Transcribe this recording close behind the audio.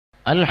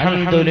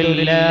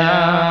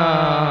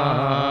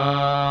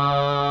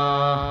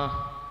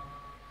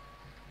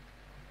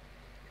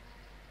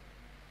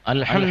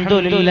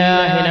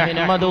Alhamdulillah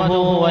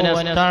nahmaduhu wa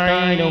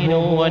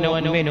nasta'inuhu wa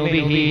nu'minu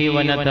bihi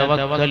wa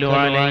natawakkalu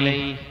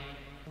alayhi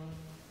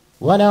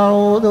wa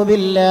na'udhu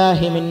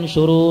billahi min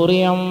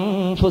shururi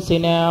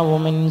anfusina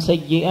wa min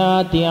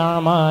sayyiati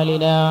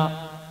a'malina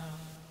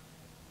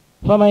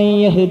faman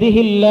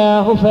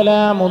yahdihillahu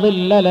fala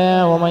mudilla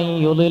lahu wa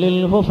man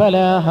yudlilhu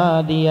fala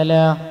hadiya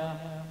lahu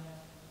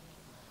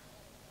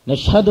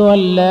nashhadu an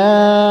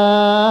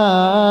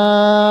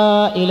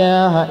la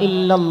ilaha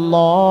illallah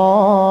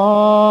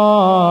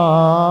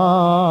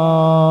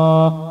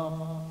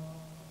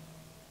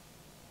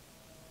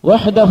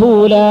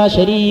wahdahu la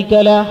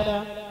sharika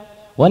lahu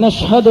wa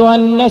nashhadu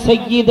anna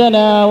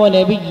sayyidana wa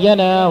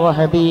nabiyyana wa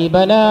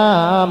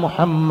habibana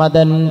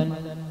Muhammadan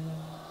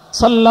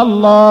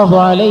sallallahu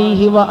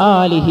alayhi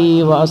wa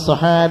alihi wa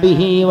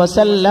ashabihi wa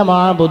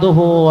sallama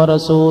abduhu wa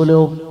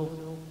rasuluhu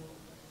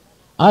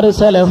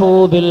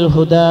أرسله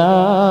بالهدى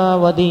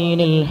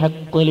ودين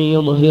الحق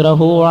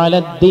ليظهره على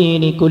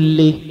الدين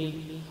كله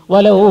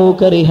ولو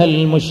كره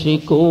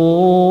المشركون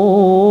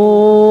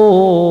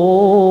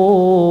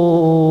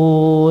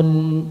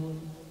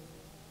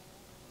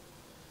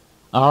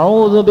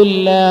أعوذ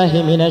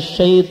بالله من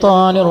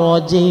الشيطان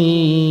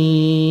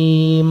الرجيم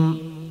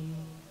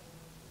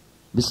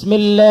بسم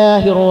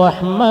الله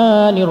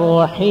الرحمن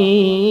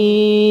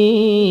الرحيم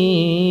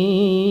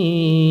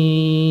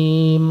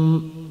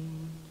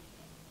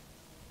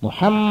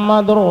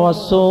محمد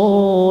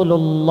رسول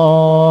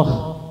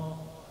الله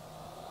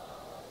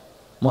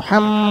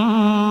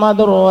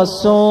محمد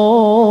رسول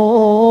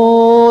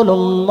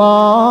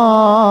الله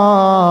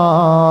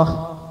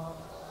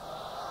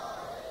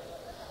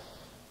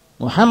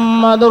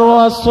محمد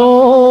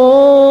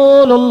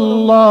رسول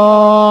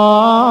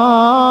الله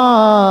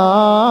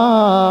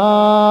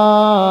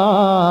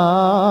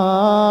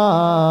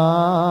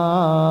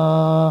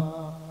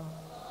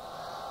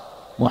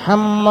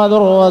محمد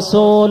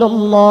رسول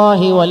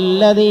الله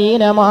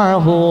والذين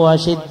معه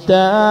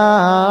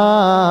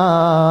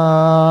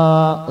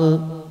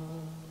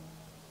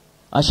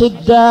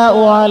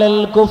أشداء على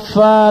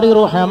الكفار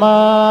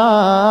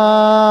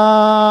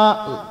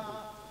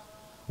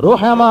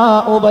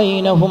رحماء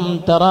بينهم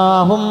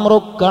تراهم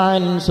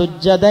ركعا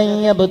سجدا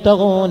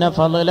يبتغون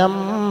فضلا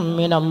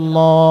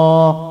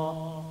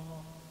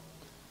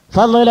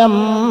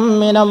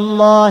من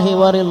الله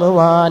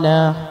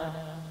ورضوانا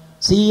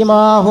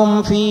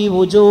سيماهم في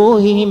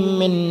وجوههم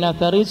من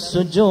أثر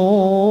السجود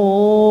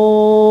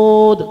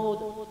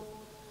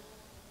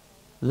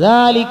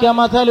ذلك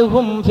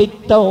مثلهم في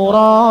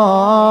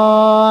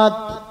التوراة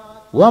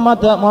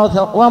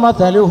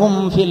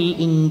ومثلهم في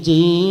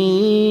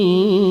الإنجيل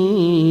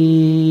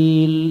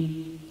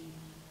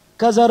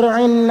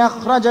كزرع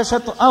أخرج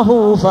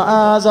شطأه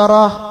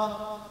فآزره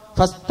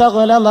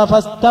فاستغلظ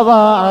فاستوى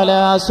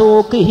على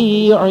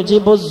سوقه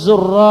يعجب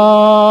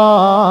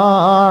الزراع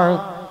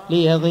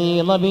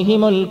ليغيظ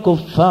بهم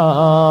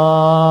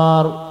الكفار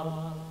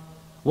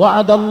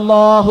وعد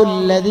الله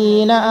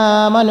الذين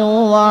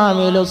آمنوا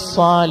وعملوا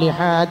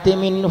الصالحات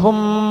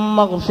منهم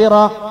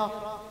مغفرة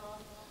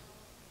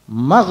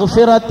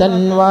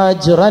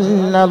وأجرا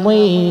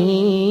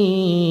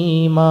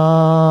عظيما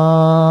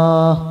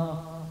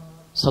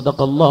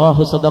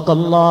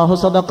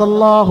صدق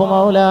الله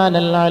مولانا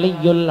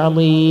العلي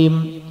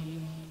العظيم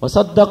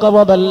وصدق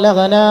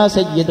وبلغنا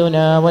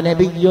سيدنا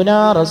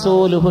ونبينا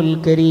رسوله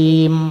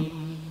الكريم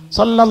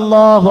صلى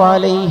الله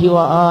عليه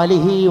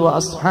وآله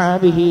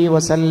وأصحابه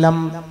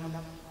وسلم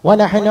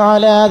ونحن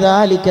على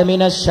ذلك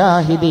من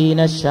الشاهدين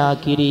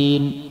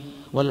الشاكرين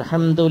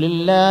والحمد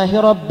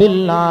لله رب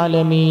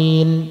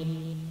العالمين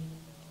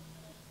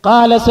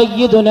قال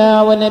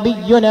سيدنا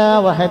ونبينا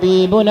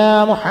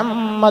وحبيبنا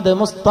محمد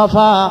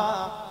مصطفى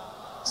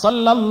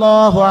صلى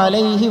الله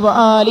عليه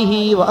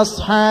وآله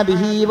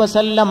وأصحابه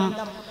وسلم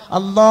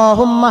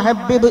اللهم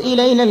حبب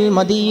إلينا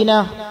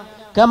المدينة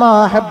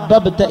كما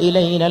حببت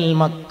إلينا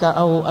المكة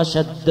أو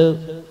أشد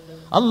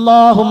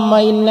اللهم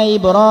إن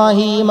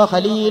إبراهيم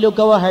خليلك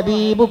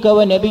وحبيبك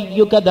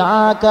ونبيك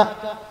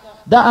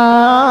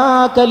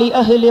دعاك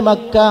لأهل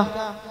مكة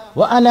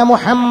وأنا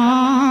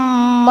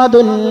محمد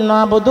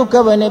عبدك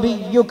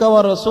ونبيك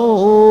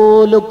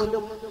ورسولك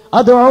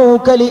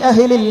أدعوك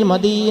لأهل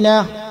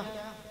المدينة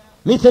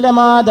مثل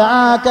ما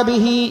دعاك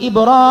به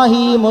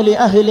إبراهيم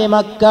لأهل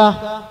مكة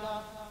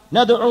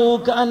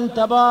ندعوك أن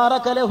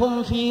تبارك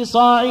لهم في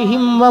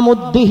صاعهم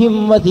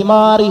ومدهم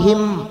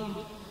وثمارهم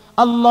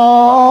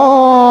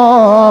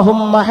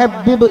اللهم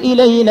حبب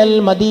إلينا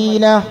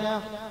المدينة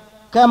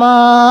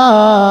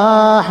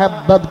كما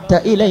حببت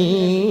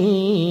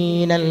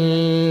إلينا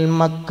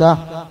المكة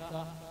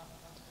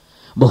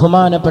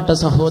ബഹുമാനപ്പെട്ട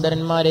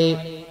സഹോദരന്മാരെ,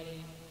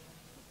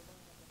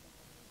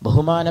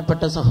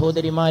 ബഹുമാനപ്പെട്ട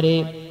സഹോദരിമാരെ,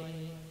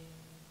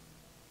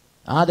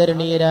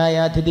 ആദരണീയരായ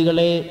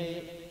അതിഥികളെ,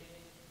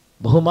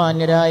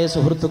 ബഹുമാന്യരായ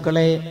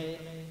സുഹൃത്തുക്കളെ,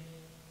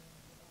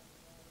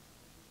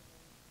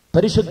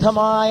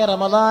 പരിശുദ്ധമായ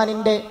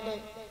റമദാനിന്റെ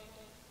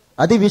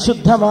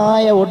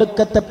അതിവിശുദ്ധമായ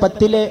ഒടുക്കത്തെ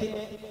 10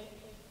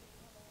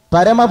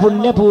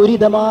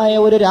 പരമപുണ്യപൂരിതമായ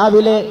ഒരു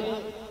രാവിലെ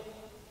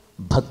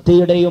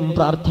ഭക്തിയുടെയും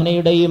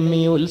പ്രാർത്ഥനയുടെയും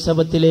ഈ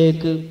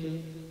ഉത്സവത്തിലേക്ക്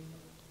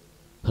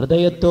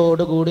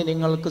ഹൃദയത്തോടുകൂടി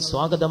നിങ്ങൾക്ക്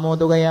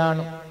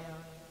സ്വാഗതമോതുകയാണ്.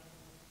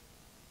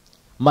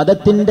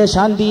 മതത്തിന്റെ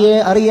ശാന്തിയെ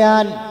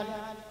അറിയാൻ,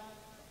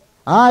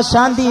 ആ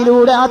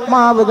ശാന്തിയിലൂടെ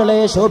ആത്മാവുകളെ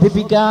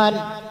ശോഭിപ്പിക്കാൻ,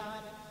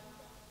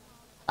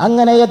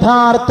 അങ്ങനെ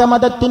യഥാർത്ഥ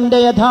മതത്തിന്റെ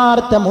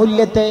യഥാർത്ഥ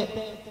മൂല്യത്തെ,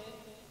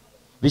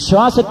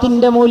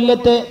 വിശ്വാസത്തിന്റെ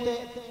മൂല്യത്തെ,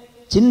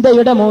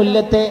 ചിന്തയുടെ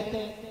മൂല്യത്തെ,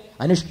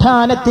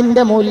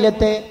 അനുഷ്ഠാനത്തിന്റെ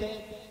മൂല്യത്തെ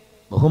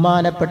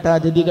ബഹുമാനപ്പെട്ട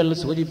അതിഥികൾ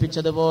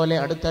സൂചിപ്പിച്ചതുപോലെ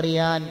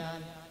അടുത്തറിയാൻ,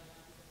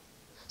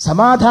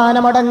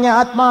 സമാധാനമടഞ്ഞ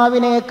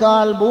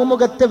ആത്മാവിനേക്കാൾ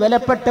ഭൂമുഖത്ത്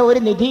വിലപ്പെട്ട ഒരു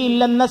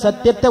നിധിയില്ലെന്ന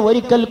സത്യത്തെ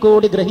ഒരിക്കൽ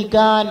കൂടി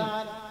ഗ്രഹിക്കാൻ,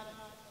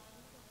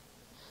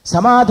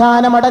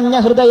 സമാധാനമടഞ്ഞ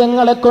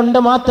ഹൃദയങ്ങളെ കൊണ്ട്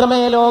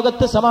മാത്രമേ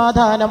ലോകത്ത്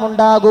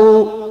സമാധാനമുണ്ടാകൂ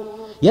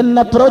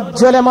എന്ന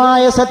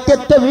പ്രോജ്വലമായ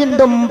സത്യത്തെ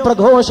വീണ്ടും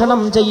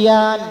പ്രഘോഷണം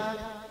ചെയ്യാൻ,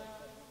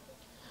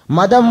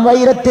 മതം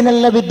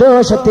വൈരത്തിനല്ല,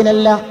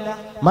 വിദ്വേഷത്തിനല്ല,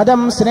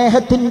 മതം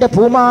സ്നേഹത്തിന്റെ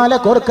പൂമാല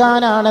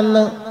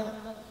കോർക്കാനാണെന്ന്,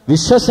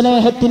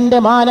 വിശ്വസ്നേഹത്തിന്റെ,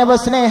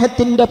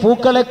 മാനവസ്നേഹത്തിന്റെ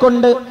പൂക്കളെ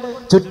കൊണ്ട്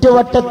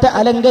ചുറ്റുവട്ടത്തെ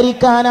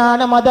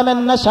അലങ്കരിക്കാനാണ്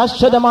മതമെന്ന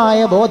ശാശ്വതമായ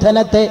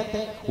ബോധനത്തെ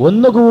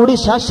ഒന്നുകൂടി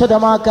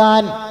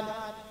ശാശ്വതമാക്കാൻ,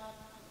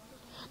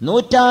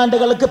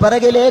 നൂറ്റാണ്ടുകൾക്ക്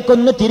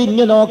പിറകിലേക്കൊന്ന്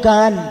തിരിഞ്ഞു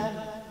നോക്കാൻ,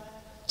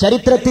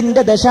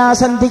 ചരിത്രത്തിന്റെ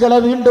ദശാസന്ധികളെ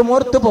വീണ്ടും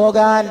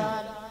ഓർത്തുപോകാൻ,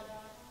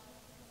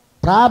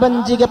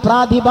 പ്രാപഞ്ചിക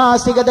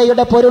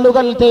പ്രാതിഭാസികതയുടെ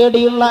പൊരുളുകൾ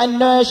തേടിയുള്ള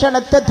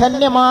അന്വേഷണത്തെ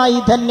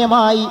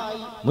ധന്യമായി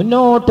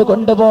മുന്നോട്ട്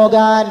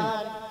കൊണ്ടുപോകാൻ,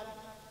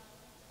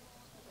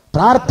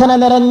 പ്രാർത്ഥന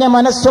നിറഞ്ഞ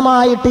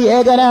മനസ്സുമായിട്ട്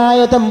ഏകനായ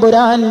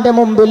തമ്പുരാന്റെ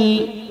മുമ്പിൽ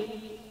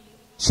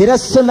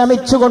ശിരസ്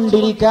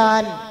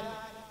നമിച്ചുകൊണ്ടിരിക്കാൻ,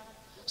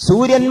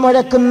 സൂര്യൻ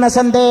മുഴക്കുന്ന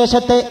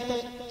സന്ദേശത്തെ,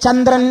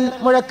 ചന്ദ്രൻ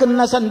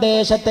മുഴക്കുന്ന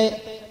സന്ദേശത്തെ,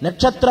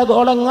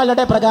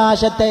 നക്ഷത്രഗോളങ്ങളുടെ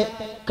പ്രകാശത്തെ,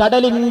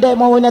 കടലിന്റെ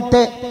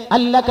മൗനത്തെ,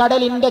 അല്ല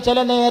കടലിന്റെ ചില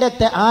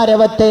നേരത്തെ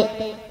ആരവത്തെ,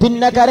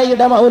 പിന്നെ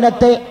കരയുടെ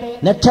മൗനത്തെ,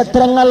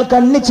 നക്ഷത്രങ്ങൾ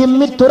കണ്ണി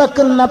ചിമ്മി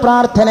തുറക്കുന്ന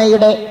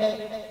പ്രാർത്ഥനയുടെ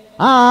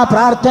ആ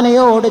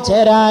പ്രാർത്ഥനയോട്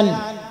ചേരാൻ,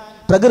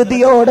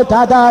 പ്രകൃതിയോട്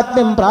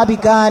താതാത്മ്യം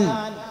പ്രാപിക്കാൻ,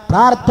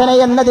 പ്രാർത്ഥന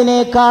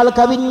എന്നതിനേക്കാൾ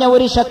കവിഞ്ഞ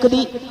ഒരു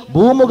ശക്തി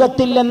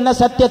ഭൂമുഖത്തിൽ എന്ന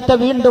സത്യത്തെ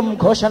വീണ്ടും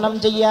ഘോഷണം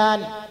ചെയ്യാൻ,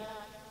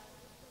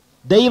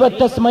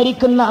 ദൈവത്തെ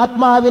സ്മരിക്കുന്ന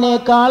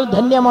ആത്മാവിനേക്കാൾ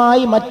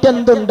ധന്യമായി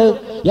മറ്റെന്തുണ്ട്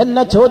എന്ന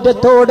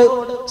ചോദ്യത്തോട്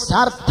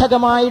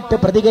സാർത്ഥകമായിട്ട്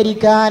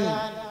പ്രതികരിക്കാൻ,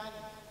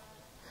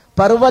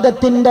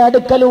 പർവ്വതത്തിന്റെ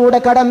അടുക്കലൂടെ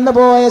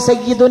കടന്നുപോയ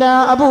സയ്യിദുനാ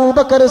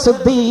അബൂബക്കർ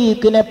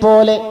സിദ്ദീഖിനെ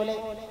പോലെ,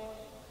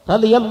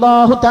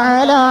 റളിയല്ലാഹു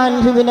തആല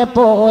അൻഹുവിനെ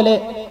പോലെ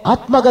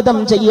ആത്മഗതം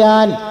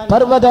ചെയ്യാൻ,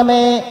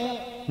 പർവ്വതമേ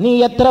നീ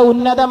എത്ര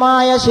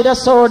ഉന്നതമായ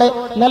ശിരസ്സോടെ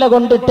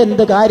നിലകൊണ്ടിട്ട്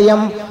എന്ത്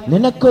കാര്യം,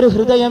 നിനക്കൊരു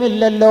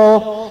ഹൃദയമില്ലല്ലോ,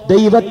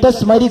 ദൈവത്തെ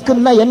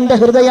സ്മരിക്കുന്ന എന്റെ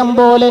ഹൃദയം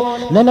പോലെ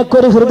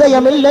നിനക്കൊരു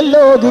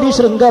ഹൃദയമില്ലല്ലോ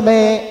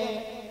ഗിരിശൃംഗമേ.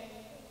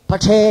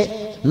 പക്ഷേ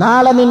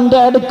നാളെ നിന്റെ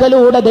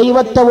അടുക്കലൂടെ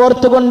ദൈവത്തെ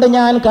ഓർത്തുകൊണ്ട്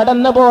ഞാൻ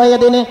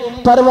കടന്നുപോയതിന്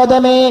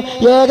പർവ്വതമേ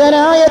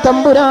ഏകനായ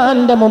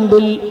തമ്പുരാന്റെ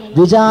മുമ്പിൽ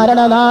വിചാരണ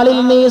നാളിൽ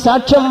നീ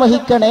സാക്ഷ്യം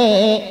വഹിക്കണേ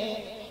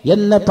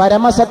എന്ന്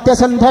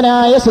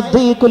പരമസത്യസന്ധനായ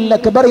സിദ്ദീഖുൽ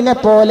അക്ബറിനെ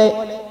പോലെ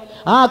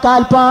ആ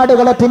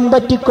കാൽപ്പാടുകളെ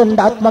പിൻപറ്റിക്കൊണ്ട്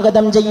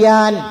ആത്മഗതം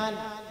ചെയ്യാൻ,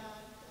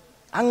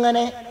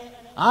 അങ്ങനെ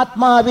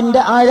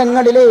ആത്മാവിന്റെ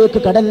ആഴങ്ങളിലേക്ക്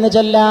കടന്നു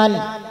ചെല്ലാൻ.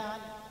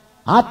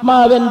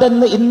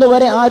 ആത്മാവെന്തെന്ന്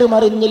ഇന്നുവരെ ആരും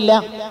അറിഞ്ഞില്ല.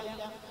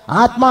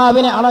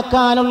 ആത്മാവിനെ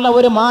അളക്കാനുള്ള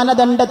ഒരു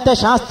മാനദണ്ഡത്തെ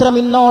ശാസ്ത്രം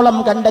ഇന്നോളം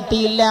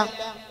കണ്ടെത്തിയില്ല.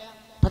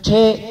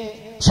 പക്ഷേ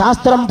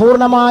ശാസ്ത്രം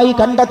പൂർണ്ണമായി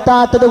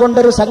കണ്ടെത്താത്തത്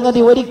കൊണ്ടൊരു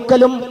സംഗതി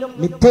ഒരിക്കലും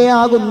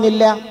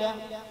മിഥ്യയാകുന്നില്ല.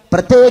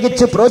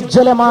 പ്രത്യേകിച്ച്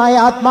പ്രോജ്വലമായ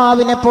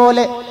ആത്മാവിനെ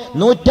പോലെ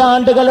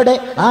നൂറ്റാണ്ടുകളുടെ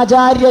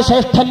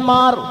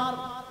ആചാര്യശ്രേഷ്ഠന്മാർ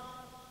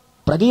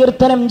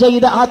പ്രകീർത്തനം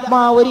ചെയ്ത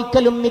ആത്മാവ്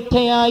ഒരിക്കലും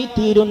മിഥ്യയായി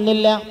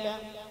തീരുന്നില്ല.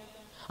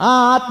 ആ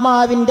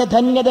ആത്മാവിന്റെ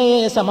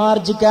ധന്യതയെ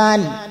സമാർജിക്കാൻ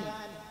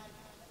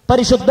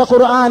പരിശുദ്ധ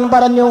ഖുർആൻ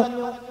പറഞ്ഞു,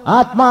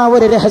 ആത്മാവ്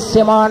ഒരു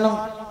രഹസ്യമാണ്.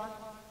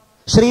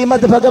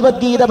 ശ്രീമദ്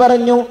ഭഗവത്ഗീത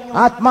പറഞ്ഞു,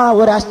 ആത്മാവ്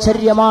ഒരു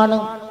ആശ്ചര്യമാണ്.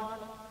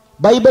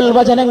 ബൈബിൾ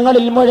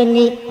വചനങ്ങളിൽ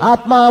മുഴങ്ങി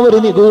ആത്മാവ് ഒരു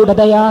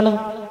നിഗൂഢതയാണ്.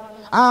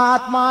 ആ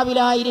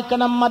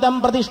ആത്മാവിലായിരിക്കണം മതം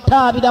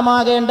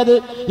പ്രതിഷ്ഠാപിതമാകേണ്ടത്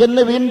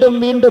എന്ന് വീണ്ടും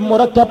വീണ്ടും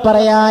ഉറക്കെ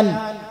പറയാൻ,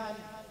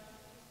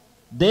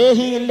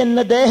 ദേഹിയിൽ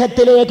നിന്ന്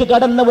ദേഹത്തിലേക്ക്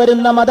കടന്നു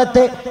വരുന്ന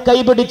മതത്തെ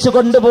കൈപിടിച്ചു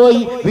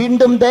കൊണ്ടുപോയി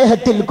വീണ്ടും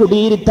ദേഹത്തിൽ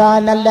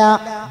കുടിയിരുത്താനല്ല,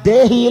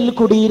 ദേഹിയിൽ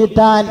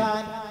കുടിയിരുത്താൻ.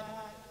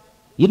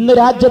 ഇന്ന്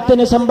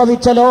രാജ്യത്തിന്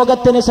സംഭവിച്ച,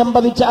 ലോകത്തിന്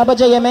സംഭവിച്ച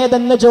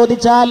അപജയമേതെന്ന്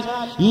ചോദിച്ചാൽ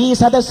ഈ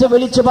സദസ്സ്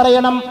വിളിച്ചു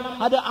പറയണം,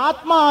 അത്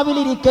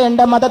ആത്മാവിലിരിക്കേണ്ട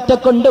മതത്തെ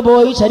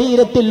കൊണ്ടുപോയി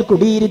ശരീരത്തിൽ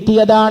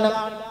കുടിയിരുത്തിയതാണ്.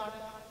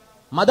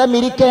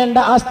 മതമിരിക്കേണ്ട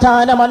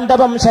ആസ്ഥാന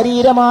മണ്ഡപം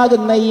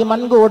ശരീരമാകുന്ന ഈ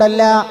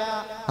മൺകൂടല്ല,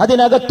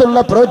 അതിനകത്തുള്ള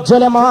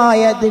പ്രോജ്വലമായ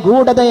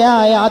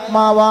നിഗൂഢതയായ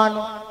ആത്മാവാണ്.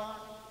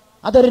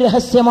 അതൊരു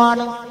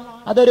രഹസ്യമാണ്,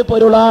 അതൊരു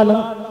പൊരുളാണ്,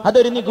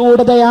 അതൊരു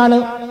നിഗൂഢതയാണ്,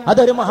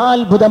 അതൊരു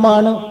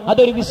മഹാത്ഭുതമാണ്,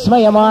 അതൊരു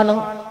വിസ്മയമാണ്.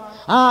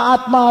 ആ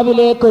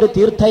ആത്മാവിലേക്കൊരു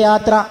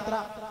തീർത്ഥയാത്ര.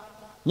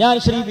 ഞാൻ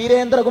ശ്രീ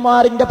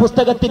വീരേന്ദ്രകുമാറിന്റെ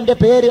പുസ്തകത്തിന്റെ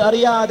പേര്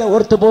അറിയാതെ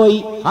ഓർത്തുപോയി.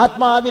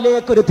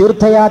 ആത്മാവിലേക്കൊരു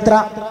തീർത്ഥയാത്ര.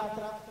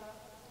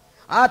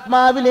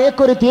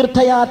 ആത്മാവിലേക്കൊരു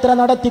തീർത്ഥയാത്ര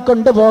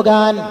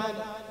നടത്തിക്കൊണ്ടുപോകാൻ,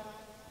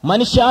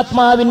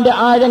 മനുഷ്യാത്മാവിന്റെ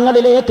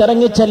ആഴങ്ങളിലേക്ക്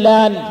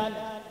ഇറങ്ങിച്ചെല്ലാൻ,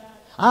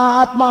 ആ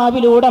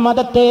ആത്മാവിലൂടെ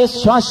മതത്തെ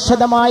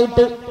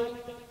ശാശ്വതമായിട്ട്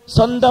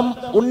സ്വന്തം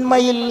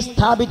ഉണ്മയിൽ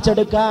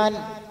സ്ഥാപിച്ചെടുക്കാൻ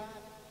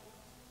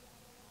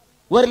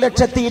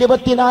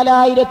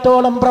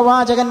 1,24,000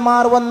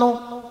 പ്രവാചകന്മാർ വന്നു.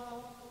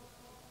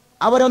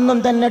 അവരൊന്നും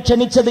തന്നെ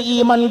ക്ഷണിച്ചത് ഈ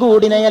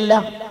മൺകൂടിനെയല്ല.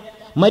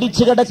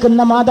 മരിച്ചു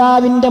കിടക്കുന്ന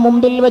മാതാവിന്റെ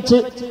മുമ്പിൽ വെച്ച്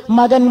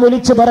മകൻ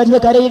വിളിച്ചു പറഞ്ഞു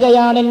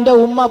കരയുകയാണ്, എന്റെ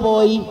ഉമ്മ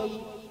പോയി,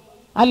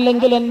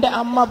 അല്ലെങ്കിൽ എന്റെ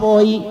അമ്മ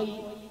പോയി.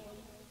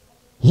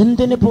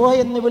 എന്തിനു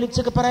പോയെന്ന്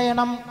വിളിച്ചു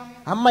പറയണം?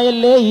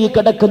 അമ്മയല്ലേ ഈ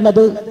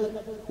കിടക്കുന്നത്,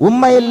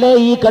 ഉമ്മയല്ലേ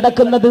ഈ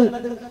കിടക്കുന്നത്.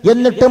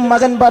 എന്നിട്ടും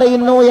മകൻ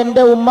പറയുന്നു,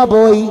 എന്റെ ഉമ്മ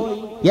പോയി,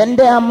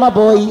 എന്റെ അമ്മ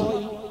പോയി,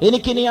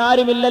 എനിക്കിനി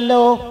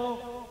ആരുമില്ലല്ലോ.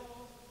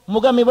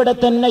 മുഖം ഇവിടെ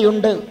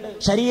തന്നെയുണ്ട്,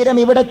 ശരീരം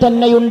ഇവിടെ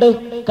തന്നെയുണ്ട്,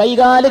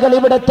 കൈകാലുകൾ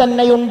ഇവിടെ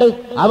തന്നെയുണ്ട്,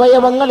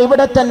 അവയവങ്ങൾ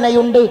ഇവിടെ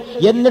തന്നെയുണ്ട്.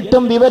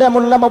 എന്നിട്ടും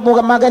വിവരമുള്ള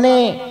മകനെ,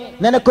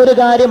 നിനക്കൊരു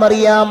കാര്യം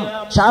അറിയാം,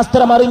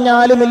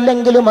 ശാസ്ത്രമറിഞ്ഞാലും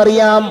ഇല്ലെങ്കിലും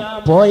അറിയാം,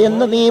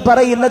 പോയെന്ന് നീ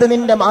പറയുന്നത്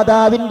നിന്റെ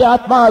മാതാവിന്റെ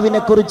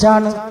ആത്മാവിനെ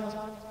കുറിച്ചാണ്.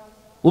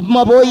 ഉമ്മ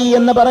പോയി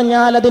എന്ന്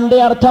പറഞ്ഞാൽ അതിന്റെ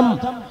അർത്ഥം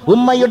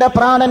ഉമ്മയുടെ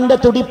പ്രാണന്റെ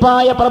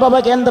തുടിപ്പായ പ്രഭവ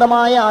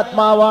കേന്ദ്രമായ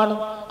ആത്മാവാണ്.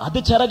 അത്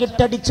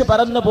ചിറകിട്ടടിച്ച്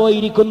പറന്നു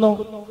പോയിരിക്കുന്നു.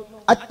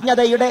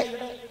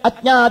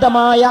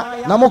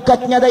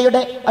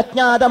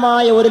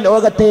 അജ്ഞാതമായ ഒരു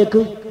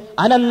ലോകത്തേക്ക്,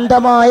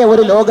 അനന്തമായ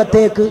ഒരു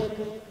ലോകത്തേക്ക്,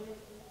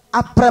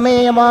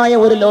 അപ്രമേയമായ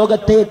ഒരു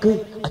ലോകത്തേക്ക്,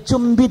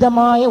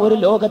 അചുംബിതമായ ഒരു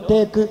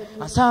ലോകത്തേക്ക്,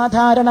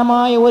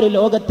 അസാധാരണമായ ഒരു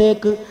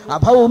ലോകത്തേക്ക്,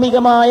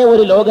 അഭൗമികമായ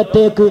ഒരു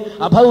ലോകത്തേക്ക്,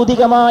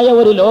 അഭൗതികമായ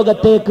ഒരു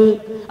ലോകത്തേക്ക്,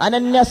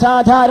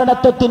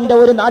 അനന്യസാധാരണത്വത്തിന്റെ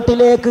ഒരു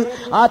നാട്ടിലേക്ക്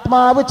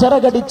ആത്മാവ്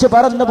ചിറകടിച്ച്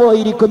പറന്നു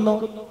പോയിരിക്കുന്നു.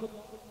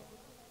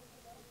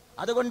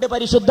 അതുകൊണ്ട്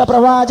പരിശുദ്ധ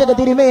പ്രവാചക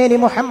തിരുമേനി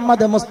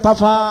മുഹമ്മദ്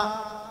മുസ്തഫ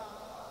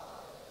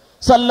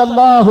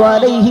സല്ലല്ലാഹു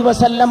അലൈഹി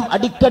വസല്ലം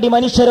അടിക്കടി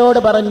മനുഷ്യരോട്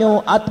പറഞ്ഞു,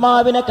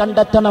 ആത്മാവിനെ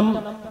കണ്ടെത്തണം,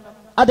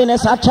 അതിനെ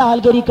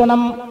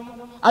സാക്ഷാത്കരിക്കണം,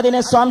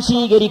 അതിനെ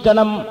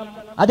സ്വാംശീകരിക്കണം.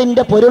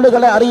 അതിന്റെ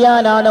പൊരുളുകളെ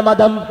അറിയാനാണ്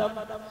മതം.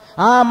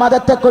 ആ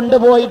മതത്തെ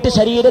കൊണ്ടുപോയിട്ട്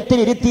ശരീരത്തിൽ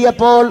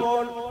ഇരുത്തിയപ്പോൾ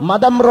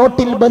മതം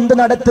റോട്ടിൽ ബന്ദ്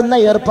നടത്തുന്ന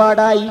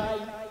ഏർപ്പാടായി,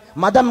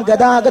 മതം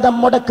ഗതാഗതം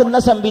മുടക്കുന്ന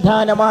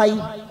സംവിധാനമായി,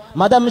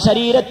 മതം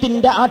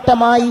ശരീരത്തിന്റെ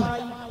ആട്ടമായി,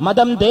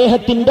 മതം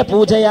ദേഹത്തിന്റെ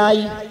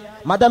പൂജയായി,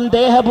 മതം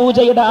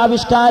ദേഹപൂജയുടെ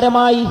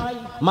ആവിഷ്കാരമായി,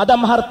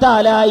 മതം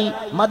ഹർത്താലായി,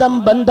 മതം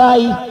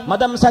ബന്ധായി,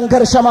 മതം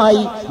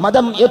സംഘർഷമായി,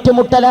 മതം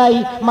ഏറ്റുമുട്ടലായി,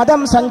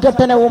 മതം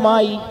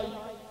സംഘട്ടനവുമായി.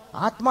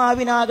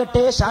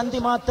 ആത്മാവിനാകട്ടെ ശാന്തി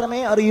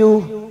മാത്രമേ അറിയൂ.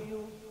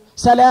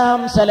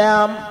 സലാം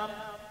സലാം,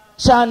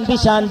 ശാന്തി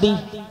ശാന്തി,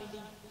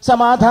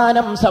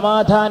 സമാധാനം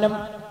സമാധാനം,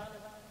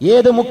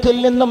 ഏത് മുക്കിൽ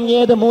നിന്നും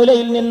ഏത്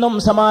മൂലയിൽ നിന്നും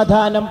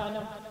സമാധാനം.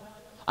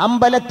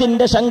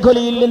 അമ്പലത്തിന്റെ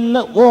ശംഖുലിയിൽ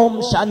നിന്ന് ഓം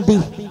ശാന്തി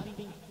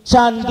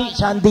ശാന്തി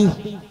ശാന്തി.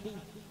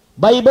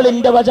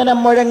 ബൈബിളിന്റെ വചനം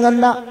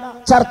മുഴങ്ങുന്ന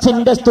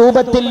ചർച്ചിന്റെ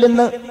സ്തൂപത്തിൽ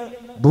നിന്ന്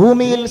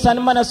ഭൂമിയിൽ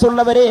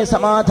സന്മനസ്സുള്ളവരെ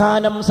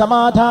സമാധാനം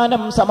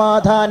സമാധാനം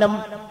സമാധാനം.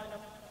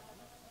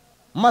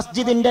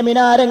 മസ്ജിദിന്റെ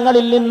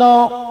മിനാരങ്ങളിൽ നിന്നോ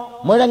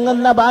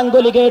മുഴങ്ങുന്ന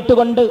ബാങ്കുലി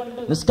കേട്ടുകൊണ്ട്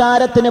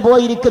നിസ്കാരത്തിന്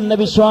പോയിരിക്കുന്ന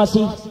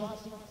വിശ്വാസി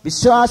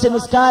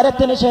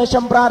നിസ്കാരത്തിന്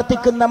ശേഷം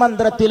പ്രാർത്ഥിക്കുന്ന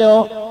മന്ത്രത്തിലോ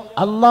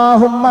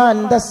അല്ലാഹുമ്മ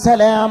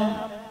അന്തസ്സലാം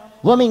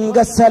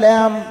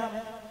വമിങ്കസ്സലാം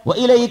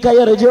വഇലൈക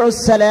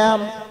യർജിഉസ്സലാം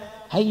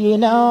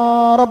ഹയ്യിനാ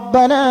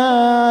റബ്ബനാ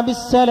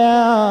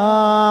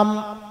ബിസ്സലാം.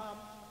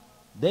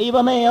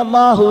 ദൈവമേ,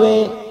 അല്ലാഹുവേ,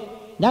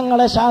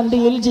 ഞങ്ങളെ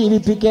ശാന്തിയിൽ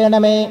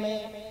ജീവിപ്പിക്കണമേ.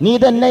 നീ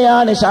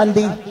തന്നെയാണ്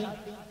ശാന്തി,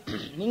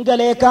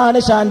 നിങ്കലേക്കാണ്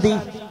ശാന്തി.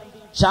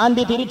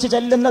 ശാന്തി തിരിച്ചു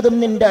ചെല്ലുന്നതും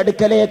നിന്റെ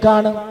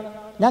അടുക്കലേക്കാണ്.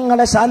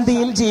 ഞങ്ങളെ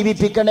ശാന്തിയിൽ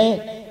ജീവിപ്പിക്കണേ,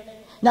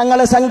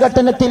 ഞങ്ങളെ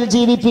സംഘട്ടനത്തിൽ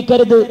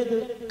ജീവിപ്പിക്കരുത്.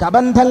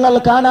 കബന്ധങ്ങൾ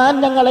കാണാൻ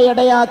ഞങ്ങളെ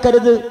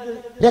ഇടയാക്കരുത്.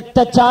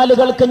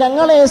 രക്തച്ചാലുകൾക്ക്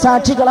ഞങ്ങളെ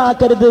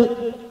സാക്ഷികളാക്കരുത്.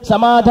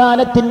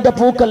 സമാധാനത്തിന്റെ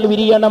പൂക്കൾ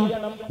വിരിയണം.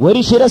 ഒരു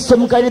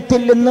ശിരസ്സും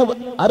കഴുത്തിൽ നിന്ന്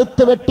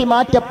അറുത്ത് വെട്ടി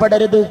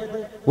മാറ്റപ്പെടരുത്.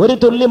 ഒരു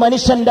തുള്ളി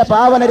മനുഷ്യന്റെ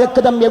പാവന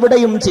രക്തം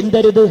എവിടെയും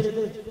ചിന്തരുത്.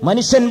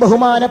 മനുഷ്യൻ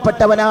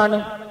ബഹുമാനപ്പെട്ടവനാണ്.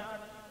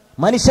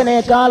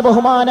 മനുഷ്യനേക്കാൾ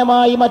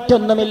ബഹുമാനമായി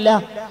മറ്റൊന്നുമില്ല.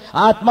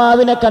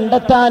 ആത്മാവിനെ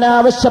കണ്ടെത്താൻ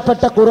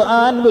ആവശ്യപ്പെട്ട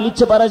ഖുർആൻ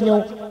വിളിച്ചു പറഞ്ഞു,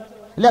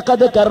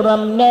 ലഖദ്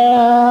കറംനാ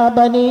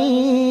ബനീ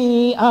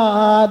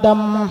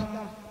ആദം.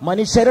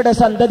 മനുഷ്യരുടെ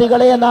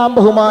സന്തതികളെ നാം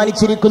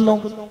ബഹുമാനിച്ചിരിക്കുന്നു.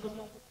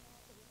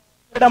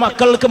 അവരുടെ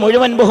മക്കൾക്ക്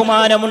മുഴുവൻ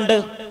ബഹുമാനമുണ്ട്.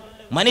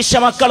 മനുഷ്യ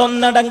മക്കൾ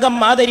ഒന്നടങ്കം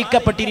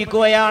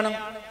ആദരിക്കപ്പെട്ടിരിക്കുകയാണ്.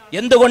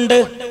 എന്തുകൊണ്ട്?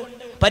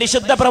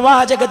 പരിശുദ്ധ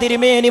പ്രവാചക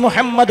തിരുമേനി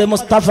മുഹമ്മദ്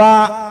മുസ്തഫ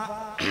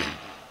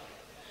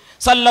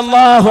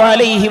സല്ലല്ലാഹു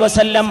അലൈഹി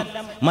വസല്ലം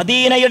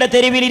മദീനയുടെ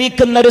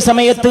തെരുവിലിരിക്കുന്ന ഒരു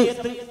സമയത്ത്,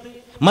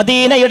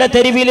 മദീനയുടെ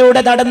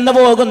തെരുവിലൂടെ നടന്നു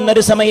പോകുന്ന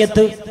ഒരു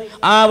സമയത്ത്,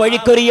 ആ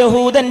വഴിക്കൊരു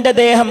യഹൂദന്റെ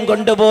ദേഹം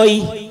കൊണ്ടുപോയി.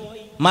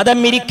 മതം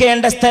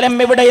ഇരിക്കേണ്ട സ്ഥലം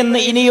എവിടെയെന്ന്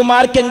ഇനിയും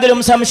ആർക്കെങ്കിലും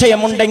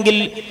സംശയമുണ്ടെങ്കിൽ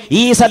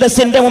ഈ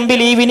സദസ്സിന്റെ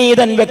മുമ്പിൽ ഈ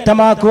വിനീതൻ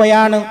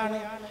വ്യക്തമാക്കുകയാണ്.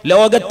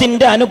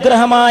 ലോകത്തിന്റെ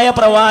അനുഗ്രഹമായ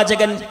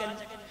പ്രവാചകൻ,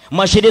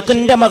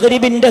 മശ്രിഖിന്റെ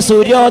മഗ്രിബിന്റെ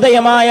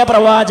സൂര്യോദയമായ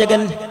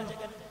പ്രവാചകൻ,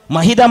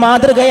 മഹിത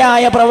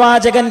മാതൃകയായ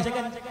പ്രവാചകൻ,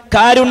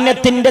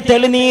 കാരുണ്യത്തിന്റെ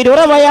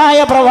തെളിനീരുറവയായ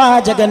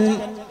പ്രവാചകൻ,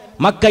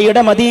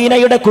 മക്കയുടെ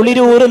മദീനയുടെ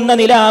കുളിരൂറുന്ന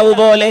നിലാവ്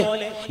പോലെ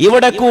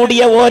ഇവിടെ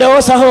കൂടിയ ഓരോ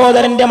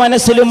സഹോദരന്റെ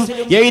മനസ്സിലും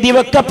എഴുതി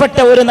വെക്കപ്പെട്ട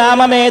ഒരു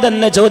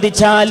നാമമേതെന്ന്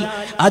ചോദിച്ചാൽ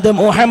അത്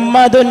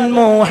മുഹമ്മദുൻ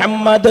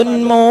മുഹമ്മദുൻ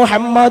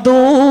മുഹമ്മദൂ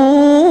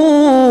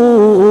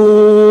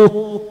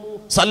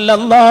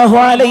സല്ലല്ലാഹു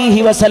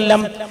അലൈഹി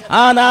വസല്ലം.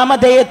 ആ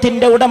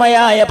നാമധേയത്തിന്റെ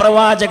ഉടമയായ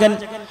പ്രവാചകൻ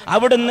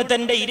അവിടുന്ന്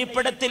തന്റെ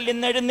ഇരിപ്പിടത്തിൽ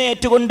നിന്ന്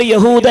എഴുന്നേറ്റുകൊണ്ട്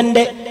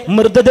യഹൂദന്റെ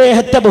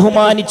മൃതദേഹത്തെ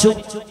ബഹുമാനിച്ചു.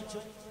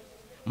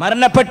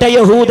 മരണപ്പെട്ട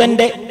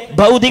യഹൂദന്റെ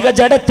ഭൗതിക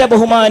ജഡത്തെ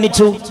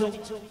ബഹുമാനിച്ചു.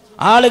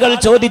 ആളുകൾ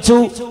ചോദിച്ചു,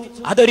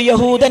 അതൊരു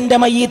യഹൂദന്റെ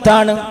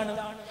മയ്യിത്താണ്,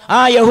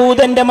 ആ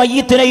യഹൂദന്റെ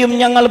മയ്യിത്തിനെയും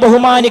ഞങ്ങൾ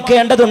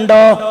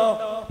ബഹുമാനിക്കേണ്ടതുണ്ടോ?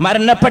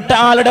 മരണപ്പെട്ട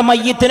ആളുടെ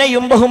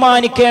മയ്യിത്തിനെയും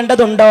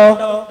ബഹുമാനിക്കേണ്ടതുണ്ടോ?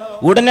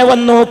 ഉടനെ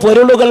വന്നു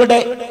പൊരുളുകളുടെ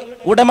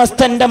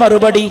ഉടമസ്ഥന്റെ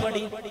മറുപടി,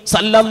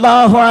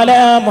 സല്ലല്ലാഹു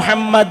അലാ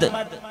മുഹമ്മദ്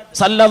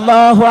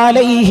സല്ലല്ലാഹു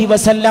അലൈഹി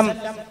വസല്ലം.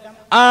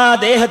 ആ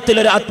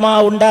ദേഹത്തിലൊരു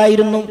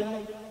ആത്മാവുണ്ടായിരുന്നു.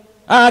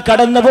 ആ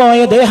കടന്നുപോയ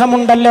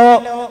ദേഹമുണ്ടല്ലോ,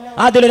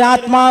 അതിലൊരു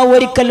ആത്മാവ്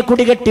ഒരിക്കൽ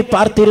കുടികെട്ടി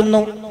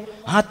പാർത്തിരുന്നു.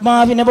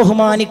 ആത്മാവിനെ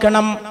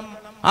ബഹുമാനിക്കണം,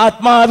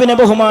 ആത്മാവിനെ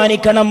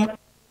ബഹുമാനിക്കണം.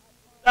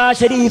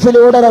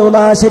 ഷരീഫിലൂടെ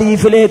റൗളാ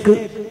ഷരീഫിലേക്ക്,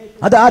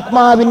 അത്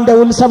ആത്മാവിന്റെ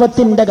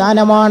ഉത്സവത്തിന്റെ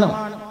ഗാനമാണ്.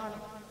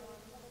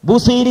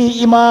 ബുസീരി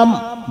ഇമാം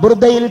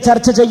ബുർദയിൽ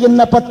ചർച്ച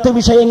ചെയ്യുന്ന 10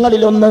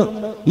 വിഷയങ്ങളിലൊന്ന്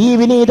ഈ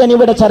വിനീതൻ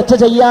ഇവിടെ ചർച്ച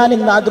ചെയ്യാൻ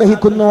ഇന്ന്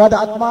ആഗ്രഹിക്കുന്നു. അത്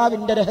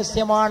ആത്മാവിന്റെ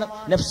രഹസ്യമാണ്.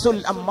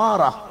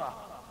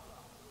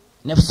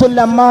 നഫ്സുൽ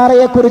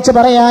അമ്മാറയെ കുറിച്ച്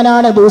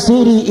പറയാനാണ്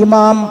ബുസീരി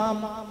ഇമാം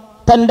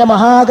തന്റെ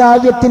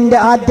മഹാകാവ്യത്തിന്റെ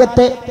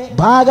ആദ്യത്തെ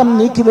ഭാഗം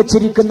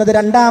നീക്കിവെച്ചിരിക്കുന്നത്.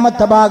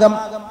 2ാമത്തെ ഭാഗം.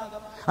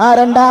 ആ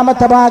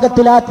 2ാമത്തെ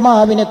ഭാഗത്തിൽ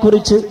ആത്മാവിനെ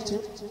കുറിച്ച്,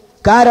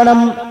 കാരണം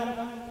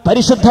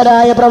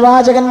പരിശുദ്ധരായ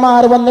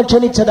പ്രവാചകന്മാർ വന്ന്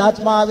ക്ഷണിച്ചത്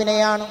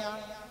ആത്മാവിനെയാണ്.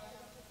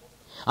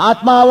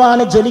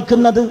 ആത്മാവാണ്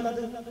ജ്വലിക്കുന്നത്,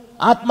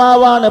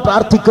 ആത്മാവാണ്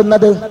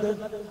പ്രാർത്ഥിക്കുന്നത്,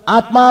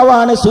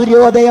 ആത്മാവാണ്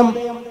സൂര്യോദയം,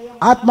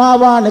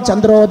 ആത്മാവാണ്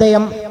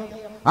ചന്ദ്രോദയം,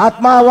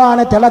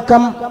 ആത്മാവാണ്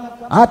തിളക്കം,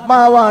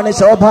 ആത്മാവാണ്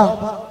ശോഭ,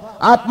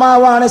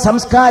 ആത്മാവാണ്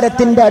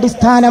സംസ്കാരത്തിന്റെ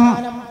അടിസ്ഥാനം.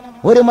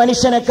 ഒരു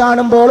മനുഷ്യനെ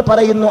കാണുമ്പോൾ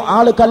പറയുന്നു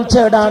ആള്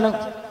കൾച്ചേർഡാണ്,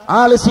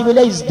 ആള്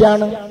സിവിലൈസ്ഡ്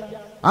ആണ്,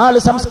 ആള്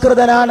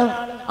സംസ്കൃതനാണ്,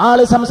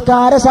 ആള്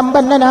സംസ്കാര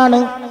സമ്പന്നനാണ്.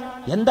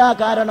 എന്താ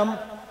കാരണം?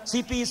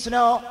 C.P.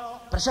 സ്നോ,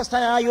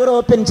 പ്രശസ്തനായ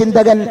യൂറോപ്യൻ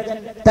ചിന്തകൻ,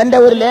 തന്റെ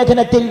ഒരു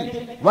ലേഖനത്തിൽ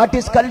വാട്ട്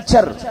ഈസ്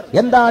കൾച്ചർ,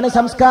 എന്താണ്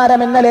സംസ്കാരം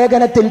എന്ന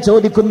ലേഖനത്തിൽ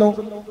ചോദിക്കുന്നു,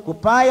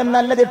 കുപ്പായം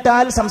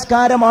നല്ലതിട്ടാൽ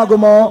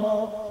സംസ്കാരമാകുമോ?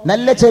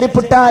 നല്ല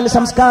ചെരുപ്പിട്ടാൽ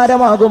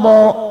സംസ്കാരമാകുമോ?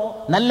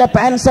 നല്ല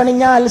പാൻസ്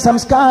അണിഞ്ഞാൽ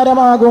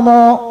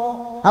സംസ്കാരമാകുമോ?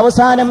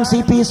 അവസാനം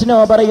C.P. സ്നോ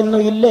പറയുന്നു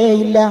ഇല്ലേ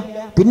ഇല്ല.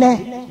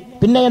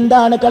 പിന്നെ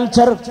എന്താണ്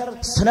കൾച്ചർ?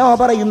 സ്നോ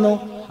പറയുന്നു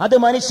അത്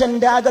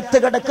മനുഷ്യന്റെ അകത്ത്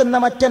കിടക്കുന്ന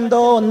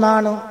മറ്റെന്തോ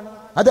ഒന്നാണ്,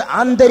 അത്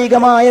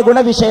ആന്തരികമായ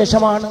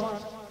ഗുണവിശേഷമാണ്.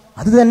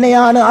 അത്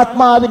തന്നെയാണ്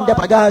ആത്മാവിന്റെ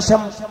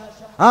പ്രകാശം.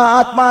 ആ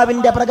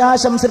ആത്മാവിന്റെ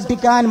പ്രകാശം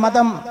സൃഷ്ടിക്കാൻ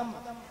മതം,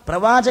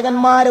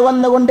 പ്രവാചകന്മാര്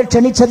വന്നുകൊണ്ട്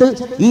ക്ഷണിച്ചത്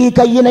ഈ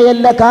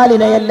കയ്യിനെയല്ല,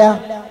 കാലിനെയല്ല,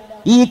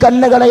 ഈ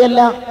കണ്ണുകളെയല്ല,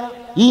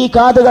 ഈ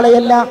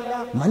കാതുകളെയല്ല,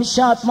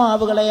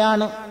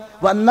 മനുഷ്യാത്മാവുകളെയാണ്.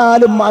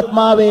 വന്നാലും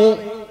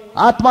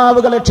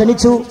ആത്മാവുകളെ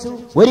ക്ഷണിച്ചു.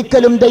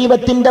 ഒരിക്കലും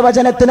ദൈവത്തിന്റെ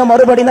വചനത്തിന്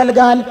മറുപടി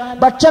നൽകാൻ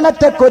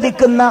ഭക്ഷണത്തെ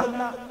കൊതിക്കുന്ന,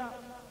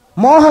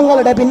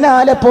 മോഹങ്ങളുടെ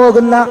പിന്നാലെ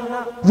പോകുന്ന,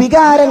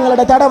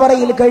 വികാരങ്ങളുടെ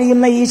തടവറയിൽ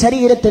കഴിയുന്ന ഈ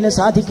ശരീരത്തിന്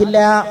സാധിക്കില്ല.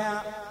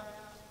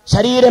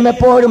 ശരീരം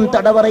എപ്പോഴും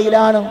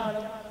തടവറയിലാണ്,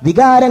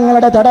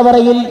 വികാരങ്ങളുടെ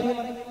തടവറയിൽ.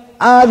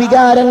 ആ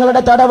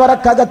വികാരങ്ങളുടെ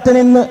തടവറക്കകത്ത്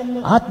നിന്ന്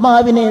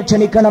ആത്മാവിനെ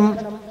ക്ഷണിക്കണം.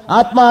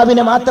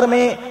 ആത്മാവിന്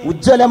മാത്രമേ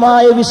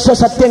ഉജ്ജ്വലമായ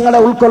വിശ്വസത്യങ്ങളെ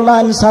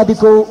ഉൾക്കൊള്ളാൻ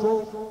സാധിക്കൂ.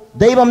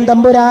 ദൈവം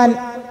തമ്പുരാൻ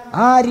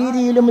ആ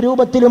രീതിയിലും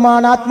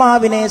രൂപത്തിലുമാണ്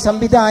ആത്മാവിനെ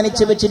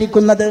സംവിധാനിച്ചു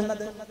വെച്ചിരിക്കുന്നത്.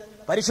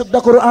 പരിശുദ്ധ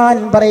ഖുർആൻ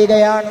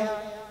പറയുകയാണ്,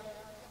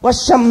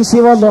 വശംസി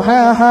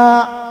വളുഹാഹാ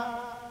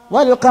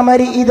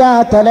വൽഖമരി ഇദാ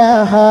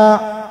തലാഹാ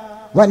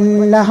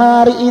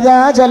വന്നഹാരി ഇദാ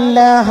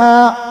ജല്ലാഹാ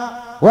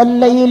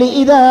വല്ലൈലി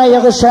ഇദാ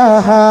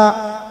യഗ്ശാഹാ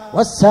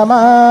വസ്സമാഇ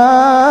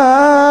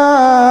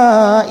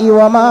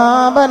വമാ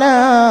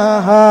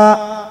ബനാഹാ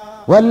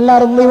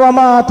വല്ലർളി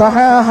വമാ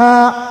തഹാഹാ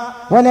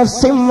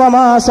വനഫ്സിൻ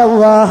വമാ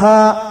സവ്വാഹാ.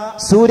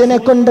 സൂര്യനെ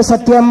കൊണ്ട്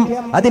സത്യം,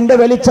 അതിന്റെ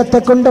വെളിച്ചത്തെ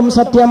കൊണ്ടും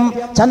സത്യം.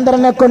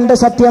 ചന്ദ്രനെ കൊണ്ട്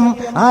സത്യം,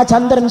 ആ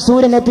ചന്ദ്രൻ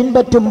സൂര്യനെ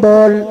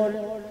പിൻപറ്റുമ്പോൾ.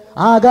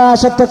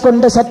 ആകാശത്തെ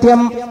കൊണ്ട് സത്യം,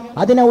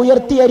 അതിനെ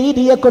ഉയർത്തിയ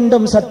രീതിയെ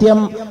കൊണ്ടും സത്യം.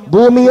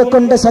 ഭൂമിയെ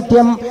കൊണ്ട്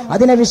സത്യം,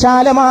 അതിനെ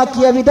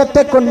വിശാലമാക്കിയ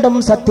വിധത്തെ കൊണ്ടും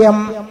സത്യം.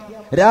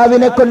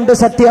 രാവിനെ കൊണ്ട്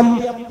സത്യം,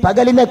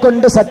 പകലിനെ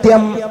കൊണ്ട്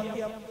സത്യം.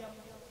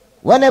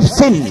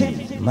 വനഫ്സിൻ,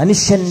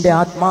 മനുഷ്യന്റെ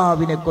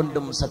ആത്മാവിനെ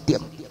കൊണ്ടും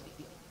സത്യം.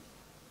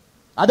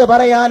 അത്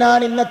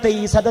പറയാനാണ് ഇന്നത്തെ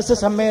ഈ സദസ്സ്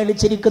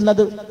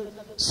സമ്മേളിച്ചിരിക്കുന്നത്.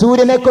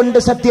 സൂര്യനെ കൊണ്ട്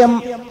സത്യം,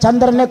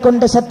 ചന്ദ്രനെ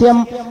കൊണ്ട് സത്യം,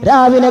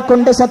 രാവിനെ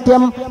കൊണ്ട്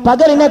സത്യം,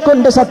 പകലിനെ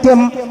കൊണ്ട് സത്യം,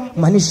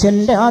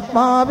 മനുഷ്യന്റെ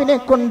ആത്മാവിനെ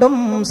കൊണ്ടും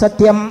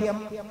സത്യം.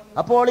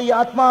 അപ്പോൾ ഈ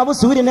ആത്മാവ്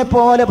സൂര്യനെ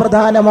പോലെ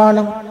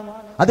പ്രധാനമാണ്,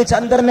 അത്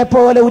ചന്ദ്രനെ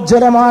പോലെ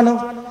ഉജ്ജ്വലമാണ്,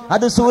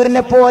 അത്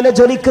സൂര്യനെ പോലെ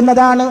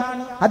ജ്വലിക്കുന്നതാണ്,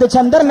 അത്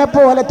ചന്ദ്രനെ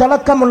പോലെ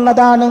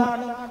തിളക്കമുള്ളതാണ്,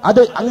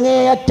 അത്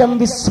അങ്ങേയറ്റം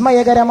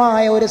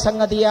വിസ്മയകരമായ ഒരു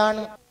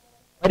സംഗതിയാണ്.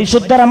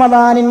 പരിശുദ്ധ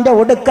റമദാനിന്റെ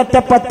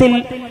ഒടുക്കത്തെ 10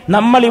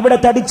 നമ്മൾ ഇവിടെ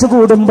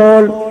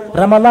തടിച്ചുകൂടുമ്പോൾ,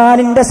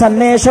 റമദാനിന്റെ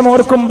സന്ദേശം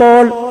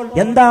ഓർക്കുമ്പോൾ,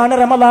 എന്താണ്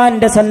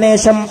റമദാന്റെ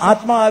സന്ദേശം?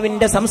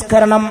 ആത്മാവിന്റെ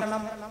സംസ്കരണം.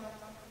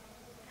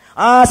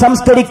 ആ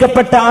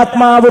സംസ്കരിക്കപ്പെട്ട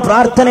ആത്മാവ്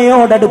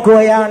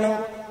പ്രാർത്ഥനയോടടുക്കുകയാണ്.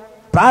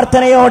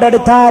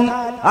 പ്രാർത്ഥനയോടടുത്താൽ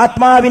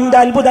ആത്മാവിന്റെ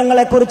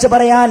അത്ഭുതങ്ങളെ കുറിച്ച്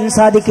പറയാൻ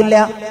സാധിക്കില്ല.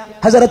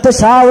 ഹസ്രത്ത്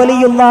ഷാ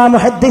വലിയുല്ലാഹ്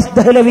മുഹദ്ദിസ്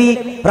ദഹ്ലവി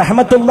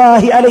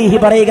റഹ്മത്തുള്ളാഹി അലൈഹി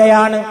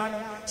പറയുകയാണ്,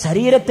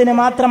 ശരീരത്തിന്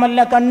മാത്രമല്ല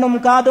കണ്ണും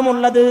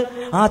കാതുമുള്ളത്,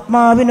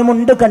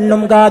 ആത്മാവിനുമുണ്ട്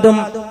കണ്ണും കാതും.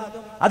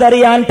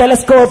 അതറിയാൻ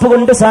ടെലസ്കോപ്പ്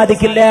കൊണ്ട്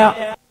സാധിക്കില്ല,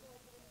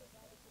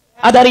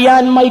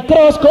 അതറിയാൻ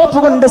മൈക്രോസ്കോപ്പ്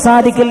കൊണ്ട്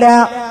സാധിക്കില്ല,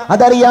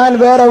 അതറിയാൻ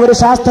വേറെ ഒരു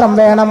ശാസ്ത്രം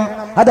വേണം,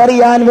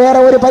 അതറിയാൻ വേറെ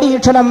ഒരു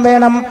പരീക്ഷണം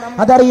വേണം,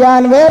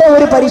 അതറിയാൻ വേറെ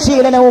ഒരു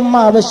പരിശീലനവും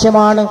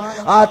ആവശ്യമാണ്.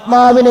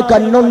 ആത്മാവിന്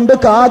കണ്ണുണ്ട്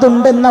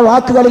കാതുണ്ടെന്ന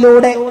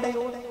വാക്കുകളിലൂടെ,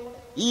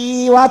 ഈ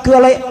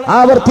വാക്കുകളെ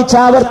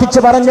ആവർത്തിച്ച്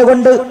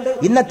പറഞ്ഞുകൊണ്ട്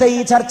ഇന്നത്തെ ഈ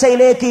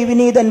ചർച്ചയിലേക്ക് ഈ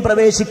വിനീതൻ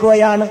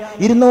പ്രവേശിക്കുകയാണ്.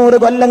 200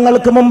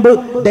 കൊല്ലങ്ങൾക്ക് മുമ്പ്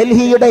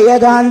ഡൽഹിയുടെ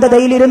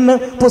ഏകാന്തതയിലിരുന്ന്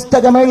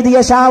പുസ്തകമെഴുതിയ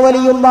ഷാ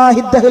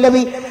വലിയുല്ലാഹി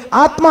ദഹ്ലവി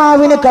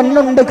ആത്മാവിന്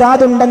കണ്ണുണ്ട്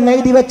കാതുണ്ടെന്ന്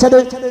എഴുതി വെച്ചത്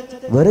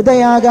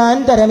വെറുതെയാകാൻ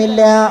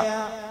തരമില്ല.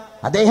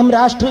 അദ്ദേഹം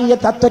രാഷ്ട്രീയ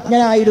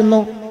തത്വജ്ഞനായിരുന്നു,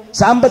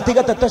 സാമ്പത്തിക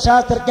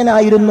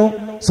തത്വശാസ്ത്രജ്ഞനായിരുന്നു,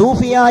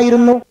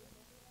 സൂഫിയായിരുന്നു.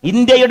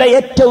 ഇന്ത്യയുടെ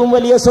ഏറ്റവും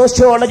വലിയ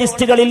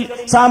സോഷ്യോളജിസ്റ്റുകളിൽ,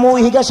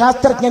 സാമൂഹിക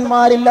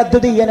ശാസ്ത്രജ്ഞന്മാരിൽ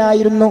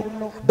അദ്വിതീയനായിരുന്നു.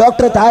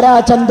 ഡോക്ടർ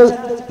താരാചന്ദ്,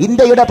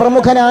 ഇന്ത്യയുടെ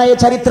പ്രമുഖനായ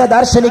ചരിത്ര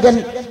ദാർശനികൻ,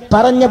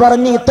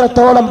 പറഞ്ഞ്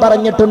ഇത്രത്തോളം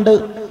പറഞ്ഞിട്ടുണ്ട്,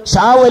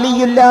 ഷാ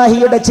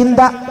വലിയുല്ലാഹിയുടെ ചിന്ത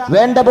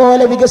വേണ്ട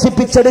പോലെ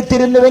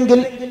വികസിപ്പിച്ചെടുത്തിരുന്നുവെങ്കിൽ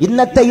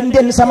ഇന്നത്തെ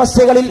ഇന്ത്യൻ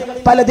സമസ്യകളിൽ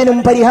പലതിനും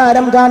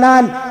പരിഹാരം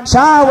കാണാൻ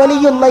ഷാ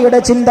വലിയുള്ളയുടെ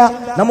ചിന്ത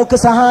നമുക്ക്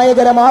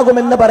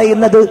സഹായകരമാകുമെന്ന്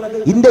പറയുന്നത്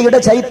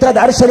ഇന്ത്യയുടെ ചരിത്ര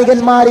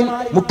ദാർശനികന്മാരിൽ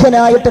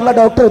മുഖ്യനായിട്ടുള്ള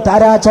ഡോക്ടർ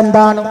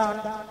താരാചന്ദാണ്.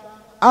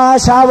 ആ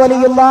ഷാ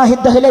വലിയുല്ലാഹി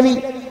ദഹ്ലവി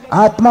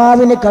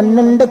ആത്മാവിന്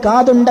കണ്ണുണ്ട്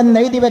കാതുണ്ടെന്ന്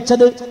എഴുതി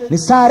വെച്ചത്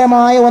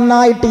നിസ്സാരമായ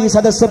ഒന്നായിട്ട് ഈ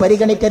സദസ്സ്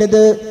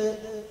പരിഗണിക്കരുത്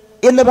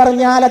എന്ന്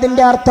പറഞ്ഞാൽ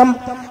അതിന്റെ അർത്ഥം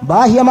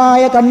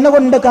ബാഹ്യമായ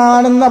കണ്ണുകൊണ്ട്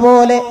കാണുന്ന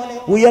പോലെ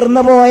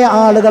ഉയർന്നുപോയ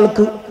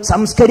ആളുകൾക്ക്,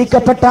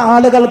 സംസ്കരിക്കപ്പെട്ട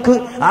ആളുകൾക്ക്,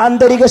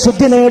 ആന്തരിക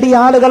ശുദ്ധി നേടിയ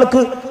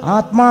ആളുകൾക്ക്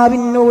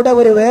ആത്മാവിനൂടെ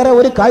വേറെ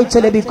ഒരു കാഴ്ച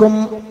ലഭിക്കും,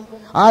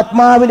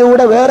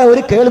 ആത്മാവിലൂടെ വേറെ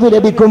ഒരു കേൾവി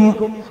ലഭിക്കും,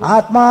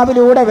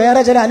 ആത്മാവിലൂടെ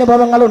വേറെ ചില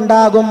അനുഭവങ്ങൾ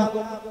ഉണ്ടാകും.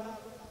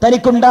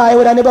 തനിക്കുണ്ടായ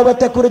ഒരു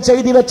അനുഭവത്തെക്കുറിച്ച്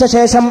എഴുതി വെച്ച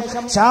ശേഷം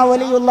ഷാ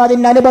വലിയുല്ലാഹ്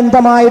അതിന്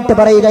അനുബന്ധമായിട്ട്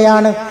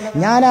പറയുകയാണ്,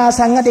 ഞാൻ ആ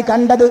സംഗതി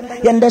കണ്ടത്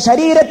എന്റെ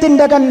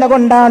ശരീരത്തിന്റെ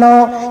കണ്ണുകൊണ്ടാണോ,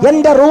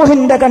 എന്റെ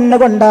റൂഹിന്റെ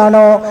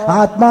കണ്ണുകൊണ്ടാണോ,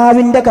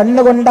 ആത്മാവിന്റെ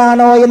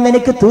കണ്ണുകൊണ്ടാണോ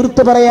എന്നെനിക്ക്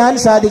തീർത്തു പറയാൻ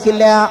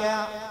സാധിക്കില്ല.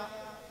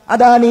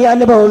 അതാണ് ഈ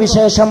അനുഭവ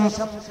വിശേഷം.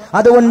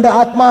 അതുകൊണ്ട്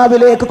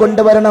ആത്മാവിലേക്ക്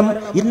കൊണ്ടുവരണം.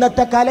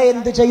 ഇന്നത്തെ കല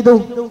എന്ത് ചെയ്തു?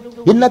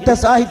 ഇന്നത്തെ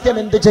സാഹിത്യം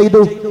എന്ത്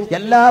ചെയ്തു?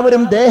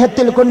 എല്ലാവരും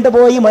ദേഹത്തിൽ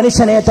കൊണ്ടുപോയി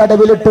മനുഷ്യനെ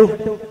തടവിലിട്ടു.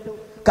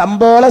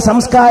 കമ്പോള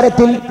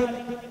സംസ്കാരത്തിൽ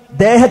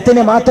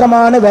ദേഹത്തിന്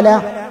മാത്രമാണ് വില.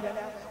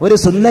 ഒരു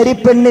സുന്ദരി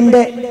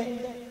പെണ്ണിന്റെ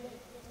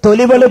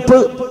തൊലിവെളുപ്പ്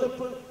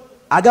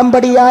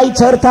അകമ്പടിയായി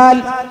ചേർത്താൽ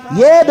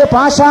ഏത്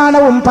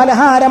പാഷാണവും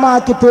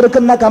പലഹാരമാക്കി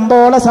തീർക്കുന്ന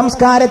കമ്പോള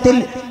സംസ്കാരത്തിൽ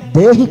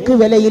ദേഹിക്ക്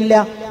വിലയില്ല,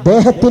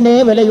 ദേഹത്തിനേ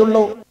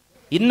വിലയുള്ളൂ.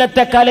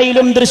 ഇന്നത്തെ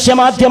കലയിലും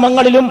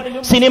ദൃശ്യമാധ്യമങ്ങളിലും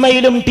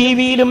സിനിമയിലും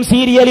ടിവിയിലും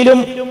സീരിയലിലും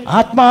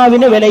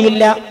ആത്മാവിന്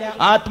വിലയില്ല.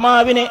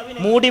 ആത്മാവിനെ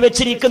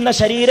മൂടിവെച്ചിരിക്കുന്ന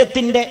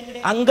ശരീരത്തിന്റെ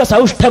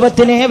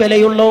അംഗസൗഷ്ഠവത്തിനേ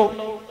വിലയുള്ളൂ.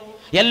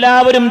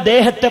 എല്ലാവരും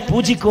ദേഹത്തെ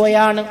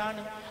പൂജിക്കുകയാണ്.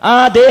 ആ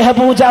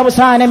ദേഹപൂജ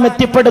അവസാനം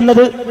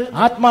എത്തിപ്പെടുന്നത്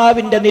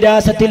ആത്മാവിന്റെ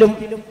നിരാസത്തിലും.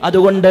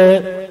 അതുകൊണ്ട്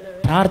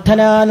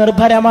പ്രാർത്ഥനാ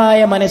നിർഭരമായ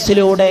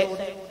മനസ്സിലൂടെ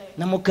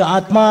നമുക്ക്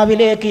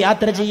ആത്മാവിലേക്ക്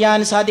യാത്ര ചെയ്യാൻ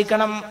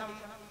സാധിക്കണം.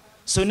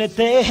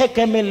 സുനത്തെ ഹെ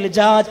കെ മിൽ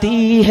ജാതി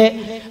ഹെ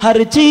ഹർ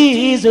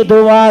ചീസ്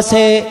ദുആ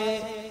സേ,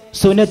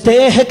 സുനത്തെ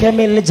ഹെ കെ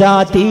മിൽ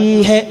ജാതി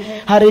ഹെ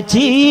ഹർ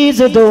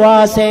ചീസ് ദുആ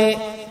സേ,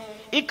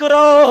 एक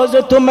रोज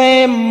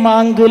तुम्हें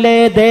मांग ले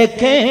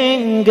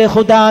देखेंगे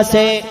खुदा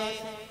से,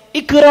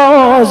 एक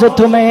रोज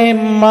तुम्हें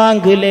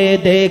मांग ले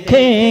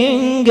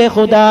देखेंगे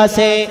खुदा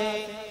से,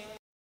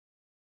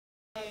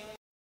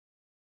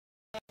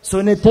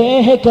 सुनते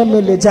हैं कि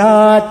मिल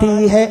जाती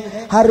है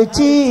हर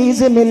चीज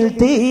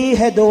मिलती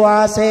है दुआ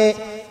से.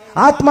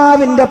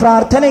 ആത്മാവിന്റെ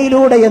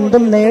പ്രാർത്ഥനയിലൂടെ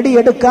എന്തും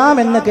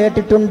നേടിയെടുക്കാമെന്ന്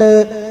കേട്ടിട്ടുണ്ട്.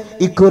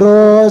 ഇക്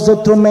റോസ്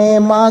തുമേ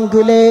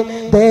മാംഗ് ലേ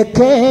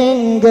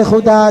ദേഖേംഗെ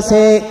ഖുദാ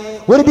സേ,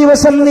 ഒരു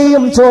ദിവസം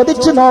നീയും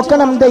ചോദിച്ചു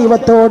നോക്കണം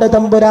ദൈവത്തോട്,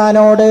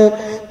 തമ്പുരാനോട്.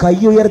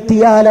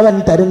 കയ്യുയർത്തിയാൽ അവൻ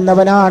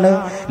തരുന്നവനാണ്.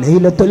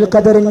 ലൈലത്തുൽ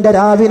ഖദറിന്റെ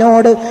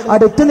രാവിനോട്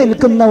അടുത്തു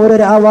നിൽക്കുന്ന ഒരു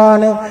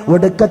രാവാണ്.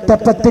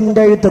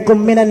 ഒടുക്കത്തപ്പത്തിന്റെ എഴുത്തുക്കും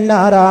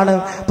മിനന്നാറാണ്.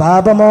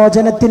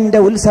 പാപമോചനത്തിന്റെ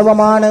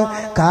ഉത്സവമാണ്.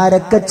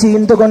 കാരക്ക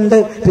ചീന്തുകൊണ്ട്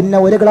പിന്നെ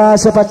ഒരു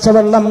ഗ്ലാസ്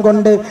പച്ചവെള്ളം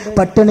കൊണ്ട്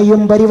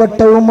പട്ടിണിയും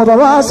പരിവട്ടവും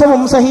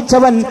ഉപവാസവും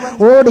സഹിച്ചവൻ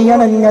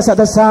ഓടിയണഞ്ഞ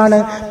സദസ്സാണ്.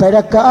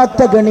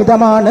 പിഴക്കാത്ത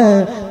ഗണിതമാണ്,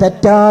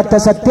 തെറ്റാത്ത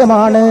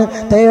സത്യമാണ്,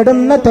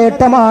 തേടുന്ന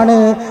തേട്ടമാണ്,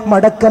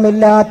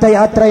 മടക്കമില്ലാത്ത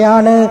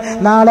യാത്രയാണ്.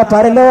 നാളെ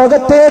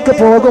പരലോകത്തേക്ക്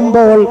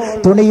പോകുമ്പോൾ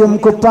തുണിയും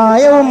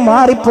കുപ്പായവും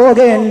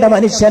മാറിപ്പോകേണ്ട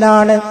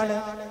മനുഷ്യനാണ്.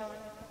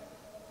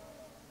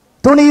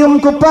 തുണിയും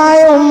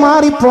കുപ്പായവും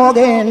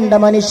മാറിപ്പോകേണ്ട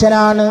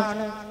മനുഷ്യനാണ്.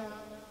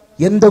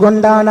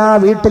 എന്തുകൊണ്ടാണ് ആ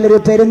വീട്ടിലൊരു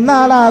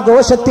പെരുന്നാൾ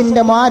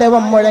ആഘോഷത്തിന്റെ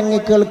മാരവം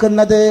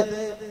മുഴങ്ങിക്കേൾക്കുന്നത്?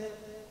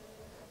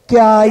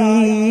 ക്യാ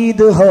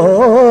ഈദ് ഹോ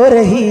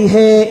രഹി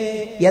ഹേ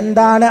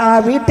എന്താണ് ആ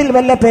വീട്ടിൽ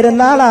വല്ല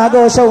പെരുന്നാൾ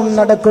ആഘോഷവും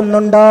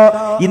നടക്കുന്നുണ്ടോ?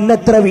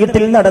 ഇന്നെത്ര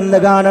വീട്ടിൽ നടന്നു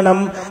കാണണം,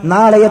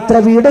 നാളെ എത്ര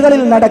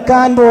വീടുകളിൽ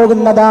നടക്കാൻ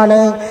പോകുന്നതാണ്,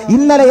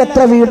 ഇന്നലെ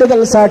എത്ര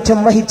വീടുകൾ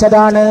സാക്ഷ്യം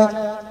വഹിച്ചതാണ്.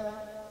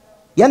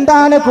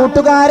 എന്താണ്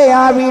കൂട്ടുകാരെ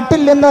ആ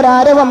വീട്ടിൽ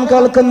നിന്നൊരാരവം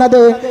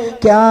കേൾക്കുന്നത്?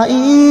 ക്യാ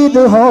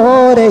ഈദ് ഹോ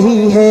രഹി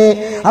ഹേ,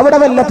 അവിടെ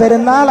വല്ല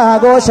പെരുന്നാൾ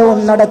ആഘോഷവും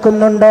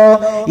നടക്കുന്നുണ്ടോ?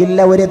 ഇല്ല,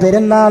 ഒരു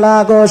പെരുന്നാൾ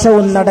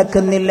ആഘോഷവും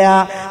നടക്കുന്നില്ല.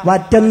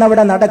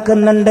 മറ്റൊന്നവിടെ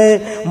നടക്കുന്നുണ്ട്.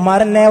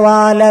 മർനെ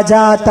വാല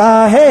ജാതാ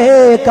ഹേ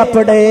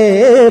കപ്പടേ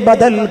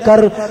ബദൽ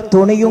കർ,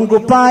 തുണിയും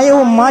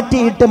കുപ്പായവും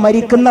മാറ്റിയിട്ട്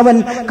മരിക്കുന്നവൻ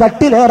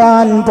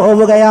കട്ടിലേറാൻ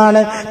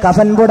പോവുകയാണ്.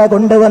 കഫൻപുട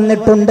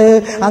കൊണ്ടുവന്നിട്ടുണ്ട്,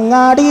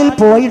 അങ്ങാടിയിൽ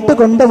പോയിട്ട്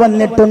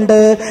കൊണ്ടുവന്നിട്ടുണ്ട്,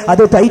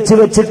 അത് തയ്ച്ചു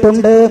വെച്ചിട്ടുണ്ട്,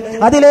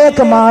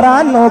 അതിലേക്ക്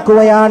മാറാൻ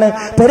നോക്കുകയാണ്.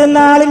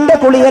 പെരുന്നാളിന്റെ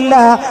കുളിയല്ല,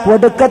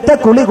 ഒടുക്കത്തെ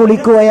കുളി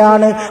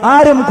കുളിക്കുകയാണ്.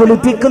 ആരും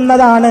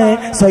കുളിപ്പിക്കുന്നതാണ്,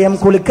 സ്വയം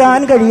കുളിക്കാൻ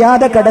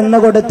കഴിയാതെ കടന്നു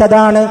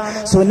കൊടുത്തതാണ്.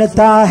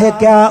 സുനത്താ ഹെ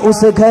ക്യാ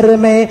ഉസ് ഘർ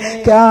മേ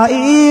ക്യാ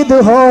ഈദ്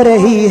ഹോ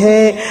രഹി ഹേ,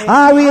 ആ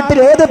വീട്ടിൽ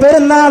ഏത്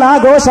പെരുന്നാൾ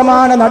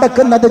ആഘോഷമാണ്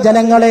നടക്കുന്നത്?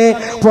 ജനങ്ങളെ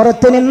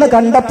പുറത്തു നിന്ന്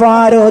കണ്ടപ്പോ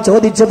ആരോ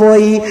ചോദിച്ചു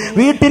പോയി.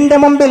 വീട്ടിന്റെ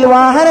മുമ്പിൽ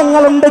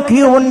വാഹനങ്ങളുണ്ട്,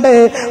 ക്യൂ ഉണ്ട്,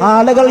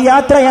 ആളുകൾ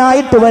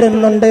യാത്രയായിട്ട്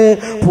വരുന്നുണ്ട്,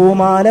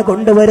 പൂമാല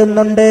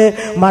കൊണ്ടുവരുന്നുണ്ട്.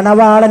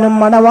 മണവാളനും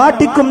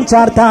മണവാട്ടിക്കും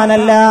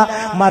ചാർത്താനല്ല,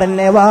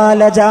 മർനെ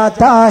വാല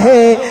ജാതാ ഹേ,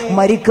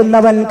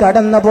 മരിക്കുന്നവൻ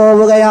കടന്നു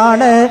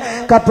പോവുകയാണ്.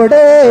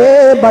 കപ്പടേ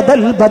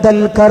ബദൽ ബദൽ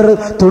കർ,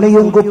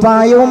 തുണിയും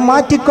കുപ്പായവും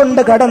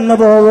മാറ്റിക്കൊണ്ട് കടന്നു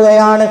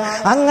പോവുകയാണ്.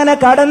 അങ്ങനെ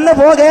കടന്നു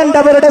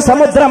പോകേണ്ടവരുടെ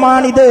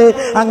സമുദ്രമാണിത്.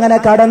 അങ്ങനെ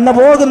കടന്നു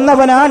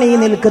പോകുന്നവനാണ് ഈ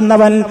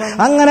നിൽക്കുന്നവൻ,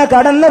 അങ്ങനെ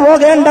കടന്നു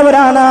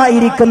പോകേണ്ടവരാണ്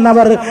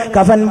ഇരിക്കുന്നവർ.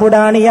 കഫൻ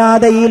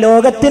പുടാണിയാതെ ഈ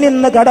ലോകത്തിൽ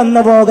നിന്ന്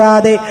കടന്നു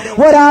പോകാതെ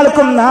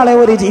ഒരാൾക്കും നാളെ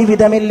ഒരു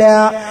ജീവിതമില്ല.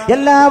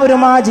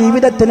 എല്ലാവരും ആ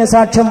ജീവിതത്തിന്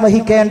സാക്ഷ്യം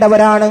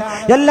വഹിക്കേണ്ടവരാണ്,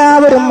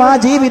 എല്ലാവരും ആ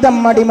ജീവിതം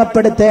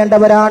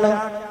അടിമപ്പെടുത്തേണ്ടവരാണ്.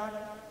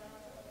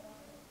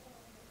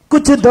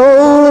 കുച്ച്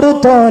ദൂർ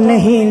തോ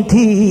നഹീ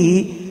ഥീ,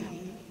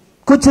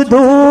 കുച്ച്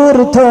ദൂർ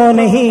തോ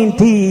നഹീ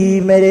ഥീ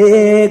മേരേ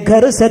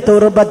ഘർ സെ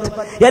തുർബത്ത്,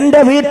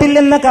 എന്റെ വീട്ടിൽ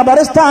നിന്ന്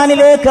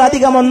ഖബർസ്ഥാനിലേക്ക്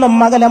അധികമൊന്നും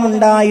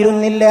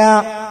അകലമുണ്ടായിരുന്നില്ല.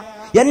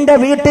 എന്റെ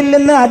വീട്ടിൽ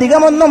നിന്ന്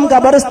അധികമൊന്നും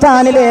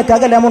ഖബർസ്ഥാനിലേക്ക്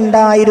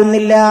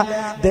അകലമുണ്ടായിരുന്നില്ല.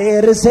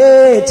 ദേർ സേ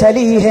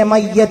ചലി ഹെ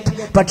മയ്യത്ത്,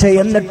 പക്ഷെ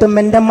എന്നിട്ടും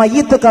എന്റെ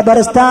മയ്യത്ത്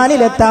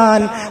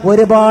ഖബർസ്ഥാനിലെത്താൻ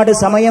ഒരുപാട്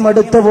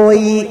സമയമെടുത്തു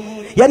പോയി.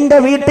 എന്റെ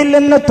വീട്ടിൽ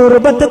നിന്ന്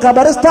തുർബത്ത്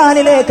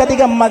ഖബർസ്ഥാനിലേക്ക്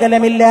അധികം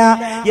അകലമില്ല,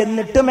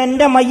 എന്നിട്ടും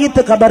എന്റെ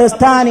മയ്യിത്ത്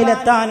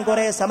ഖബർസ്ഥാനിലെത്താൻ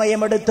കുറെ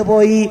സമയമെടുത്തു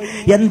പോയി.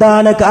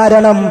 എന്താണ്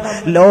കാരണം?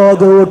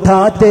 ലോഗ്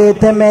ഉഠാത്തെ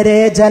തെ മേരെ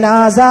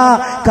ജനാസ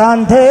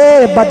കാന്ധേ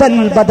ബദൽ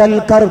ബദൽ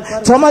കർ,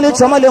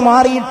 ചുമല്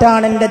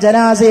മാറിയിട്ടാണ് എന്റെ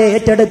ജനാസയെ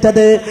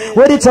ഏറ്റെടുത്തത്.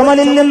 ഒരു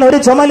ചുമലിൽ നിന്ന്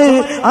ഒരു ചുമല്,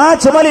 ആ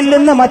ചുമലിൽ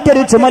നിന്ന്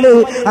മറ്റൊരു ചുമല്,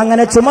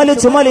 അങ്ങനെ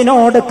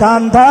ചുമലിനോട്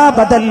കാന്ധാ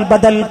ബദൽ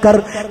ബദൽ കർ,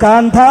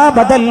 കാന്ധാ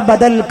ബദൽ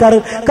ബദൽ കർ,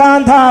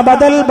 കാന്ധാ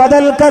ബദൽ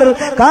ബദൽ കർ,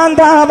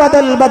 കാന്ധാ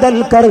ബദൽ ബദൽ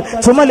കർ.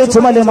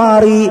 ചുമല്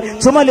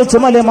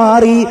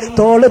മാറി,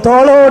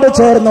 തോളോട്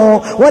ചേർന്നു.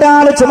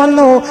 ഒരാൾ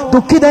ചുമന്നു,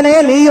 ദുഃഖിതനെ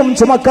നീയും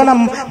ചുമക്കണം.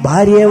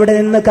 ഭാര്യ എവിടെ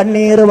നിന്ന്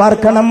കണ്ണീർ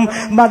വാർക്കണം,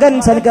 മകൻ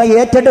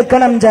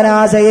ഏറ്റെടുക്കണം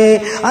ജനാസയെ.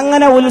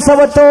 അങ്ങനെ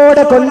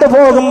ഉത്സവത്തോടെ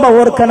കൊണ്ടുപോകുമ്പോ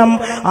ഓർക്കണം,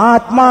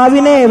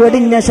 ആത്മാവിനെ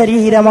വെടിഞ്ഞ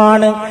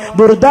ശരീരമാണ്.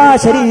 ബുർദാ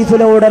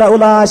ഷരീഫിലൂടെ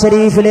റൗളാ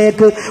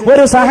ഷരീഫിലേക്ക്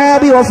ഒരു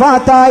സഹാബി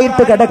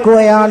വഫാത്തായിട്ട്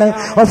കിടക്കുകയാണ്.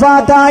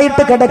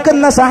 വഫാത്തായിട്ട്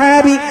കിടക്കുന്ന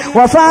സഹാബി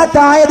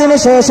വഫാത്തായതിനു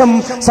ശേഷം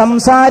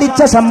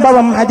സംസാരിച്ച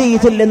സംഭവം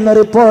ഹദീസിൽ നിന്ന്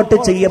റിപ്പോർട്ട്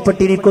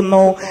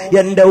ചെയ്യപ്പെട്ടിരിക്കുന്നു.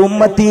 എന്റെ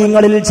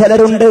ഉമ്മത്തീങ്ങളിൽ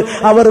ചിലരുണ്ട്,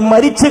 അവർ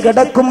മരിച്ചു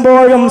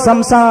കിടക്കുമ്പോഴും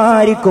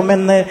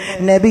സംസാരിക്കുമെന്ന്.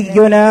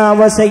 നബിയുനാ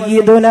വ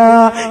സയ്യിദുനാ,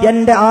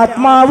 എന്റെ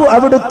ആത്മാവ്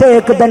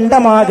അവിടുത്തേക്ക്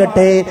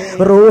ദണ്ഡമാകട്ടെ.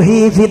 റൂഹി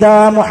ഫിദാ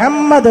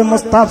മുഹമ്മദ്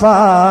മുസ്തഫ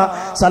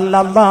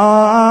സല്ലല്ലാഹു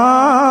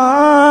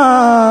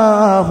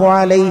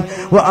അലൈഹി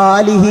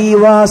വആലിഹി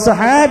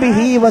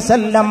വസഹബിഹി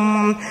വസല്ലം.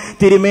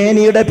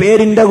 തിരുമേനിയുടെ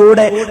പേരിന്റെ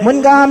കൂടെ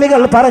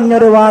മുൻഗാമികൾ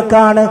പറഞ്ഞൊരു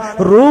വാക്കാണ്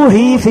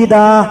റൂഹി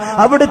ഫിദാ.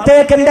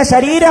 അവിടുത്തേക്ക് എന്റെ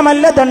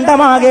ശരീരമല്ല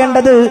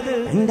ദണ്ഡമാകേണ്ടത്,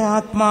 എന്റെ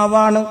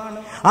ആത്മാവാണ്.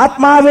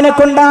 ആത്മാവിനെ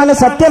കൊണ്ടാണ്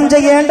സത്യം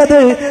ചെയ്യേണ്ടത്,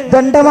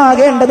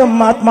 ദണ്ഡമാകേണ്ടതും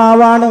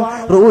ആത്മാവാണ്.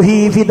 റൂഹി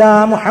ഫിദാ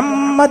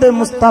മുഹമ്മദ്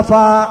മുസ്തഫ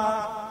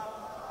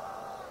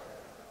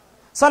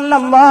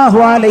സല്ലല്ലാഹു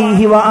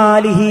അലൈഹി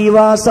വആലിഹി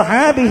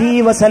വസഹബിഹി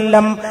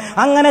വസല്ലം.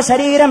 അങ്ങനെ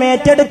ശരീരം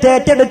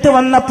ഏറ്റെടുത്ത്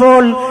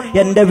വന്നപ്പോൾ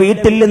എന്റെ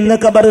വീട്ടിൽ നിന്ന്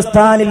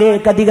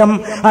ഖബർസ്ഥാനിലേക്ക് അധികം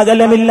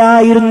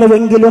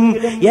അകലമില്ലായിരുന്നുവെങ്കിലും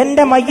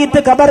എന്റെ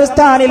മയ്യിത്ത്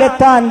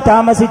ഖബർസ്ഥാനിലെത്താൻ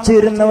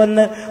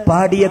താമസിച്ചിരുന്നുവെന്ന്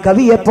പാടിയ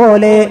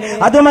കവിയെപ്പോലെ,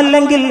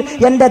 അതുമല്ലെങ്കിൽ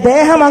എന്റെ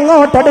ദേഹം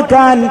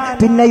അങ്ങോട്ടെടുക്കാൻ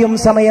പിന്നെയും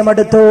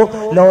സമയമെടുത്തു.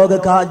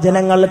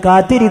 ജനങ്ങൾ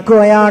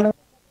കാത്തിരിക്കുകയാണ്.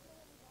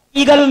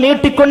 ഈകൾ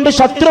നീട്ടിക്കൊണ്ട്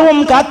ശത്രുവും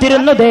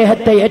കാത്തിരുന്നു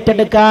ദേഹത്തെ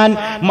ഏറ്റെടുക്കാൻ.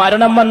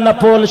 മരണം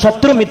വന്നപ്പോൾ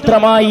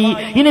ശത്രുമിത്രമായി.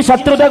 ഇനി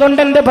ശത്രുത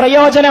കൊണ്ടെന്ത്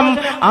പ്രയോജനം?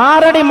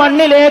 6 അടി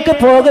മണ്ണിലേക്ക്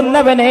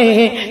പോകുന്നവനെ,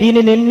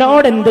 ഇനി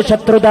നിന്നോടെന്ത്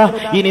ശത്രുത?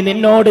 ഇനി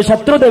നിന്നോട്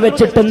ശത്രുത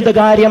വെച്ചിട്ടെന്ത്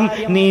കാര്യം?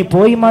 നീ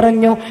പോയി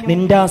മറഞ്ഞു,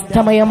 നിന്റെ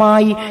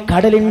അസ്തമയമായി.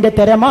 കടലിന്റെ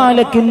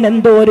തിരമാലയ്ക്ക്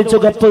എന്തോ ഒരു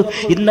ചുകപ്പ്,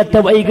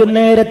 ഇന്നത്തെ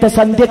വൈകുന്നേരത്തെ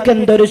സന്ധ്യക്ക്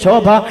എന്തൊരു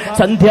ശോഭ.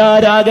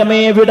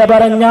 സന്ധ്യാരാഗമേ വിട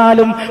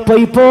പറഞ്ഞാലും,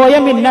 പോയ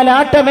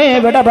മിന്നലാട്ടമേ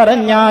വിട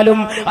പറഞ്ഞാലും,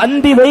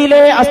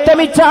 അന്തിവയിലെ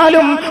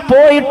അസ്തമിച്ചാലും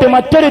പോയിട്ട്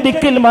മറ്റൊരു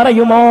ദിക്കിൽ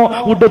മറയുമോ?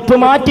 ഉടുത്തു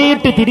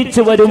മാറ്റിയിട്ട്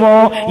തിരിച്ചു വരുമോ?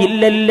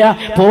 ഇല്ലല്ല,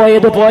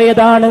 പോയത്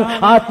പോയതാണ്.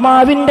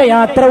 ആത്മാവിന്റെ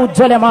യാത്ര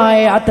ഉജ്ജ്വലമായ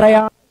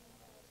യാത്രയാണ്.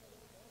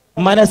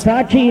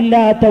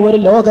 മനസാക്ഷിയില്ലാത്ത ഒരു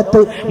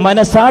ലോകത്ത്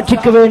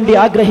മനസാക്ഷിക്ക് വേണ്ടി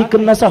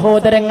ആഗ്രഹിക്കുന്ന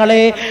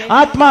സഹോദരങ്ങളെ,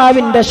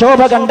 ആത്മാവിന്റെ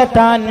ശോഭ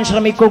കണ്ടെത്താൻ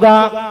ശ്രമിക്കുക.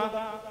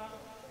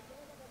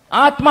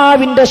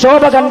 ആത്മാവിന്റെ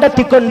ശോഭ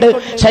കണ്ടെത്തിക്കൊണ്ട്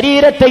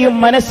ശരീരത്തെയും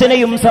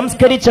മനസ്സിനെയും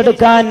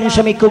സംസ്കരിച്ചെടുക്കാൻ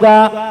ശ്രമിക്കുക.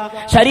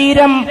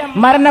 ശരീരം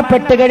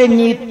മരണപ്പെട്ട്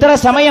കഴിഞ്ഞ് ഇത്ര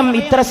സമയം,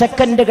 ഇത്ര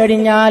സെക്കൻഡ്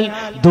കഴിഞ്ഞാൽ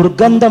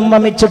ദുർഗന്ധം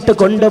വമിച്ചിട്ട്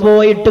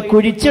കൊണ്ടുപോയിട്ട്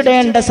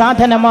കുഴിച്ചിടേണ്ട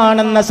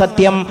സാധനമാണെന്ന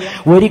സത്യം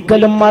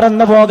ഒരിക്കലും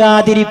മറന്നു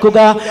പോകാതിരിക്കുക.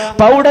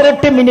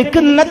 പൗഡറിട്ട്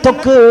മിനുക്കുന്ന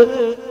ത്വക്ക്,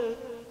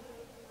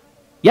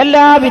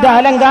 എല്ലാവിധ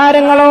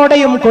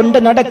അലങ്കാരങ്ങളോടെയും കൊണ്ട്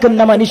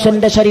നടക്കുന്ന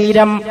മനുഷ്യന്റെ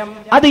ശരീരം,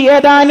 അത്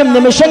ഏതാനും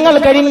നിമിഷങ്ങൾ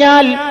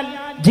കഴിഞ്ഞാൽ,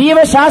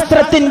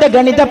 ജീവശാസ്ത്രത്തിന്റെ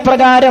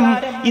ഗണിതപ്രകാരം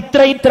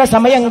ഇത്ര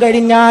സമയം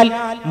കഴിഞ്ഞാൽ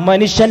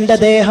മനുഷ്യന്റെ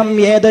ദേഹം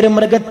ഏതൊരു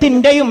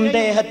മൃഗത്തിന്റെയും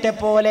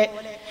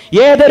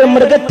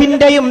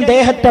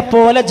ദേഹത്തെ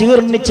പോലെ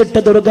ജീർണിച്ചിട്ട്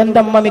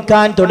ദുർഗന്ധം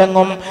വമിക്കാൻ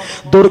തുടങ്ങും.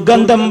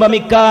 ദുർഗന്ധം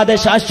വമിക്കാതെ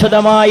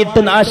ശാശ്വതമായിട്ട്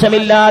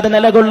നാശമില്ലാതെ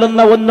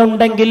നിലകൊള്ളുന്ന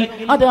ഒന്നുണ്ടെങ്കിൽ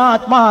അത്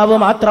ആത്മാവ്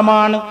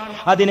മാത്രമാണ്.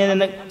 അതിനെ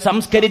നിന്ന്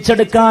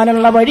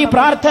സംസ്കരിച്ചെടുക്കാനുള്ള വഴി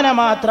പ്രാർത്ഥന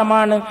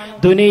മാത്രമാണ്.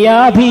 ദുനിയാ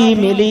ഭീ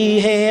മിലി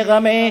ഹേ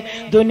ഗമേ,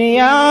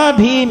 ദുനിയാ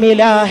ഭീ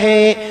മിലാ ഹേ,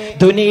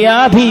 ദുനിയാ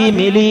ഭീ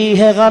മിലി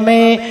ഹേ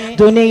ഗമേ,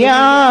 ദുനിയാ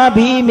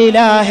ഭീ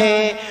മിലാ ഹേ,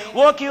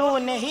 वो क्यों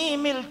नहीं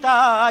मिलता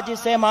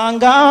जिसे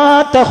मांगा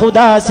तो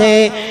खुदा से.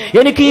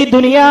 എനിക്ക് ഈ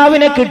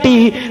ദുനിയാവിനെ കിട്ടി,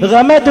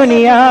 ഗമ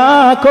ദുനിയാ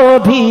കോ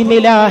ഭീ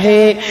മിലാ ഹേ.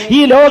 ഈ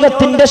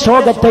ലോകത്തിന്റെ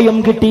ശോകത്തെയും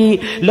കിട്ടി,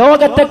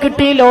 ലോകത്തെ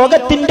കിട്ടി,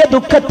 ലോകത്തിന്റെ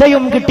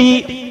ദുഃഖത്തെയും കിട്ടി.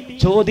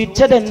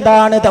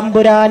 ചോദിച്ചതെന്താണ്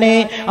തമ്പുരാനെ?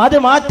 അത്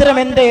മാത്രം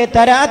എന്തേ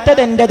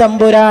തരാത്തതെന്റെ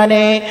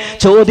തമ്പുരാനെ?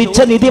 ചോദിച്ച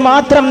നിധി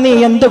മാത്രം നീ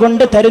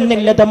എന്തുകൊണ്ട്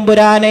തരുന്നില്ല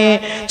തമ്പുരാനെ?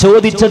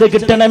 ചോദിച്ചത്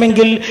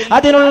കിട്ടണമെങ്കിൽ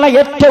അതിനുള്ള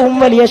ഏറ്റവും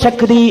വലിയ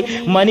ശക്തി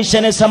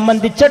മനുഷ്യനെ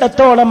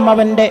സംബന്ധിച്ചിടത്തോളം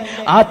അവന്റെ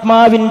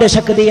ആത്മാവിന്റെ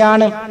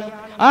ശക്തിയാണ്.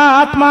 ആ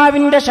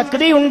ആത്മാവിന്റെ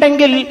ശക്തി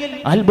ഉണ്ടെങ്കിൽ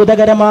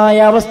അത്ഭുതകരമായ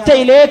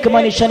അവസ്ഥയിലേക്ക്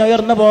മനുഷ്യൻ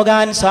ഉയർന്നു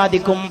പോകാൻ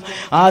സാധിക്കും.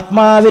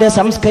 ആത്മാവിനെ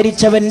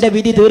സംസ്കരിച്ചവന്റെ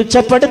വിധി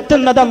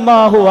തീർച്ചപ്പെടുത്തുന്നത്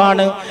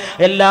അല്ലാഹുവാണ്.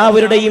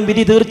 എല്ലാവരുടെയും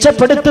വിധി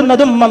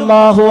തീർച്ചപ്പെടുത്തുന്നതും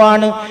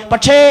അല്ലാഹുവാണ്.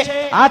 പക്ഷേ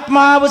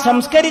ആത്മാവ്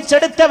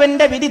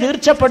സംസ്കരിച്ചെടുത്തവന്റെ വിധി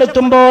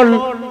തീർച്ചപ്പെടുത്തുമ്പോൾ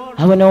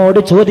അവനോട്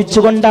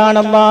ചോദിച്ചുകൊണ്ടാണ്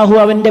അല്ലാഹു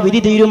അവന്റെ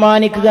വിധി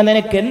തീരുമാനിക്കുക.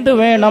 നിനക്ക് എന്ത്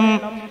വേണം?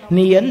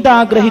 നീ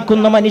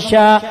എന്താഗ്രഹിക്കുന്നു മനുഷ്യ?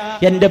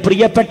 എന്റെ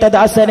പ്രിയപ്പെട്ട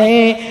ദാസനെ,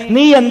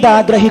 നീ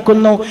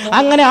എന്താഗ്രഹിക്കുന്നു?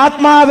 അങ്ങനെ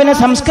ആത്മാവിനെ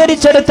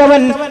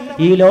സംസ്കരിച്ചെടുത്തവൻ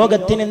ഈ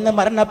ലോകത്തിൽ നിന്ന്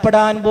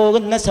മരണപ്പെടാൻ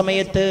പോകുന്ന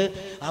സമയത്ത്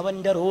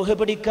അവന്റെ റൂഹ്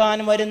പിടിക്കാൻ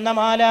വരുന്ന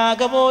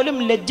മാലാക പോലും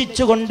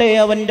ലജ്ജിച്ചുകൊണ്ടേ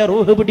അവന്റെ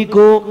റൂഹ്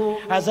പിടിക്കൂ.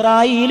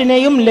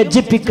 അസ്രായീലിനെയും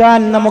ലജ്ജിപ്പിക്കാൻ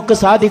നമുക്ക്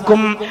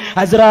സാധിക്കും.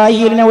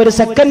 അസ്രായീലിനെ ഒരു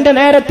സെക്കൻഡ്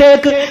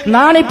നേരത്തേക്ക്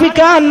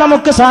നാണിപ്പിക്കാൻ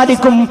നമുക്ക്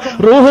സാധിക്കും.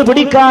 റൂഹ്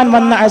പിടിക്കാൻ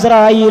വന്ന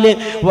അസ്രായീല്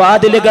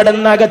വാതില്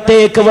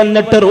കടന്നകത്തേക്ക്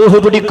വന്നിട്ട് റൂഹ്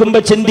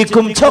പിടിക്കുമ്പോ ചിന്തിക്കും,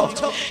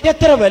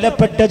 എത്ര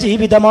വിലപ്പെട്ട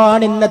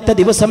ജീവിതമാണ് ഇന്നത്തെ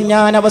ദിവസം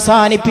ഞാൻ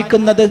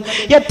അവസാനിപ്പിക്കുന്നത്.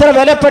 എത്ര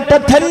വിലപ്പെട്ട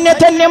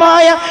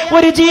ധന്യമായ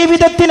ഒരു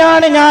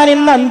ജീവിതത്തിനാണ് ഞാൻ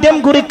ഇന്ന് അന്ത്യം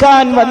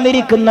കുറിക്കാൻ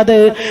വന്നിരിക്കുന്നത്.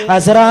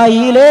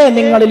 അസ്രായീലേ,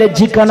 നിങ്ങൾ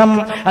ലജ്ജിക്കണം.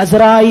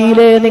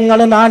 അസ്രായീലേ, നിങ്ങൾ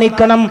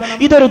നാണിക്കണം.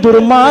 ഇതൊരു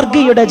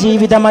ദുർമാർഗിയുടെ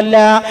ജീവിതമല്ല,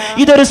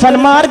 ഇതൊരു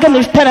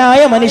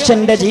സന്മാർഗനിഷ്ഠനായ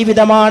മനുഷ്യന്റെ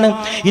ജീവിതമാണ്.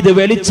 ഇത്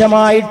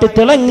വെളിച്ചമായിട്ട്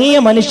തിളങ്ങിയ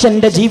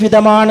മനുഷ്യന്റെ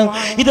ജീവിതമാണ്.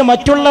 ഇത്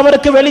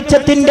മറ്റുള്ളവർക്ക്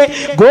വെളിച്ചത്തിന്റെ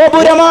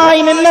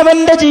ഗോപുരമായി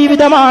നിന്നവന്റെ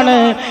ജീവിതമാണ്.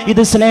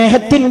 ഇത്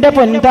സ്നേഹത്തിന്റെ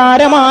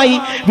പൊൻതാരമായി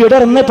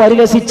വിടർന്ന്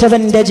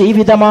പരിലസിച്ചവന്റെ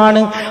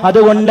ജീവിതമാണ്.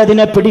 അതുകൊണ്ട്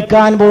അതിനെ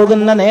പിടിക്കാൻ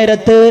പോകുന്ന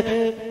നേരത്ത്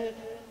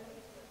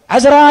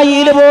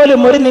അസ്രായീല്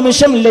പോലും ഒരു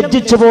നിമിഷം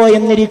ലജ്ജിച്ചു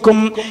പോയെന്നിരിക്കും.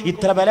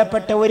 ഇത്ര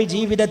വിലപ്പെട്ട ഒരു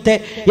ജീവിതത്തെ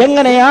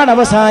എങ്ങനെയാണ്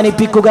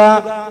അവസാനിപ്പിക്കുക?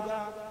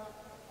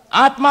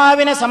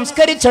 ആത്മാവിനെ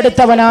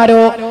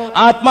സംസ്കരിച്ചെടുത്തവനാരോ,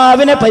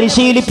 ആത്മാവിനെ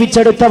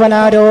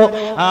പരിശീലിപ്പിച്ചെടുത്തവനാരോ?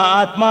 ആ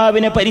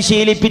ആത്മാവിനെ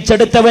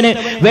പരിശീലിപ്പിച്ചെടുത്തവന്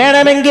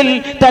വേണമെങ്കിൽ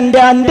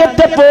തന്റെ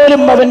അന്ത്യത്തെ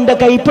പോലും അവന്റെ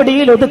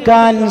കൈപ്പിടിയിൽ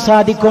ഒതുക്കാൻ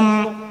സാധിക്കും.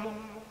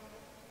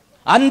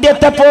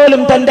 അന്ത്യത്തെ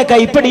പോലും തന്റെ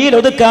കൈപ്പിടിയിൽ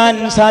ഒതുക്കാൻ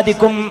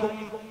സാധിക്കും.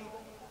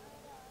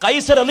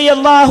 ഖൈസ്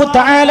റളിയല്ലാഹു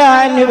തആല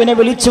അൻഹുവിനെ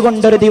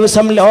വിളിച്ചുകൊണ്ടൊരു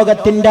ദിവസം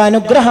ലോകത്തിന്റെ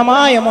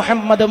അനുഗ്രഹമായ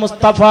മുഹമ്മദ്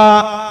മുസ്തഫ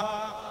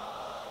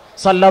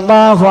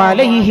സല്ലല്ലാഹു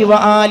അലൈഹി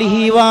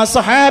വആലിഹി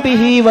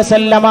വസഹാബിഹി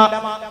വസല്ലമ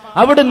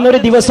അവിടുന്ന് ഒരു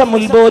ദിവസം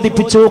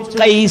ഉത്ബോധിപ്പിച്ചു,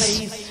 ഖൈസ്,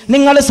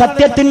 നിങ്ങൾ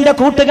സത്യത്തിന്റെ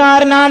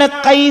കൂട്ടുകാരനാണ്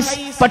ഖൈസ്.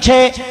 പക്ഷേ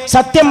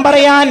സത്യം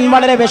പറയാൻ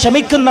വളരെ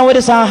വിഷമിക്കുന്ന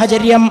ഒരു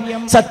സാഹചര്യം,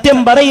 സത്യം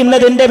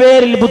പറയുന്നതിന്റെ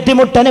പേരിൽ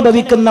ബുദ്ധിമുട്ട്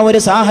അനുഭവിക്കുന്ന ഒരു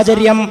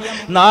സാഹചര്യം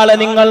നാളെ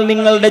നിങ്ങൾ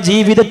നിങ്ങളുടെ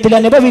ജീവിതത്തിൽ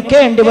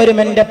അനുഭവിക്കേണ്ടി വരും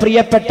എന്റെ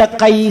പ്രിയപ്പെട്ട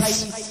ഖൈസ്.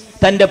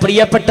 തന്റെ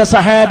പ്രിയപ്പെട്ട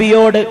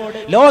സഹാബിയോട്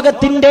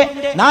ലോകത്തിന്റെ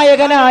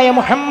നായകനായ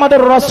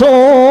മുഹമ്മദുർ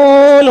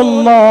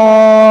റസൂലുള്ളാഹ്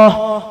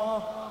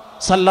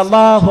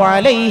സല്ലല്ലാഹു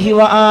അലൈഹി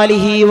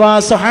വആലിഹി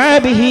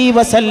വസഹാബിഹി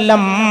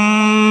വസല്ലം,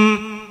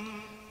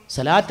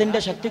 സലാത്തിന്റെ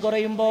ശക്തി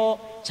കുറയുമ്പോ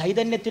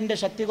ചൈതന്യത്തിന്റെ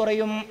ശക്തി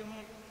കുറയും,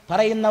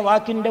 പറയുന്ന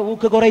വാക്കിന്റെ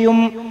ഊക്ക് കുറയും,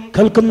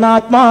 കേൾക്കുന്ന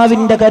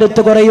ആത്മാവിന്റെ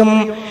കരുത്ത് കുറയും.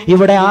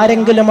 ഇവിടെ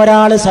ആരെങ്കിലും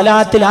ഒരാൾ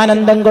സലാത്തിൽ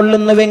ആനന്ദം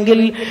കൊള്ളുന്നുവെങ്കിൽ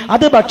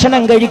അത്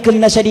ഭക്ഷണം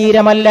കഴിക്കുന്ന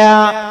ശരീരമല്ല,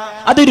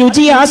 അത്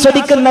രുചി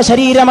ആസ്വദിക്കുന്ന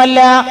ശരീരമല്ല,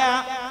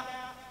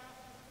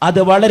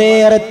 അത്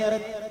വളരെയേറെ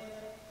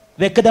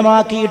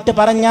വ്യക്തമാക്കിയിട്ട്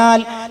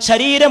പറഞ്ഞാൽ,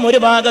 ശരീരം ഒരു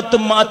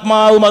ഭാഗത്തും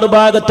ആത്മാവ്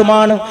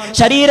മറുഭാഗത്തുമാണ്.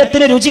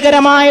 ശരീരത്തിന്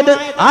രുചികരമായത്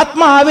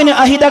ആത്മാവിന്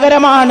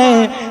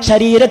അഹിതകരമാണ്,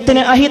 ശരീരത്തിന്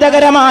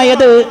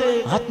അഹിതകരമായത്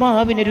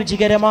ആത്മാവിന്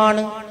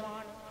രുചികരമാണ്.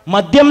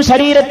 മദ്യം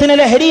ശരീരത്തിന്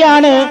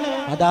ലഹരിയാണ്,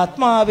 അത്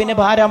ആത്മാവിന്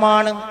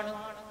ഭാരമാണ്.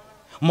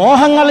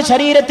 മോഹങ്ങൾ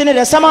ശരീരത്തിന്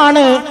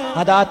രസമാണ്,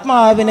 അത്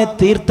ആത്മാവിന്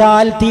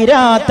തീർത്താൽ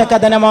തീരാത്ത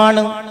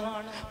കഥനമാണ്.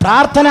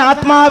 പ്രാർത്ഥന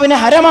ആത്മാവിന്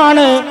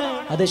ഹരമാണ്,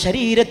 അത്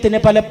ശരീരത്തിന്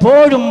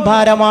പലപ്പോഴും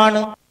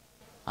ഭാരമാണ്.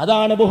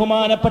 അതാണ്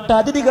ബഹുമാനപ്പെട്ട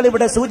അതിഥികൾ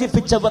ഇവിടെ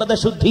സൂചിപ്പിച്ച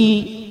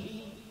വ്രതശുദ്ധി.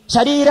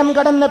 ശരീരം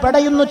കടന്ന്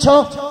പെടയുന്നു.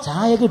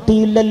 ചായ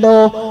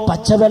കിട്ടിയില്ലല്ലോ,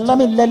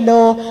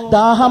 പച്ചവെള്ളമില്ലല്ലോ,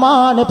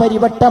 ദാഹമാണ്,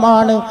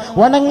 പരിവട്ടമാണ്,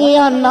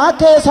 ഉണങ്ങിയ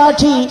നാക്കേ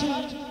സാക്ഷി,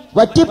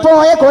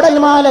 വറ്റിപ്പോയ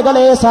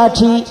കുടൽമാലകളെ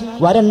സാക്ഷി,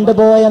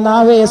 വരണ്ടുപോയ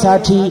നാവേ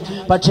സാക്ഷി.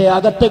 പക്ഷെ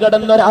അകത്ത്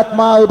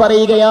കിടന്നൊരാത്മാവ്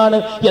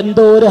പറയുകയാണ്,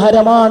 എന്തോ ഒരു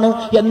ഹരമാണ്,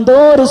 എന്തോ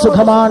ഒരു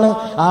സുഖമാണ്.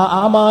 ആ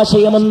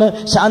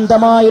ആമാശയമൊന്ന്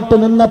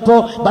ശാന്തമായിട്ട്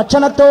നിന്നപ്പോ,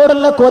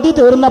 ഭക്ഷണത്തോടുള്ള കൊതി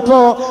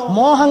തീർന്നപ്പോ,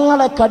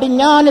 മോഹങ്ങളെ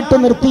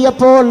കടിഞ്ഞാനിട്ട്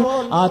നിർത്തിയപ്പോൾ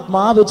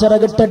ആത്മാവ്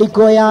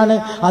ചിറകിട്ടടിക്കുകയാണ്.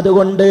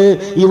 അതുകൊണ്ട്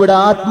ഇവിടെ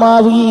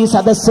ആത്മാവ് ഈ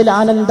സദസ്സിൽ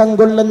ആനന്ദം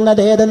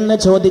കൊള്ളുന്നത് ഏതെന്ന്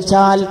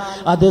ചോദിച്ചാൽ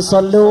അത്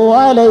സ്വല്ലൂ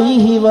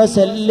അലൈഹി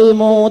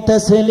വസല്ലിമൂ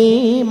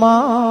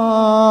തസ്ലീമാ.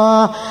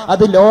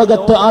 അത്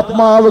ലോകത്ത്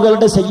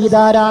ആത്മാവുകളുടെ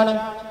സയ്യിദാരാണ്.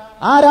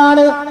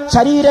 ആരാണ്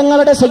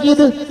ശരീരങ്ങളുടെ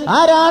സയ്യിദ്?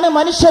 ആരാണ്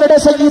മനുഷ്യരുടെ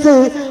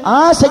സയ്യിദ്?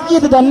 ആ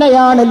സയ്യിദ്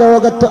തന്നെയാണ്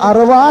ലോകത്ത്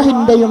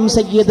അർവാഹിന്റെയും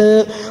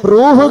സയ്യിദ്,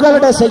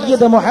 റൂഹുകളുടെ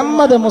സയ്യിദ്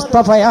മുഹമ്മദ്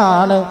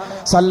മുസ്തഫയാണ്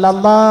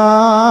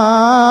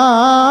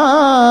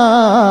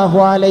സല്ലല്ലാഹു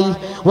അലൈഹി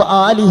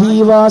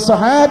വആലിഹി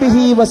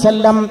വസഹബിഹി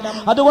വസല്ലം.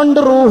 അതുകൊണ്ട്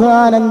റൂഹ്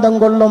ആനന്ദം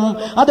കൊള്ളും,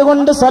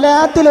 അതുകൊണ്ട്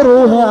സ്വലാത്തിൽ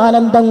റൂഹ്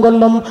ആനന്ദം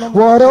കൊള്ളും.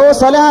 ഓരോ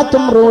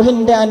സ്വലാത്തും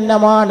റൂഹിന്റെ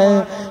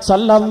അന്നമാണ്.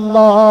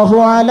 സല്ലല്ലാഹു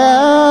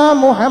അലാ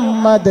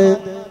മുഹമ്മദ്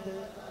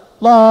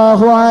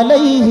അല്ലാഹു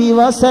അലൈഹി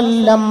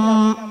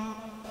വസല്ലം.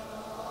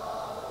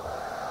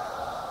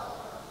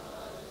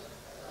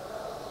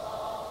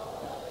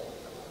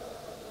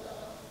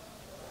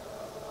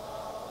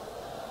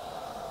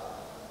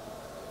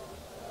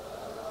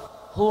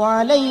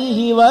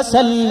 അലൈഹി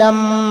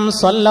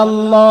വസല്ലം.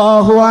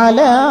 സല്ലല്ലാഹു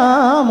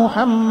അലാ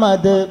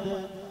മുഹമ്മദ്.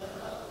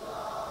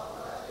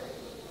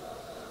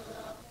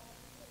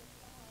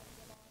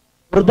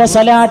 ബുർദ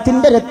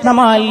സലാത്തിന്റെ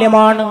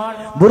രത്നമാല്യമാണ്.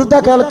 ബുർദ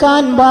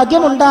കേൾക്കാൻ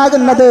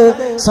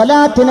ഭാഗ്യമുണ്ടാകുന്നത്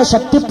സലാത്തിനെ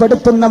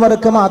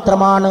ശക്തിപ്പെടുത്തുന്നവർക്ക്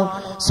മാത്രമാണ്.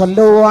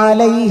 സല്ലു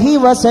അലൈഹി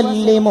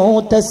വസല്ലിമൂ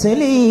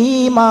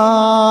തസ്ലീമാ.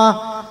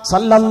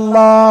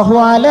 സല്ലല്ലാഹു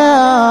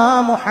അലാ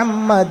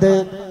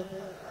മുഹമ്മദ്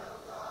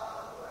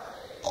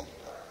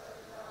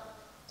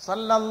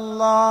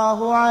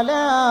സല്ലല്ലാഹു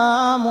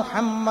അലാ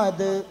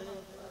മുഹമ്മദ്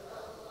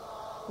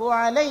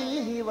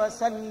അലൈഹി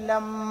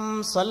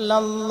വസല്ലം.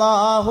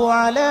 സല്ലല്ലാഹു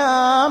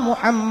അലാ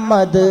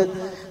മുഹമ്മദ്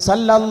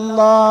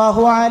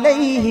സല്ലല്ലാഹു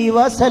അലൈഹി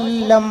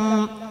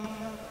വസല്ലം.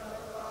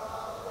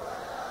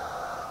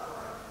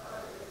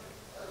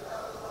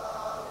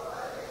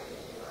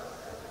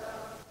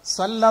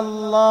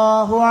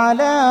 സല്ലല്ലാഹു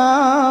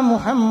അലാ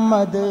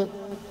മുഹമ്മദ്.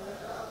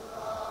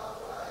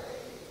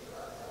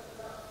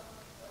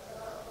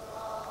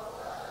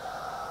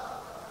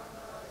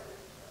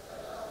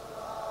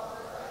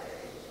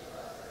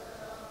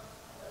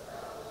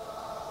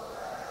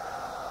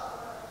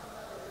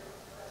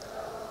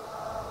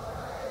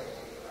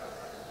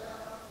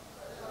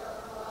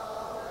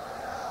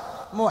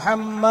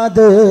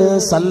 മുഹമ്മദ്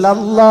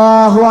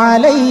സല്ലല്ലാഹു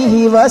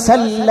അലൈഹി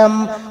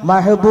വസല്ലം.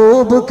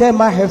 महबूब के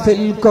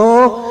महफिल को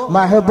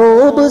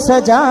महबूब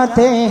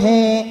सजाते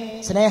हैं.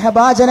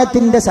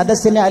 സ്നേഹഭാജനത്തിന്റെ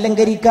സദസ്സിനെ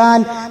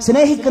അലങ്കരിക്കാൻ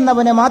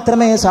സ്നേഹിക്കുന്നവന്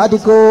മാത്രമേ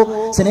സാധിക്കൂ.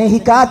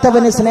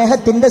 സ്നേഹിക്കാത്തവന്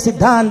സ്നേഹത്തിന്റെ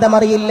സിദ്ധാന്തം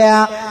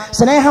അറിയില്ല.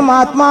 സ്നേഹം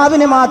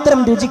ആത്മാവിന്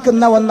മാത്രം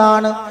രുചിക്കുന്ന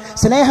ഒന്നാണ്.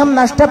 സ്നേഹം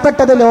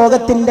നഷ്ടപ്പെട്ടത്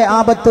ലോകത്തിന്റെ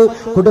ആപത്ത്.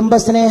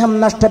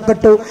 കുടുംബസ്നേഹം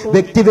നഷ്ടപ്പെട്ടു,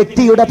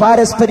 വ്യക്തിയുടെ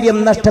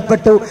പാരസ്പര്യം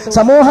നഷ്ടപ്പെട്ടു,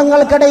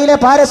 സമൂഹങ്ങൾക്കിടയിലെ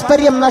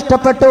പാരസ്പര്യം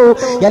നഷ്ടപ്പെട്ടു.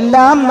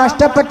 എല്ലാം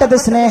നഷ്ടപ്പെട്ടത്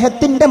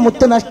സ്നേഹത്തിന്റെ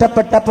മുത്ത്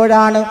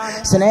നഷ്ടപ്പെട്ടപ്പോഴാണ്.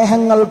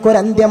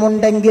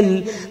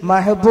 സ്നേഹങ്ങൾക്കൊരന്ത്യമുണ്ടെങ്കിൽ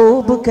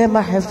മെഹബൂബ് കെ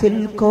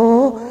മെഹഫിൽ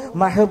കോ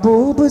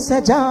മെഹബൂബ്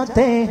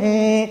സജാത്തെ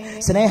ഹേ.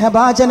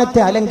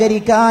 സ്നേഹഭാജനത്തെ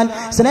അലങ്കരിക്കാൻ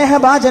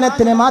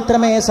സ്നേഹഭാജനത്തിന്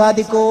മാത്രമേ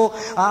സാധിക്കൂ.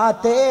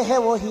 ആതേ ഹേ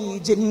വഹി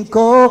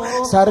ജിൻകോ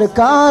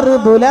സർക്കാർ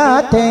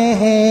ബുലാത്തെ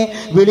ഹേ.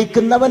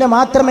 വിളിക്കുന്നവന്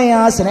മാത്രമേ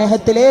ആ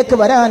സ്നേഹത്തിലേക്ക്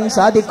വരാൻ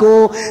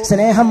സാധിക്കൂ.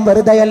 സ്നേഹം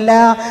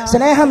വെറുതെയല്ല.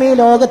 സ്നേഹം ഈ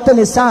ലോകത്ത്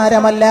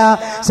നിസ്സാരമല്ല.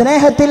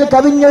 സ്നേഹത്തിൽ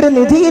കവിഞ്ഞൊരു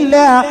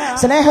നിധിയില്ല,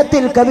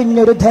 സ്നേഹത്തിൽ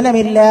കവിഞ്ഞൊരു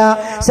ധനമില്ല,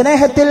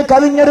 സ്നേഹത്തിൽ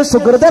കവിഞ്ഞൊരു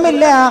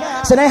സുഹൃതമില്ല,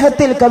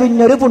 സ്നേഹത്തിൽ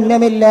കവിഞ്ഞൊരു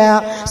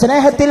പുണ്യമില്ല,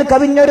 സ്നേഹത്തിൽ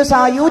കവിഞ്ഞൊരു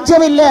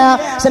സായുജ്യമില്ല,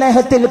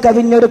 സ്നേഹത്തിൽ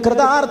കവിഞ്ഞൊരു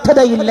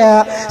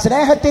കൃതാർത്ഥതയില്ല,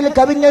 സ്നേഹത്തിൽ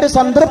കവിഞ്ഞൊരു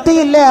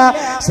സംതൃപ്തിയില്ല.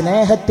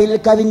 സ്നേഹത്തിൽ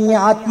കവിഞ്ഞ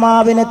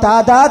ആത്മാവിന്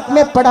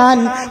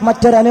താതാത്മ്യപ്പെടാൻ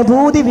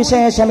മറ്റൊരനുഭൂതി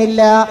വിശേഷ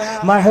വിശേഷമില്ല.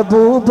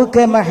 മഹബൂബ്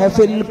കെ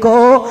മഹഫിൽ കോ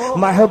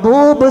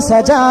മഹബൂബ്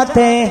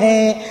സജാത്തെ ഹേ.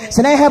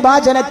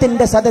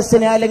 സ്നേഹഭാജനത്തിന്റെ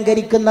സദസ്സിനെ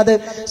അലങ്കരിക്കുന്നത്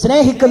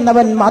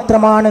സ്നേഹിക്കുന്നവൻ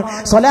മാത്രമാണ്.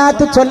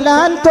 സ്വലാത്ത്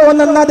ചൊല്ലാൻ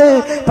തോന്നുന്നത്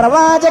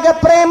പ്രവാചക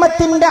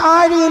പ്രേമത്തിന്റെ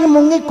ആഴിയിൽ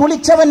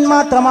മുങ്ങിക്കുളിച്ചവൻ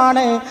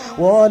മാത്രമാണ്.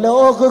 ഓ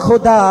ലോഗ്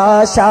ഖുദാ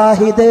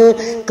ഷാഹിദ്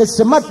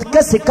കിസ്മത് ക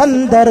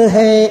സിക്കന്ദർ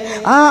ഹേ.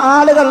 ആ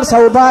ആളുകൾ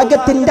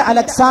സൗഭാഗ്യത്തിന്റെ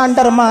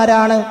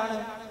അലക്സാണ്ടർമാരാണ്.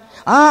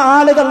 ആ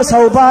ആളുകൾ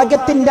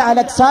സൗഭാഗ്യത്തിന്റെ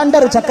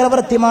അലക്സാണ്ടർ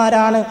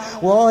ചക്രവർത്തിമാരാണ്.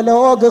 ഓ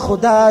ലോഗ്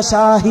ഖുദാ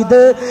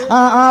ഷാഹിദ്, ആ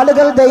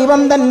ആളുകൾ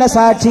ദൈവം തന്നെ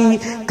സാക്ഷി.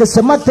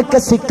 കിസ്മത്ത് ക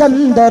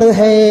സിക്കന്ദർ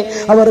ഹേ,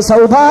 അവർ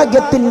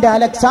സൗഭാഗ്യത്തിന്റെ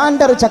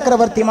അലക്സാണ്ടർ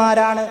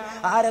ചക്രവർത്തിമാരാണ്.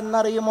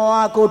 ആരെന്നറിയുമോ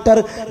ആ കൂട്ടർ?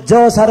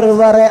 ജോ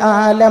സർവർ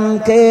ആലം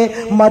കെ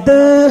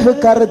മദ്ഹ്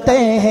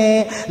കർത്തേ ഹേ.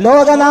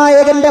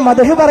 ലോകനായകന്റെ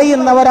മദ്ഹ്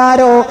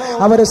പറയുന്നവരാരോ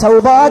അവർ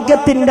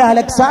സൗഭാഗ്യത്തിന്റെ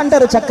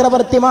അലക്സാണ്ടർ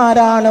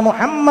ചക്രവർത്തിമാരാണ്.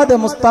 മുഹമ്മദ്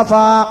മുസ്തഫ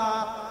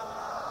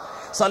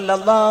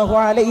സല്ലല്ലാഹു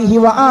അലൈഹി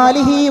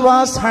വആലിഹി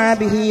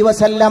വഅസ്ഹാബിഹി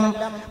വസല്ലം.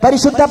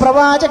 പരിശുദ്ധ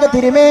പ്രവാചക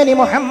തിരുമേനി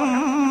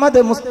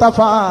മുഹമ്മദ് മുസ്തഫ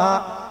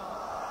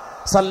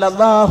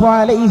സല്ലല്ലാഹു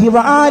അലൈഹി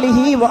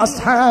വആലിഹി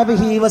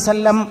വഅസ്ഹാബിഹി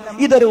വസല്ലം.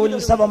 ഇതൊരു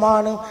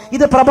ഉത്സവമാണ്.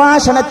 ഇത്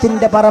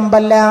പ്രഭാഷണത്തിന്റെ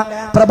പറമ്പല്ല.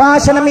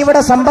 പ്രഭാഷണം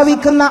ഇവിടെ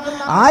സംഭവിക്കുന്ന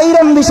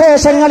 1000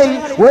 വിശേഷങ്ങളിൽ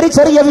ഒരു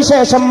ചെറിയ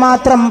വിശേഷം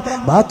മാത്രം.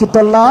 ബാക്കി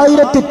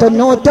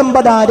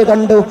 999 ആര്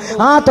കണ്ടു?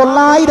 ആ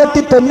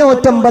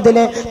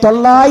 999-ലെ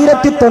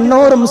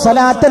 990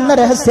 സലാത്ത് എന്ന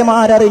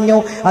രഹസ്യമാരറിഞ്ഞു.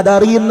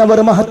 അതറിയുന്നവർ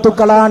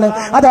മഹത്തുക്കളാണ്.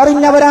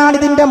 അതറിഞ്ഞവരാണ്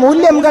ഇതിന്റെ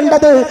മൂല്യം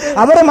കണ്ടത്.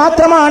 അവർ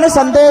മാത്രമാണ്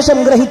സന്ദേശം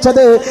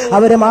ഗ്രഹിച്ചത്.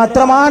 അവർ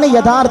മാത്രമാണ്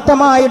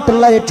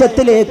യഥാർത്ഥ ായിട്ടുള്ള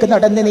ലക്ഷ്യത്തിലേക്ക്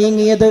നടന്നു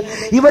നീങ്ങിയത്.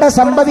 ഇവിടെ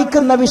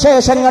സംഭവിക്കുന്ന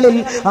വിശേഷങ്ങളിൽ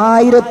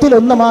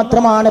 1000-1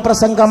 മാത്രമാണ്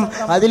പ്രസംഗം.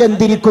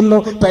 അതിലെന്തിരിക്കുന്നു?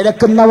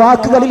 പിഴക്കുന്ന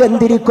വാക്കുകളിൽ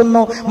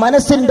എന്തിരിക്കുന്നു?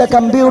 മനസ്സിന്റെ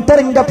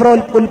കമ്പ്യൂട്ടറിന്റെ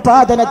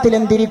ഉൽപാദനത്തിൽ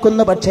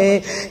എന്തിരിക്കുന്നു? പക്ഷേ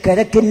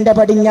കിഴക്കിന്റെ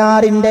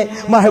പടിഞ്ഞാറിന്റെ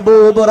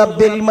മഹബൂബ്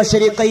റബ്ബിൽ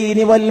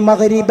മശ്രിഖൈനി വൽ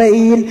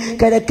മഗ്രിബൈൻ,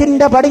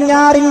 കിഴക്കിന്റെ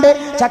പടിഞ്ഞാറിന്റെ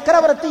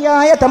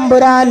ചക്രവർത്തിയായ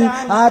തമ്പുരാൻ,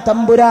 ആ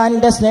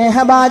തമ്പുരാന്റെ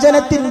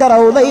സ്നേഹഭാജനത്തിന്റെ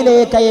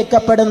റൗദയിലേക്ക്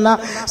അയക്കപ്പെടുന്ന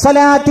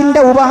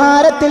സലാത്തിന്റെ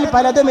ഉപഹാരത്തിൽ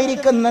പലതും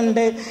ഇരിക്കുന്നുണ്ട്.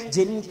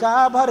 जिनका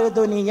भर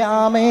दुनिया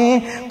में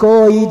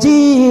कोई जी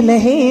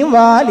नहीं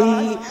वाली,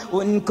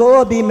 उनको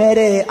भी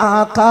मेरे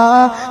आका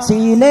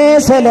सीने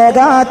से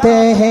लगाते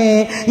हैं.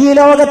 ഈ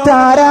ലോകത്ത്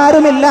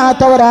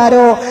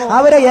ആരാരുമില്ലാത്തവരാരോ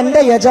അവരെ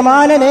എന്റെ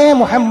യജമാനനെ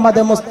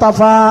മുഹമ്മദ് മുസ്തഫ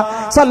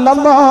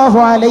സല്ലല്ലാഹു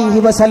അലൈഹി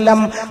വസല്ലം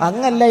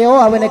അങ്ങല്ലയോ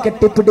അവനെ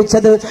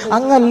കെട്ടിപ്പിടിച്ചത്,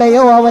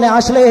 അങ്ങല്ലയോ അവനെ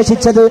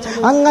ആശ്ലേഷിച്ചത്,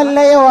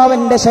 അങ്ങല്ലയോ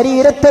അവന്റെ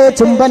ശരീരത്തെ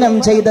ചുംബനം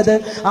ചെയ്തത്.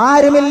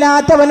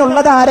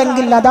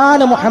 ആരുമില്ലാത്തവനുള്ളതാരെങ്കിൽ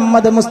അതാണ്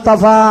മുഹമ്മദ്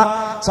മുസ്തഫ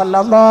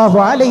സല്ലല്ലാഹു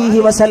അലൈഹി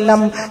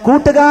വസല്ലം.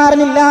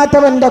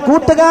 കൂട്ടുകാരനില്ലാത്തവന്റെ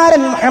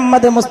കൂട്ടുകാരൻ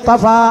മുഹമ്മദ്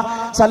മുസ്തഫ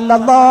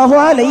സല്ലല്ലാഹു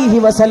അലൈഹി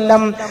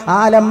വസല്ലം.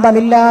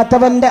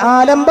 ആലംബമില്ലാത്തവന്റെ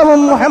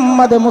ആലംബവും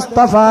മുഹമ്മദ്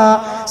മുസ്തഫ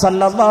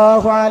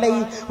സല്ലല്ലാഹു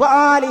അലൈഹി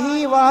വആലിഹി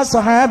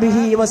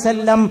വസഹബിഹി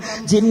വസല്ലം.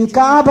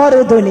 जिनका भर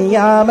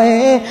दुनिया में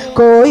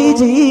कोई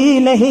जी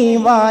नहीं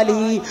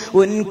वाली,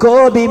 उनको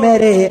भी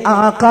मेरे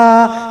आका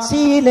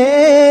सीने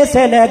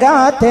से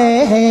लगाते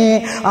हैं.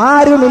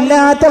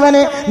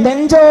 ആരുമില്ലാത്തവനെ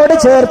നെഞ്ചോട്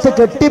ചേർത്ത്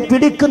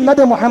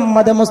കെട്ടിപ്പിടിക്കുന്നത്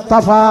മുഹമ്മദ്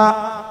മുസ്തഫ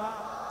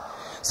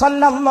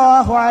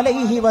सल्लल्लाहु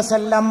अलैहि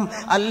वसल्लम.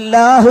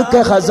 अल्लाह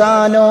के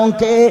खजानों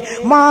के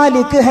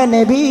मालिक है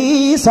नबी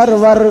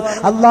सरवर.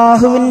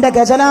 അല്ലാഹുവിന്റെ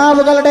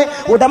ഖജനാവുകളുടെ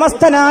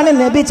ഉടമസ്ഥനാണ്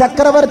നബി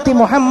ചക്രവർത്തി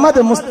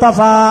മുഹമ്മദ് മുസ്തഫ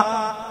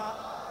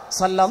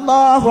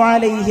സല്ലല്ലാഹു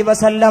അലൈഹി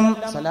വസല്ലം.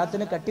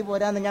 സലാത്തിന് കട്ടി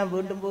പോരാന്ന് ഞാൻ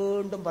വീണ്ടും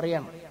വീണ്ടും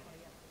പറയാം.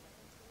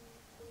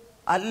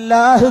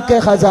 അല്ലാഹു കെ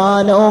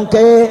ഖസാനോ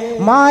കെ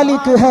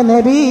മാലിക് ഹെ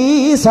നബി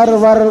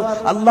സർവർ.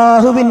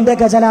 അല്ലാഹുവിന്റെ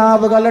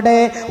ഖജനാവുകളുടെ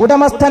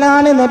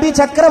ഉടമസ്ഥനാണ് നബി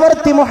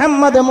ചക്രവർത്തി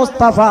മുഹമ്മദ്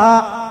മുസ്തഫ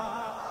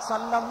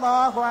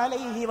सल्लल्लाहु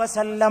अलैहि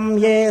वसल्लम.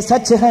 ये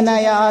सच है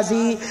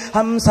नयाजी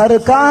हम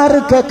सरकार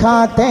के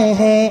खाते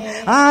हैं.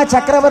 ആ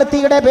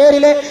ചക്രവർത്തിയുടെ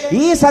പേരിലെ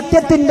ഈ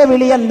സത്യത്തിന്റെ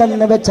വിളി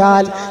എന്തെന്ന്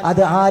വെച്ചാൽ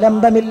അത്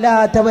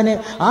ആലംബമില്ലാത്തവന്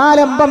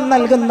ആലംബം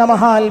നൽകുന്ന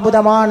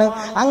മഹാത്ഭുതമാണ്.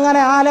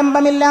 അങ്ങനെ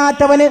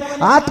ആലംബമില്ലാത്തവന്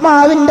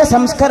ആത്മാവിന്റെ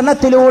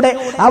സംസ്കരണത്തിലൂടെ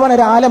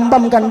അവനൊരു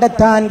ആലംബം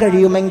കണ്ടെത്താൻ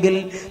കഴിയുമെങ്കിൽ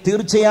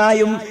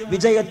തീർച്ചയായും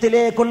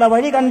വിജയത്തിലേക്കുള്ള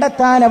വഴി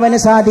കണ്ടെത്താൻ അവന്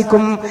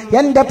സാധിക്കും.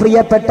 എന്റെ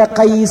പ്രിയപ്പെട്ട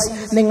ഖൈസ്,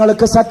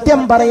 നിങ്ങൾക്ക്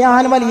സത്യം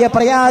പറയാൻ വലിയ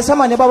പ്രയാസം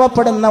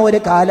അനുഭവപ്പെടുന്ന ഒരു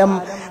കാലം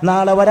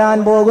നാളെ വരാൻ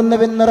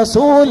പോകുന്നുവെന്ന്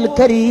റസൂൽ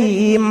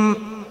കരീം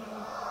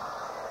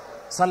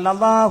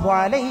സല്ലല്ലാഹു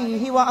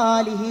അലൈഹി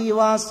വആലിഹി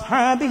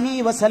വഅസ്ഹാബിഹി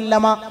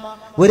വസല്ലമ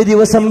ഒരു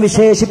ദിവസം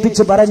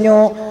വിശേഷിപ്പിച്ചു പറഞ്ഞു.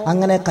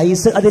 അങ്ങനെ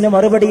ഖൈസ് അതിന്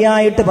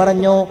മറുപടിയായിട്ട്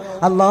പറഞ്ഞു,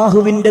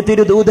 അല്ലാഹുവിന്റെ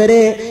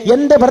തിരുദൂതരെ,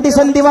 എന്ത്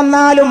പ്രതിസന്ധി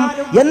വന്നാലും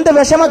എന്ത്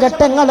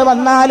വിഷമഘട്ടങ്ങൾ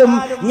വന്നാലും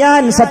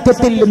ഞാൻ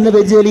സത്യത്തിൽ നിന്ന്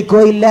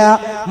വ്യതിചലിക്കുകയില്ല.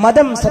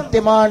 മതം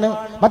സത്യമാണ്,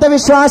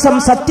 മതവിശ്വാസം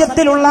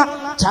സത്യത്തിലുള്ള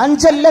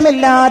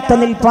ചാഞ്ചല്യമില്ലാത്ത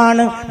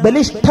നിൽപ്പാണ്,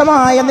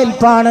 ബലിഷ്ഠമായ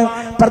നിൽപ്പാണ്.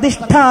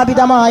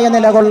 പ്രതിഷ്ഠാപിതമായ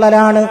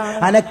നിലകൊള്ളലാണ്.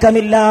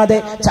 അനക്കമില്ലാതെ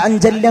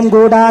ചാഞ്ചല്യം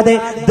കൂടാതെ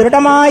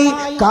ദൃഢമായി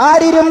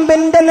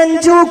കാരിരുമ്പിന്റെ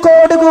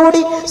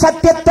നെഞ്ചൂക്കോടുകൂടി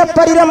സത്യത്തെ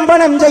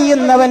പരിരംഭണം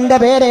ചെയ്യുന്നവന്റെ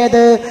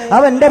പേരേത്?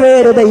 അവന്റെ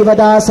പേര്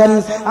ദൈവദാസൻ,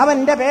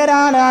 അവന്റെ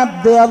പേരാണ്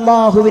അബ്ദ്,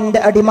 അല്ലാഹുവിന്റെ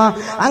അടിമ.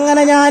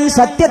 അങ്ങനെ ഞാൻ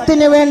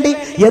സത്യത്തിന് വേണ്ടി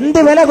എന്ത്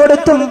വില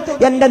കൊടുത്തും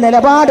എന്റെ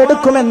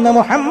നിലപാടെടുക്കുമെന്ന്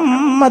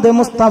മുഹമ്മദ്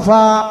മുസ്തഫ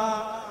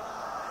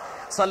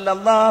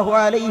സല്ലല്ലാഹു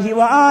അലൈഹി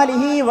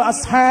വആലിഹി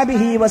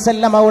വഅസ്ഹാബിഹി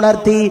വസല്ലമ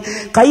ഉണർത്തി.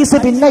 ഖൈസ്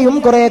പിന്നെയും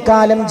കുറെ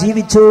കാലം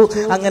ജീവിച്ചു.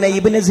 അങ്ങനെ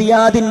ഇബ്നു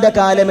സിയാദിന്റെ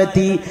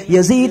കാലമെത്തി,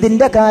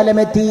 യസീദിന്റെ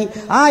കാലമെത്തി.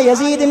 ആ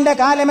യസീദിന്റെ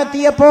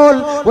കാലമെത്തിയപ്പോൾ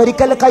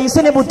ഒരിക്കൽ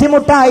ഖൈസിന്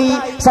ബുദ്ധിമുട്ടായി,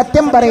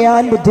 സത്യം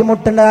പറയാൻ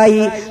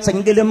ബുദ്ധിമുട്ടുണ്ടായി.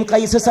 എങ്കിലും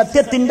ഖൈസ്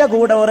സത്യത്തിന്റെ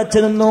കൂടെ ഉറച്ചു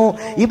നിന്നു.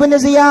 ഇബ്നു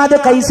സിയാദ്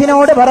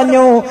ഖൈസിനോട്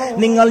പറഞ്ഞു,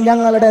 നിങ്ങൾ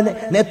ഞങ്ങളുടെ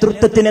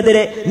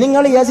നേതൃത്വത്തിനെതിരെ,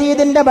 നിങ്ങൾ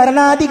യസീദിന്റെ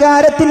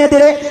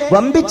ഭരണാധികാരത്തിനെതിരെ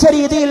വമ്പിച്ച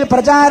രീതിയിൽ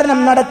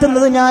പ്രചാരണം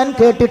നടത്തുന്നത് ഞാൻ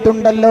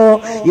കേട്ടിട്ടുണ്ടല്ലോ.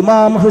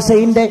 ഇമാം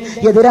ഹുസൈന്റെ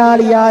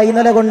എതിരാളിയായി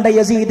നിലകൊണ്ട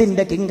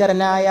യസീദിന്റെ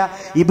കിങ്കരനായ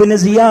ഇബ്നു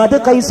സിയാദ്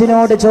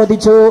ഖൈസിനോട്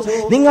ചോദിച്ചു,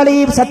 നിങ്ങൾ ഈ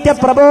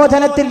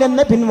സത്യപ്രബോധനത്തിൽ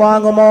നിന്ന്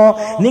പിൻവാങ്ങുമോ?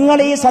 നിങ്ങൾ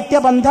ഈ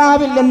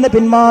സത്യബന്ധാവിൽ നിന്ന്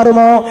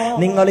പിന്മാറുമോ?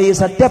 നിങ്ങൾ ഈ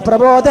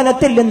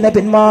സത്യപ്രബോധനത്തിൽ നിന്ന്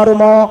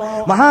പിന്മാറുമോ?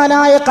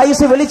 മഹാനായ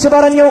ഖൈസ് വിളിച്ചു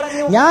പറഞ്ഞു,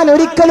 ഞാൻ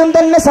ഒരിക്കലും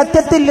തന്നെ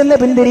സത്യത്തിൽ നിന്ന്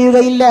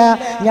പിന്തിരിയുകയില്ല,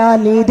 ഞാൻ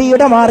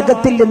നീതിയുടെ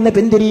മാർഗത്തിൽ നിന്ന്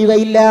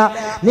പിന്തിരിയുകയില്ല.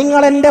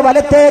 നിങ്ങൾ എന്റെ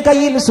വലത്തെ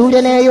കയ്യിൽ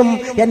സൂര്യനെയും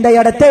എന്റെ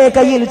ഇടത്തെ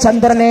കയ്യിൽ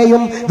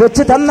ചന്ദ്രനെയും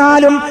വെച്ച്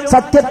തന്നാലും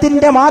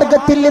സത്യത്തിന്റെ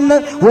മാർഗത്തിൽ നിന്ന്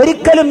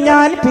ഒരിക്കലും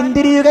ഞാൻ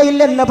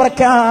പിന്തിരിയുകയില്ലെന്ന്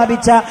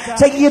പ്രഖ്യാപിച്ച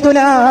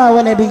സയ്യിദുനാ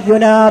വ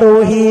നബിയുനാ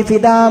റൂഹി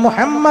ഫിദാ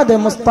മുഹമ്മദ്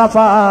മുസ്തഫ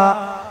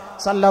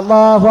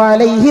സല്ലല്ലാഹു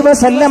അലൈഹി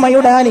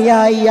വസല്ലമയുടെ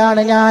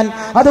അനുയായിയാണ് ഞാൻ.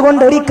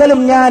 അതുകൊണ്ട്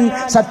ഒരിക്കലും ഞാൻ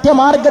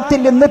സത്യമാർഗത്തിൽ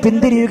നിന്ന്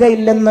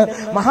പിന്തിരിയുകയില്ലെന്ന്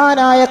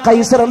മഹാനായ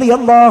ഖൈസ്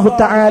റളിയല്ലാഹു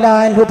തആല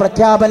അൻഹു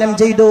പ്രഖ്യാപനം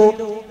ചെയ്തു.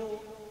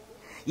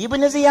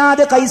 ഇബ്നു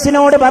സിയാദ്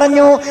ഖൈസിനോട്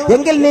പറഞ്ഞു,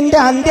 എങ്കിൽ നിന്റെ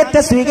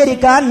അന്ത്യത്തെ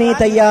സ്വീകരിക്കാൻ നീ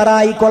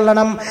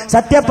തയ്യാറായിക്കൊള്ളണം.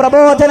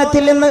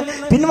 സത്യപ്രബോധനത്തിൽ നിന്ന്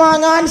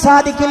പിൻവാങ്ങാൻ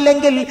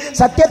സാധിക്കില്ലെങ്കിൽ,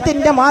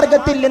 സത്യത്തിന്റെ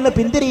മാർഗത്തിൽ നിന്ന്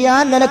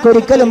പിന്തിരിയാൻ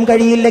നിനക്കൊരിക്കലും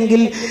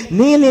കഴിയില്ലെങ്കിൽ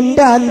നീ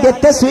നിന്റെ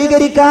അന്ത്യത്തെ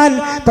സ്വീകരിക്കാൻ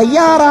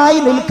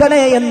തയ്യാറായി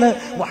നിൽക്കണേ എന്ന്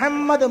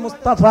മുഹമ്മദ്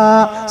മുസ്തഫ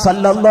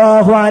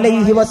സല്ലല്ലാഹു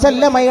അലൈഹി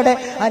വസല്ലമയുടെ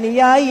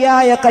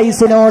അനുയായിയായ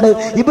ഖൈസിനോട്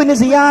ഇബ്നു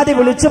സിയാദ്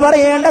വിളിച്ചു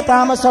പറയേണ്ട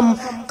താമസം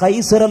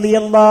ഖൈസ്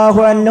റളിയല്ലാഹു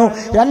അൻഹു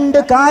രണ്ട്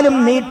കാലും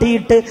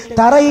നീട്ടിയിട്ട്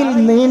തറയിൽ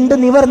നീണ്ടു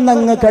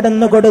നിവർന്നങ്ങ്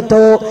കിടന്നു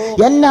കൊടുത്തു.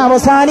 എന്നെ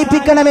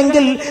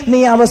അവസാനിപ്പിക്കണമെങ്കിൽ നീ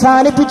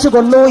അവസാനിപ്പിച്ചു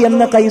കൊള്ളൂ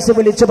എന്ന് ഖൈസ്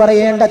വിളിച്ചു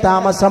പറയേണ്ട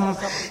താമസം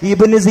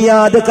ഇബ്നു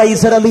സിയാദ്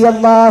ഖൈസ്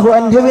റളിയല്ലാഹു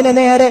അൻഹുവിന്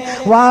നേരെ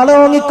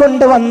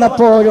വാളോങ്ങിക്കൊണ്ട്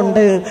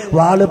വന്നപ്പോഴുണ്ട്.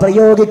 വാള്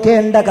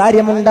പ്രയോഗിക്കേണ്ട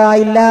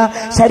കാര്യമുണ്ടായില്ല.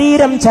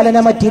 ശരീരം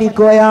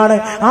ചലനമറ്റിരിക്കുകയാണ്.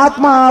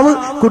 ആത്മാവ്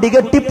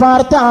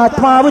കുടികെട്ടിപ്പാർത്ത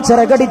ആത്മാവ്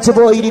ചിറകടിച്ചു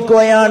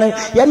പോയിരിക്കുകയാണ്.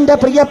 എന്റെ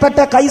പ്രിയപ്പെട്ട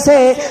ഖൈസേ,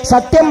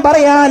 സത്യം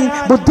പറയാൻ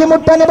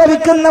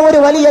ബുദ്ധിമുട്ടനുഭവിക്കുന്ന ഒരു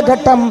വലിയ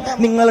ഘട്ടം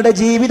നിങ്ങളുടെ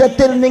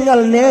ജീവിതത്തിൽ നിങ്ങൾ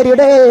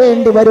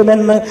നേരിടേണ്ടി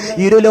വരുമെന്ന്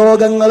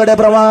ഇരുലോകങ്ങളുടെ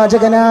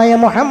പ്രവാചകനായ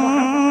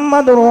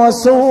മുഹമ്മദ്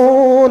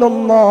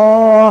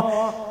റസൂലുള്ളാഹ്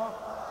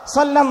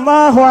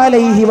സല്ലല്ലാഹു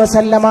അലൈഹി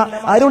വസല്ലമ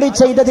അരുളി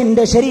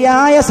ചെയ്തതിന്റെ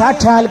ശരിയായ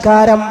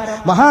സാക്ഷാത്കാരം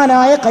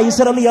മഹാനായ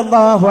ഖൈസ്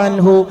റളിയല്ലാഹു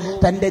അൻഹു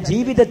തന്റെ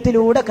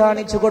ജീവിതത്തിലൂടെ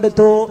കാണിച്ചു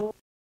കൊടുത്തു.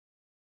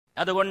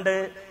 അതുകൊണ്ട്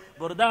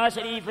ബുർദ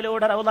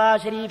ഷരീഫിലൂടെ റൗള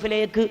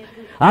ഷരീഫിലേക്ക്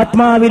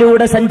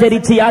ആത്മാവിലൂടെ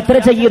സഞ്ചരിച്ച് യാത്ര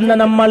ചെയ്യുന്ന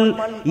നമ്മൾ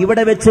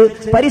ഇവിടെ വെച്ച്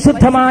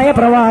പരിശുദ്ധമായ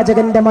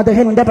പ്രവാചകന്റെ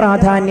മദ്ഹിന്റെ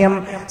പ്രാധാന്യം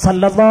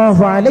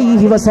സല്ലല്ലാഹു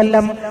അലൈഹി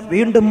വസല്ലം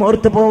വീണ്ടും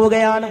ഓർത്തു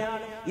പോവുകയാണ്.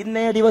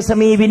 ഇന്നേ ദിവസം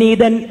ഈ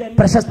വിനീതൻ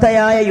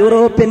പ്രശസ്തയായ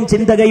യൂറോപ്യൻ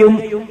ചിന്തകയും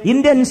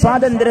ഇന്ത്യൻ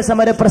സ്വാതന്ത്ര്യ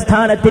സമര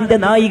പ്രസ്ഥാനത്തിന്റെ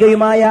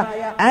നായികയുമായ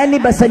ആനി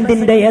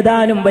ബസന്റിന്റെ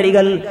ഏതാനും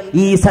വരികൾ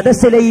ഈ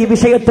സദസ്സിലെ ഈ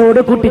വിഷയത്തോട്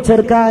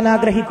കൂട്ടിച്ചേർക്കാൻ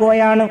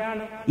ആഗ്രഹിക്കുകയാണ്.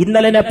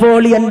 ഇന്നലെ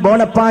നെപ്പോളിയൻ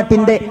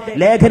ബോണപ്പാർട്ടിന്റെ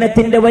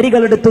ലേഖനത്തിന്റെ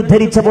വരികൾ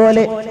എടുത്തുദ്ധരിച്ച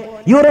പോലെ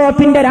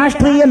യൂറോപ്പിന്റെ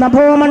രാഷ്ട്രീയ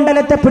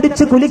നഭോമണ്ഡലത്തെ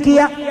പിടിച്ചു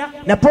കുലുക്കിയ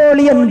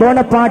നെപ്പോളിയൻ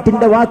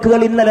ബോണപ്പാർട്ടിന്റെ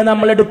വാക്കുകൾ ഇന്നലെ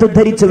നമ്മൾ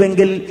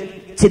എടുത്തുദ്ധരിച്ചുവെങ്കിൽ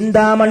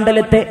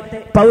ചിന്താമണ്ഡലത്തെ,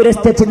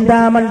 പൗരസ്ത്യ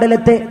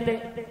ചിന്താമണ്ഡലത്തെ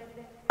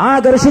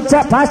ആകർഷിച്ച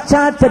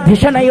പാശ്ചാത്യ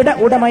ധിഷണയുടെ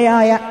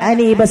ഉടമയായ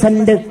Annie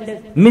Besant,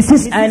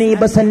 Mrs Annie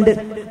Besant,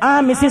 ആ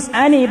മിസിസ്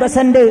ആനി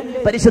ബസന്റ്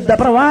പരിശുദ്ധ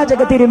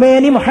പ്രവാചക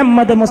തിരുമേനി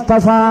മുഹമ്മദ്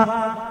മുസ്തഫ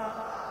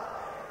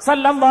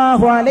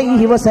സല്ലല്ലാഹു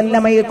അലൈഹി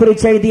വസല്ലമയെ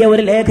കുറിച്ച് എഴുതിയ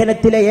ഒരു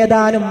ലേഖനത്തിലെ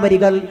ഏതാനും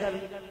വരികൾ,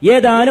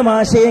 ഏതാനും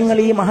ആശയങ്ങൾ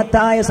ഈ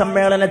മഹത്തായ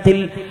സമ്മേളനത്തിൽ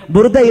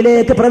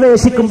ബുർദയിലേക്ക്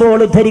പ്രവേശിക്കുമ്പോൾ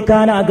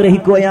ഉദ്ധരിക്കാൻ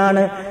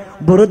ആഗ്രഹിക്കുകയാണ്.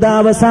 ബുർദ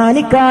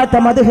അവസാനിക്കാത്ത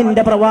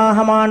മദ്ഹിന്റെ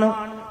പ്രവാഹമാണ്.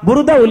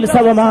 ബുർദ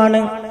ഉത്സവമാണ്.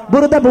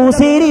 ബുർദ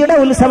ബൂസേരിയുടെ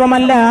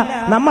ഉത്സവമല്ല,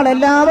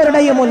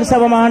 നമ്മളെല്ലാവരുടെയും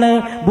ഉത്സവമാണ്.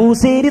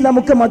 ബൂസേരി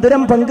നമുക്ക്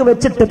മധുരം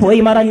പങ്കുവെച്ചിട്ട് പോയി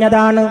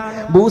മറഞ്ഞതാണ്.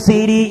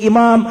 ബൂസേരി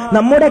ഇമാം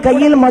നമ്മുടെ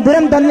കയ്യിൽ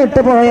മധുരം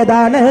തന്നിട്ട്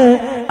പോയതാണ്.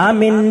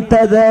 അമിൻ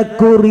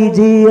തദക്കുറി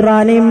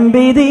ജീറാനിൻ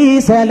ബിദി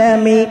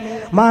സലമി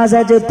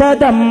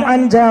മാസജ്തദം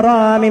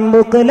അൻജറാമിൻ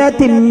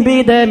ബുഖലത്തിൻ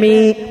ബിദമി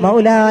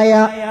മൗലായ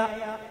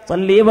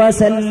സല്ലി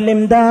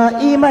വസല്ലിം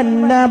ദായിമൻ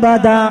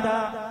അബദാ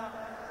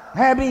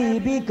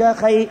ഹബീബിക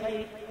ഖൈർ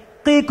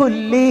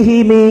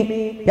كلهم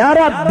يا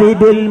ربي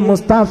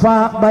بالمصطفى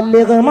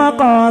بلغ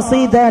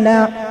مقاصدنا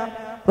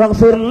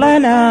واغفر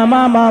لنا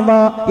ما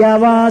مضى يا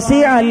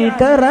واسع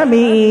الكرم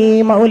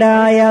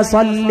مولاي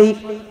صل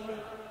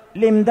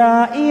لم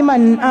دائما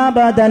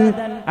أبدا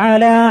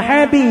على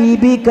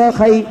حبيبك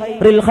خير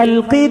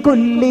الخلق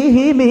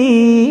كلهم.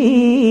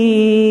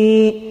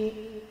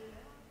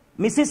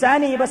 മിസ്സിസ്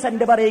ആനി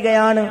ബസന്റ്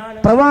പറയുകയാണ്,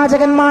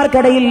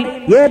 പ്രവാചകന്മാർക്കിടയിൽ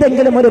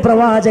ഏതെങ്കിലും ഒരു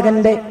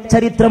പ്രവാചകന്റെ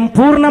ചരിത്രം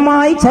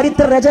പൂർണ്ണമായി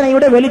ചരിത്ര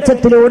രചനയുടെ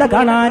വെളിച്ചത്തിലൂടെ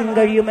കാണാൻ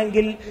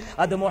കഴിയുമെങ്കിൽ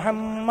അത്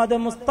മുഹമ്മദ്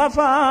മുസ്തഫ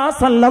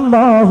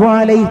സല്ലല്ലാഹു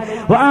അലൈഹി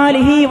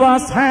വആലിഹി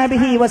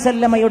വഅസ്ഹാബിഹി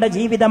വസല്ലമയുടെ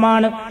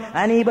ജീവിതമാണ്.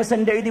 ആനി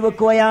ബസന്റ് എഴുതി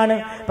വെക്കുകയാണ്,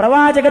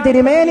 പ്രവാചക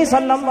തിരുമേനി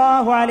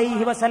സല്ലല്ലാഹു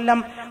അലൈഹി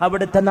വസല്ലം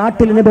അവിടുത്തെ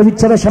നാട്ടിൽ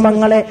അനുഭവിച്ച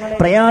വിഷമങ്ങളെ,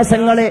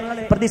 പ്രയാസങ്ങളെ,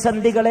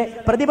 പ്രതിസന്ധികളെ,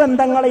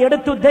 പ്രതിബന്ധങ്ങളെ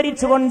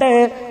എടുത്തുദ്ധരിച്ചുകൊണ്ട്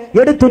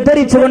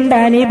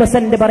ആനി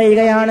ബസന്റ്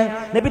പറയുകയാണ്,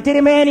 നബി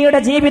തിരുമേനിയുടെ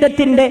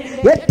ജീവിതത്തിന്റെ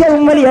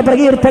ഏറ്റവും വലിയ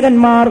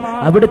പ്രകീർത്തകന്മാർ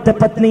അവിടുത്തെ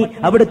പത്നി,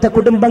 അവിടുത്തെ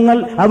കുടുംബങ്ങൾ,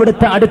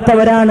 അവിടുത്തെ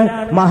അടുത്തവരാണ്.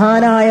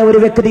 മഹാനായ ഒരു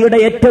വ്യക്തിയുടെ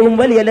ഏറ്റവും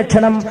വലിയ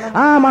ലക്ഷണം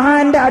ആ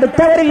മഹാന്റെ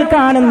അടുത്തവരിൽ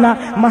കാണുന്ന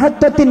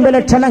മഹത്വത്തിന്റെ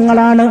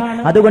ലക്ഷണങ്ങളാണ്.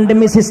 അതുകൊണ്ട്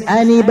Mrs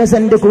Annie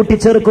Besant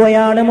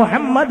കൂട്ടിച്ചേർക്കുകയാണ്,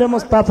 Muhammad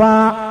Mustafa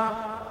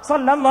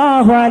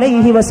സല്ലല്ലാഹു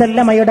അലൈഹി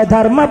വസല്ലമയുടെ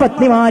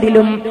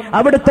ധർമ്മപത്നിമാരിലും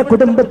അവിടുത്തെ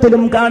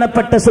കുടുംബത്തിലും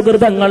കാണപ്പെട്ട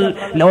സുഹൃതങ്ങൾ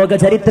ലോക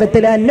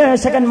ചരിത്രത്തിലെ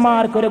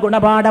അന്വേഷകന്മാർക്കൊരു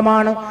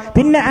ഗുണപാഠമാണ്.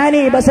 പിന്നെ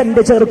ആനി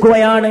ബസന്റ്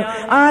ചേർക്കുകയാണ്,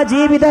 ആ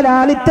ജീവിത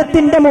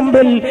ലാളിത്യത്തിന്റെ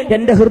മുമ്പിൽ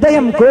എന്റെ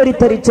ഹൃദയം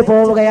കോരിത്തരിച്ചു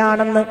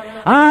പോവുകയാണെന്ന്.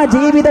 ആ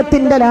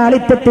ജീവിതത്തിന്റെ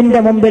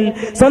ലാളിത്യത്തിന്റെ മുമ്പിൽ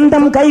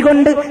സ്വന്തം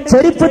കൈകൊണ്ട്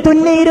ചെരുപ്പ്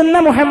തുന്നിയിരുന്ന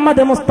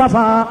മുഹമ്മദ് മുസ്തഫ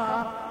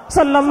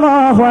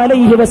സല്ലല്ലാഹു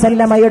അലൈഹി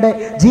വസല്ലമയുടെ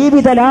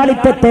ജീവിത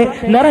ലാളിത്യത്തെ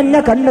നിറഞ്ഞ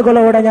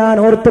കണ്ണുകളോടെ ഞാൻ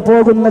ഓർത്തു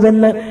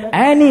പോകുന്നുവെന്ന്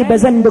ആനി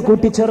ബസന്റ്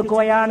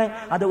കൂട്ടിച്ചേർക്കുകയാണ്.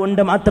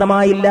 അതുകൊണ്ട്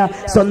മാത്രമായില്ല,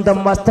 സ്വന്തം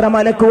വസ്ത്രം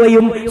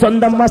അലക്കുകയും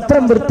സ്വന്തം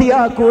വസ്ത്രം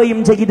വൃത്തിയാക്കുകയും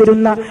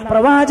ചെയ്തിരുന്ന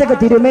പ്രവാചക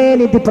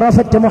തിരുമേനി ദി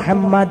പ്രോഫറ്റ്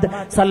മുഹമ്മദ്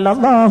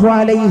സല്ലല്ലാഹു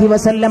അലൈഹി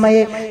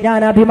വസല്ലമയെ ഞാൻ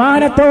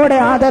അഭിമാനത്തോടെ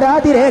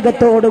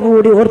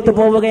ആദരാതിരേഖത്തോടുകൂടി ഓർത്തു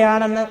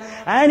പോവുകയാണെന്ന്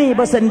ആനി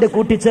ബസന്റ്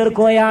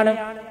കൂട്ടിച്ചേർക്കുകയാണ്.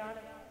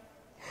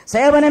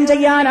 സേവനം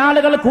ചെയ്യാൻ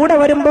ആളുകൾ കൂടെ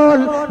വരുമ്പോൾ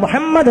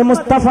മുഹമ്മദ്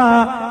മുസ്തഫ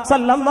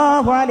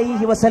സല്ലല്ലാഹു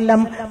അലൈഹി വസല്ലം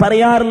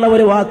പറയാറുള്ള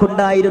ഒരു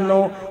വാക്കുണ്ടായിരുന്നു,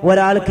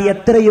 ഒരാൾക്ക്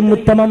എത്രയും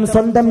ഉത്തമം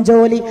സ്വന്തം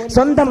ജോലി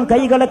സ്വന്തം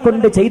കൈകളെ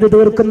കൊണ്ട് ചെയ്തു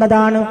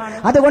തീർക്കുന്നതാണ്.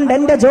 അതുകൊണ്ട്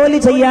എന്റെ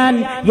ജോലി ചെയ്യാൻ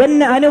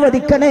എന്നെ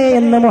അനുവദിക്കണേ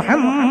എന്ന്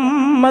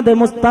മുഹമ്മദ്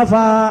മുസ്തഫ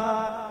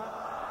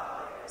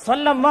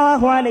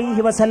സല്ലല്ലാഹു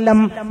അലൈഹി വസല്ലം.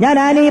 ഞാൻ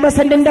ആനി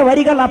ബസന്റിന്റെ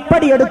വരികൾ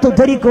അപ്പടിയെടുത്ത്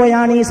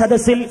ഉദ്ധരിക്കുകയാണ് ഈ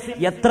സദസ്സിൽ.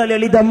 എത്ര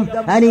ലളിതം!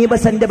 ആനി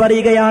ബസന്റ്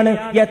പറയുകയാണ്,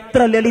 എത്ര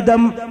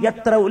ലളിതം,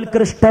 എത്ര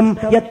ഉത്കൃഷ്ടം,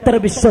 എത്ര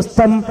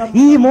വിശ്വസ്തം.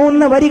 ഈ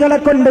 3 വരികളെ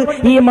കൊണ്ട്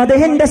ഈ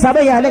മദഹിന്റെ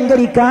സഭയെ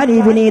അലങ്കരിക്കാൻ ഈ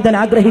വിനീതൻ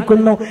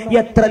ആഗ്രഹിക്കുന്നു.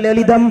 എത്ര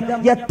ലളിതം,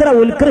 എത്ര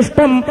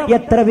ഉത്കൃഷ്ടം,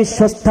 എത്ര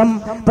വിശ്വസ്തം.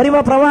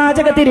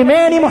 പ്രവാചക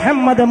തിരുമേനി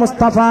മുഹമ്മദ്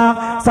മുസ്തഫ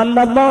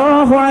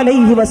സല്ലല്ലാഹു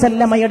അലൈഹി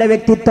വസല്ലമയുടെ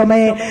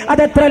വ്യക്തിത്വമേ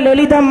അതെത്ര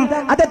ലളിതം,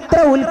 അതെത്ര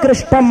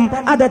ഉത്കൃഷ്ടം,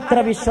 അതെത്ര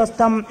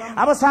വിശ്വസ്തം.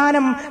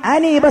 അവസാനം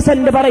ആനി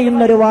ബസന്റ്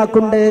പറയുന്നൊരു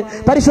വാക്കുണ്ട്.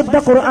 പരിശുദ്ധ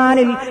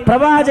ഖുർആനിൽ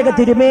പ്രവാചക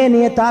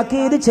തിരുമേനിയെ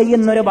താക്കീത്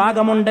ചെയ്യുന്നൊരു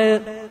ഭാഗമുണ്ട്.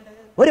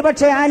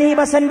 ഒരുപക്ഷെ ആനി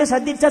ബസന്റ്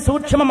ശ്രദ്ധിച്ച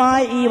സൂക്ഷ്മമായ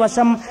ഈ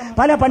വശം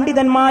പല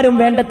പണ്ഡിതന്മാരും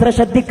വേണ്ടത്ര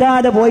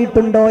ശ്രദ്ധിക്കാതെ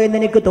പോയിട്ടുണ്ടോ എന്ന്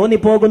എനിക്ക്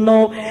തോന്നിപ്പോകുന്നു.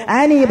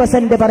 ആനി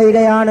ബസന്റ്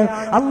പറയുകയാണ്,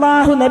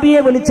 അള്ളാഹു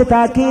നബിയെ വിളിച്ച്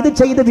താക്കീത്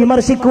ചെയ്ത്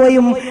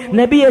വിമർശിക്കുകയും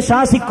നബിയെ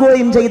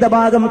ശാസിക്കുകയും ചെയ്ത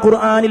ഭാഗം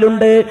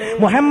ഖുർആനിലുണ്ട്.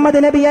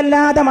 മുഹമ്മദ് നബി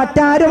അല്ലാതെ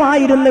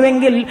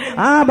മറ്റാരുമായിരുന്നുവെങ്കിൽ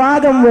ആ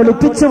ഭാഗം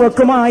വെളുപ്പിച്ചു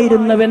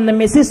വെക്കുമായിരുന്നുവെന്ന്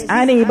Mrs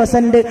Annie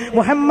Besant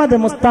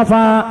Muhammad Mustafa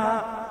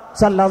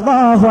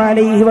സല്ലല്ലാഹു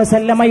അലൈഹി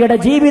വസല്ലമയുടെ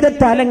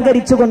ജീവിതത്തെ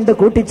അലങ്കരിച്ചുകൊണ്ട്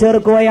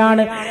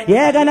കൂട്ടിച്ചേർക്കുകയാണ്.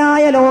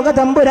 ഏകനായ ലോക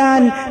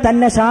തമ്പുരാൻ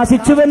തന്നെ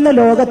ശാസിച്ചുവെന്ന്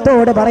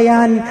ലോകത്തോട്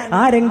പറയാൻ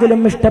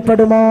ആരെങ്കിലും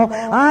ഇഷ്ടപ്പെടുമോ?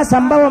 ആ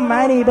സംഭവം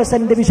ആനി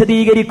ബസന്റ്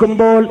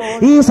വിശദീകരിക്കുമ്പോൾ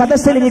ഈ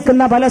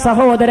സദസ്സിലിരിക്കുന്ന പല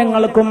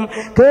സഹോദരങ്ങൾക്കും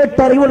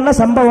കേട്ടറിവുള്ള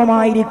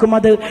സംഭവമായിരിക്കും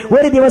അത്.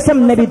 ഒരു ദിവസം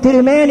നബി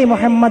തിരുമേനി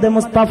മുഹമ്മദ്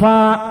മുസ്തഫ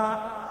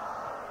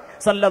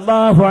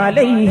സല്ലല്ലാഹു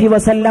അലൈഹി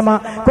വസല്ലമ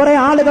കുറെ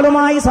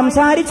ആളുകളുമായി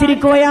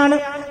സംസാരിച്ചിരിക്കുകയാണ്.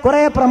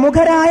 കുറെ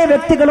പ്രമുഖരായ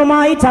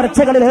വ്യക്തികളുമായി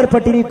ചർച്ചകളിൽ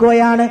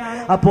ഏർപ്പെട്ടിരിക്കുകയാണ്.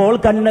 അപ്പോൾ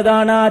കണ്ണു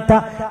കാണാത്ത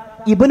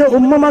ഇബ്നു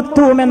ഉമ്മു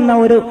മക്തൂം എന്ന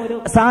ഒരു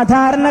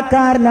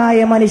സാധാരണക്കാരനായ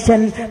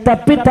മനുഷ്യൻ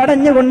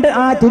തപ്പിത്തടഞ്ഞുകൊണ്ട്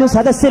ആ തിരു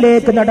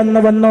സദസ്സിലേക്ക്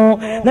നടന്നു വന്നു.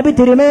 നബി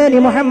തിരുമേനി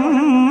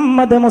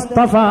മുഹമ്മദ്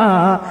മുസ്തഫ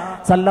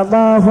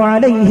സല്ലല്ലാഹു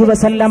അലൈഹി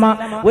വസല്ലമ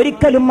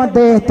ഒരിക്കലും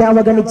അദ്ദേഹത്തെ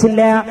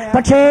അവഗണിച്ചില്ല.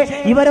 പക്ഷേ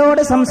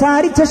ഇവരോട്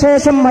സംസാരിച്ച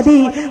ശേഷം മതി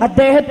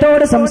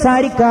അദ്ദേഹത്തോട്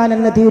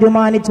സംസാരിക്കാനെന്ന്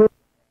തീരുമാനിച്ചു.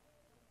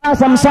 ആ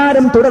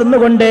സംസാരം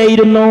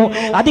തുടർന്നുകൊണ്ടേയിരുന്നു.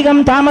 അധികം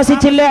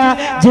താമസിച്ചില്ല.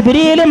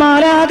 ജിബ്രീൽ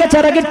മാലാഖ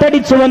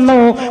ചിറകിട്ടടിച്ചു വന്നു.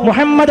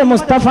 മുഹമ്മദ്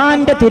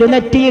മുസ്തഫാന്റെ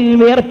തിരുനെറ്റിയിൽ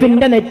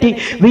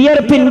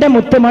വിയർപ്പിന്റെ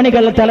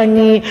മുത്തുമണികൾ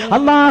തിളങ്ങി.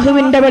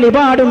 അള്ളാഹുവിന്റെ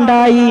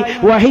വെളിപാടുണ്ടായി.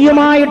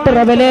 വഹിയുമായിട്ട്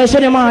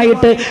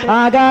റെവലേഷനുമായിട്ട്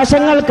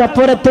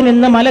ആകാശങ്ങൾക്കപ്പുറത്ത്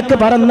നിന്ന് മലക്ക്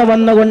പറന്നു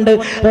വന്നുകൊണ്ട്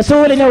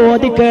റസൂലിനെ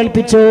ഓതി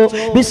കേൾപ്പിച്ചു.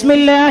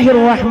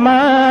 ബിസ്മില്ലാഹിർ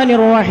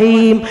റഹ്മാനിർ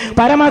റഹീം.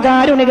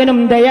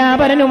 പരമകാരുണികനും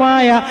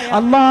ദയാപരനുമായ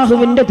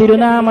അള്ളാഹുവിന്റെ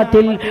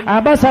തിരുനാമത്തിൽ.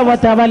 അബസ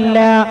വതവല്ല. അബസവതവല്ല,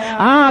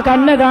 ആ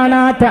കണ്ണ്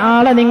കാണാത്ത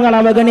ആളെ നിങ്ങൾ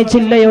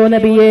അവഗണിച്ചില്ലയോ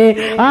നബിയെ?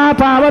 ആ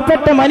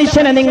പാവപ്പെട്ട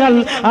മനുഷ്യനെ നിങ്ങൾ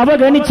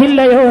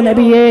അവഗണിച്ചില്ലയോ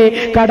നബിയെ?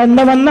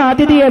 കടന്നു വന്ന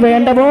അതിഥിയെ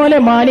വേണ്ട പോലെ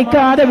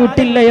മാനിക്കാതെ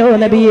വിട്ടില്ലയോ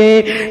നബിയെ?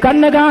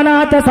 കണ്ണ്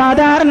കാണാത്ത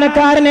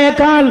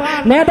സാധാരണക്കാരനേക്കാൾ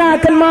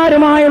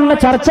നേതാക്കന്മാരുമായുള്ള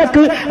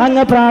ചർച്ചക്ക്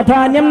അങ്ങ്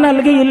പ്രാധാന്യം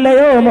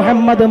നൽകിയില്ലയോ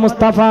മുഹമ്മദ്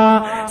മുസ്തഫ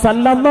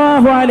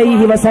സല്ലല്ലാഹു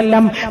അലൈഹി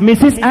വസല്ലം?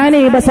 Mrs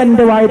Annie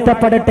Besant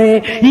വാഴ്ത്തപ്പെടട്ടെ.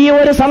 ഈ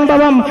ഒരു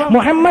സംഭവം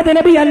മുഹമ്മദ്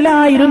നബി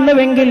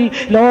അല്ലായിരുന്നുവെങ്കിൽ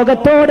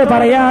ലോകത്തോട്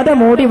പറയാതെ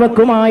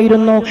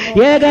മൂടിവെക്കുമായിരുന്നു.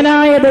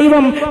 ഏകനായ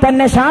ദൈവം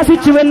തന്നെ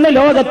ശാസിച്ചുവെന്ന്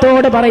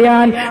ലോകത്തോട്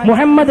പറയാൻ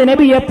മുഹമ്മദ്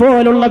നബിയെ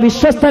പോലുള്ള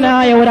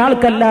വിശ്വസ്തനായ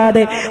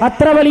ഒരാൾക്കല്ലാതെ,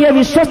 അത്ര വലിയ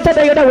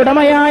വിശ്വസ്തതയുടെ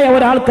ഉടമയായ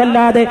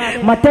ഒരാൾക്കല്ലാതെ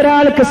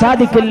മറ്റൊരാൾക്ക്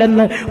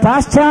സാധിക്കില്ലെന്ന്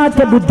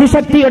പാശ്ചാത്യ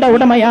ബുദ്ധിശക്തിയുടെ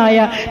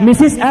ഉടമയായ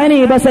മിസിസ് ആനി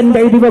ബസന്റ്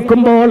എഴുതി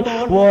വെക്കുമ്പോൾ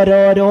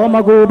ഓരോ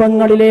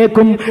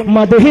രോമകൂപങ്ങളിലേക്കും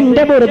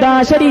മദ്ഹിന്റെ ബുർദാ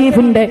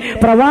ഷരീഫിന്റെ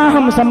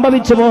പ്രവാഹം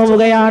സംഭവിച്ചു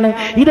പോവുകയാണ്.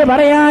 ഇത്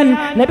പറയാൻ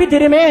നബി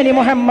തിരുമേനി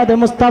മുഹമ്മദ്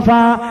മുസ്തഫ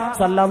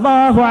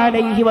സല്ലല്ലാഹു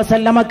അലൈഹി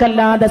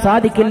വസല്ലമക്കല്ലാതെ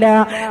സാധിക്കില്ല.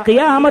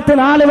 ഖിയാമത്ത്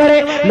നാൾ വരെ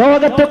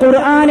ലോകത്ത്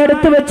ഖുർആൻ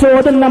എടുത്തു വെച്ച്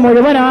ഓതുന്ന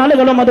മുഴുവൻ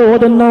ആളുകളും അത്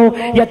ഓതുന്നു.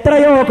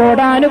 എത്രയോ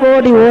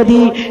കോടാനുകോടി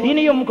ഓതി,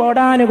 ഇനിയും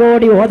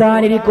കോടാനുകോടി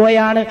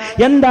ഓതാനിരിക്കുകയാണ്.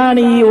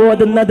 എന്താണ് ഈ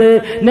ഓതുന്നത്?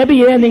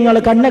 നബിയെ നിങ്ങൾ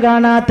കണ്ണ്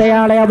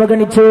കാണാത്തയാളെ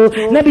അവഗണിച്ചു,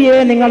 നബിയെ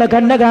നിങ്ങൾ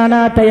കണ്ണ്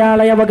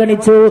കാണാത്തയാളെ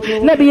അവഗണിച്ചു,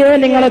 നബിയെ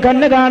നിങ്ങൾ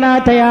കണ്ണ്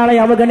കാണാത്തയാളെ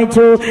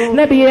അവഗണിച്ചു,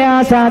 നബിയെ ആ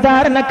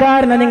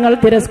സാധാരണക്കാരനെ നിങ്ങൾ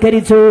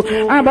തിരസ്കരിച്ചു.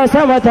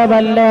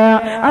 അബസവതവല്ല,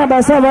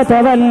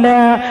 അബസവതവല്ല,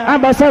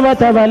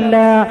 അബസവതവല്ല,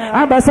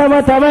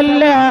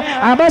 അബസവതവല്ല,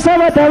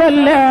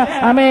 അബസവതവല്ല.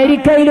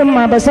 അമേരിക്കയിലും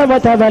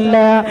അബസവതവല്ല,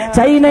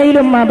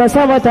 ചൈനയിലും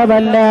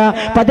അബസവതവല്ല,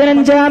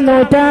 15-ാം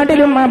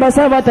നൂറ്റാണ്ടിലും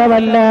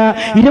അബസവതവല്ല,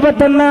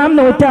 21-ാം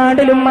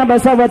നൂറ്റാണ്ടിലും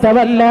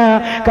അബസവതവല്ല,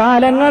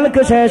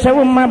 കാലങ്ങൾക്ക്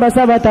ശേഷവും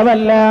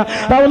അബസവതവല്ല.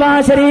 റൗളാ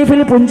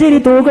ഷരീഫിൽ പുഞ്ചിരി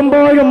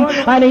തൂകുമ്പോഴും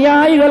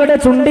അനുയായികളുടെ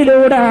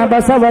ചുണ്ടിലൂടെ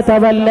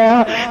അബസവതവല്ല.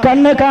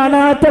 കണ്ണ്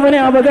കാണാത്തവനെ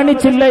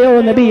അവഗണിച്ചില്ലയോ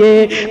നബിയെ?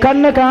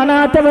 കണ്ണ്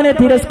കാണാത്തവനെ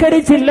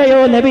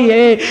തിരസ്കരിച്ചില്ലയോ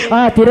നബിയെ?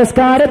 ആ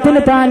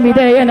തിരസ്കാരത്തിന് താൻ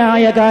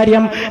വിധേയനായ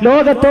കാര്യം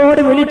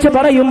ലോകത്തോട് വിളിച്ചു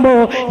പറയുമ്പോ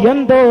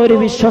എന്തോ ഒരു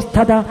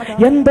വിശ്വസ്തത,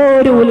 എന്തോ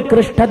ഒരു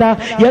ഉത്കൃഷ്ടത,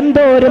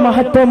 എന്തോ ഒരു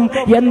മഹത്വം,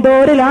 എന്തോ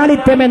ഒരു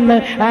ലാളിത്യമെന്ന്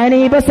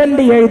ആനി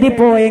ബസന്റ്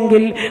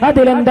എഴുതിപ്പോയെങ്കിൽ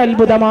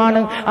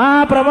അതിലെന്തത്ഭുതമാണ്. ആ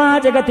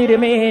പ്രവാചക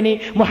തിരുമേനി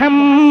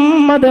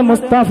മുഹമ്മദ്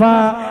മുസ്തഫ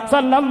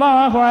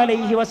സല്ലല്ലാഹു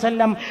അലൈഹി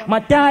വസല്ലം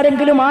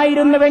മറ്റാരെങ്കിലും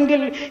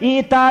ആയിരുന്നുവെങ്കിൽ ഈ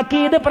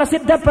താക്കീത്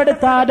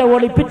പ്രസിദ്ധപ്പെടുത്താതെ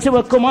ഒളിപ്പിച്ചു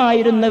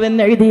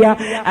വെക്കുമായിരുന്നുവെന്ന് എഴുതിയ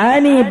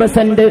ആനി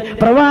ബസന്റ്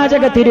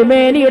പ്രവാചക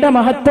തിരുമേനിയുടെ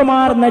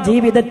മഹത്വമാർന്ന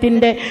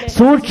ജീവിതത്തിന്റെ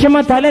സൂക്ഷ്മ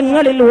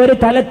തലങ്ങളിൽ ഒരു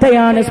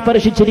തലത്തെയാണ്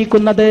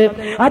സ്പർശിച്ചിരിക്കുന്നത്.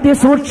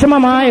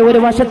 അതിസൂക്ഷ്മമായ ഒരു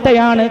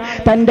വശത്തെയാണ്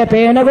തന്റെ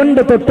പേന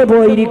കൊണ്ട്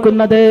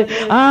തൊട്ടുപോയിരിക്കുന്നത്.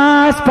 ആ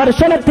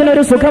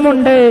സ്പർശനത്തിനൊരു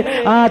സുഖമുണ്ട്,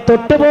 ആ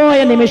തൊട്ടുപോയ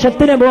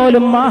നിമിഷത്തിന്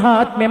പോലും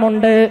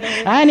മഹാത്മ്യമുണ്ട്.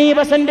 ആനി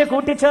ബസന്റ്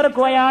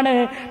കൂട്ടിച്ചേർക്കുകയാണ്,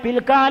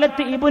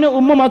 പിൽക്കാലത്ത് ഇബ്നു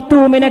ഉമ്മു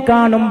മക്തൂമിനെ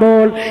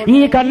കാണുമ്പോൾ, ഈ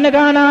കണ്ണ്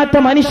കാണാത്ത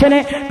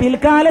മനുഷ്യനെ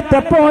പിൽക്കാലത്ത്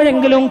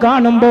എപ്പോഴെങ്കിലും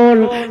കാണുമ്പോൾ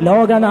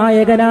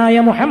ലോകനായകനായ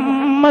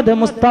മുഹമ്മദ്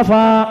മുസ്തഫ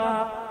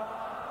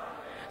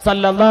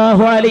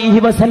സല്ലല്ലാഹു അലൈഹി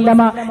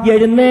വസല്ലമ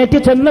എഴുന്നേറ്റ്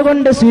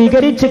ചെന്നുകൊണ്ട്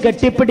സ്വീകരിച്ച്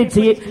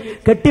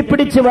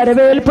കെട്ടിപ്പിടിച്ച്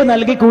വരവേൽപ്പ്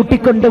നൽകി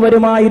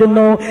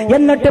കൂട്ടിക്കൊണ്ടുവരുമായിരുന്നു.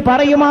 എന്നിട്ട്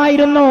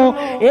പറയുമായിരുന്നു,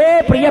 ഏ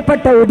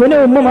പ്രിയപ്പെട്ട ഇബ്നു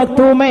ഉമ്മു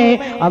മക്തൂമേ,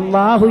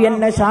 അല്ലാഹു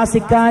എന്നെ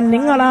ശാസിക്കാൻ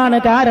നിങ്ങളാണ്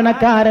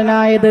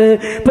കാരണക്കാരനായത്.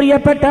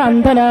 പ്രിയപ്പെട്ട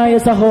അന്ധനായ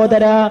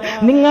സഹോദര,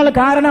 നിങ്ങൾ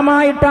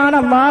കാരണമായിട്ടാണ്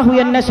അല്ലാഹു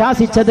എന്നെ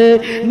ശാസിച്ചത്.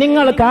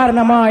 നിങ്ങൾ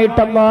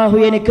കാരണമായിട്ട് അല്ലാഹു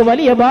എനിക്ക്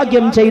വലിയ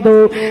ഭാഗ്യം ചെയ്തു.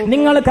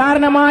 നിങ്ങൾ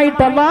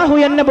കാരണമായിട്ട് അല്ലാഹു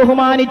എന്നെ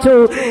ബഹുമാനിച്ചു.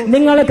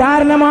 നിങ്ങൾ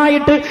കാരണമായിട്ട്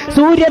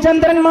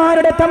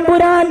സൂര്യചന്ദ്രന്മാരുടെ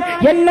തമ്പുരാൻ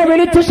എന്നെ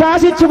വിളിച്ചു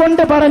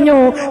ശാസിച്ചുകൊണ്ട് പറഞ്ഞു,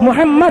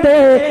 മുഹമ്മദ്,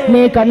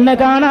 നീ കണ്ണ്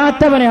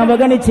കാണാത്തവനെ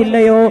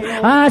അവഗണിച്ചില്ലയോ?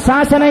 ആ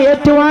ശാസന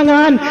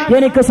ഏറ്റുവാങ്ങാൻ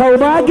എനിക്ക്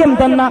സൗഭാഗ്യം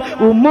തന്ന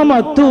ഉമ്മു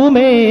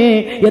മക്തൂമേ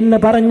എന്ന്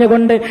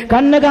പറഞ്ഞുകൊണ്ട്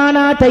കണ്ണ്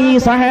കാണാത്ത ഈ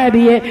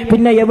സഹാബിയെ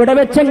പിന്നെ എവിടെ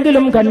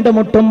വെച്ചെങ്കിലും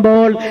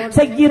കണ്ടുമുട്ടുമ്പോൾ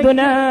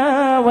സയ്യിദുനാ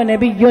വ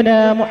നബിയുനാ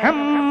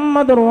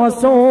മുഹമ്മദുർ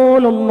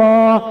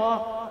റസൂലുള്ളാഹ്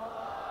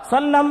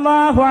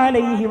സല്ലല്ലാഹു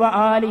അലൈഹി വ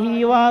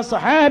ആലിഹി വ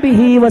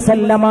സ്വഹാബിഹി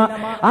വസല്ലമ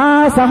ആ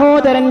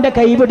സഹോദരന്റെ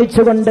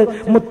കൈപിടിച്ചുകൊണ്ട്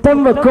മുത്തം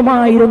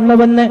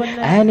വെക്കുമായിരുന്നുവെന്ന്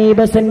ആനി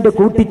ബസന്റ്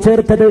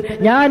കൂട്ടിച്ചേർത്തത്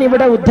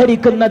ഞാനിവിടെ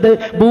ഉദ്ധരിക്കുന്നത്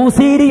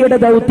ബൂസീരിയുടെ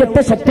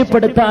ദൗത്യത്തെ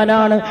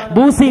ശക്തിപ്പെടുത്താനാണ്.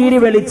 ബൂസീരി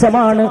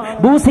വെളിച്ചമാണ്,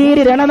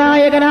 ബൂസീരി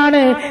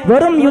രണനായകനാണ്.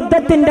 വെറും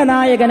യുദ്ധത്തിന്റെ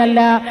നായകനല്ല,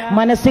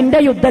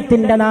 മനസ്സിന്റെ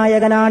യുദ്ധത്തിന്റെ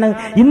നായകനാണ്.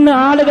 ഇന്ന്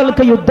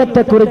ആളുകൾക്ക്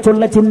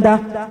യുദ്ധത്തെക്കുറിച്ചുള്ള ചിന്ത,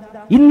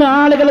 ഇന്ന്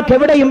ആളുകൾക്ക്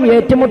എവിടെയും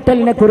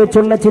ഏറ്റുമുട്ടലിനെ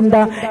കുറിച്ചുള്ള ചിന്ത,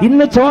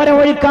 ഇന്ന് ചോര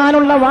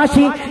ഒഴിക്കാനുള്ള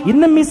വാശി,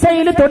 ഇന്ന്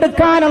മിസൈൽ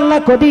തൊടുക്കാനുള്ള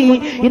കൊതി,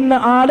 ഇന്ന്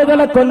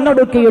ആളുകളെ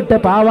കൊന്നൊടുക്കിയിട്ട്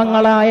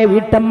പാവങ്ങളായ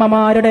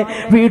വീട്ടമ്മമാരുടെ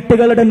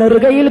വീട്ടുകളുടെ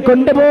നെറുകയിൽ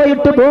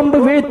കൊണ്ടുപോയിട്ട് ബോംബ്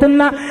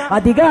വീഴ്ത്തുന്ന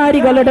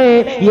അധികാരികളുടെ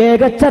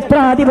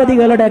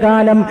ഏകഛത്രാധിപതികളുടെ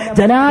കാലം,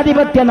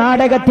 ജനാധിപത്യ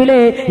നാടകത്തിലെ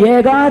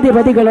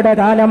ഏകാധിപതികളുടെ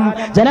കാലം,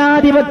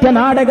 ജനാധിപത്യ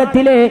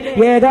നാടകത്തിലെ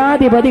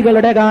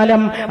ഏകാധിപതികളുടെ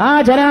കാലം. ആ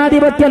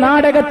ജനാധിപത്യ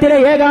നാടകത്തിലെ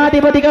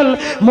ഏകാധിപതികൾ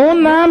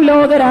മൂന്നാം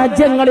ലോക രാജ്യ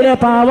രാജ്യങ്ങളിലെ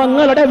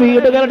പാവങ്ങളുടെ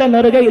വീടുകളുടെ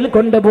നെറുകയിൽ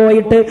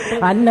കൊണ്ടുപോയിട്ട്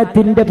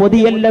അന്നത്തിന്റെ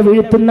പൊതിയല്ല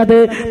വീഴ്ത്തുന്നത്,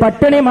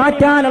 പട്ടിണി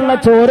മാറ്റാനുള്ള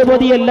ചോറ്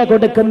പൊതിയല്ല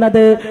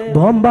കൊടുക്കുന്നത്,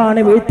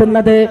 ബോംബാണ്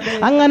വീഴ്ത്തുന്നത്.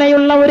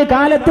 അങ്ങനെയുള്ള ഒരു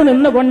കാലത്ത്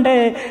നിന്നുകൊണ്ട്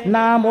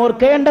നാം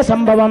ഓർക്കേണ്ട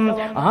സംഭവം,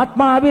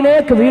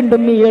 ആത്മാവിലേക്ക്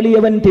വീണ്ടും ഈ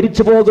എളിയവൻ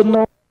തിരിച്ചു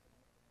പോകുന്നു.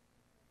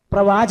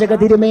 പ്രവാചക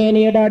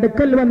തിരുമേനിയുടെ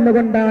അടുക്കൽ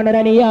വന്നുകൊണ്ടാണ്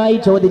ഒരനുയായി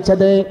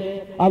ചോദിച്ചത്,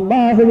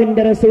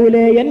 അല്ലാഹുവിന്റെ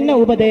റസൂലേ, എന്നെ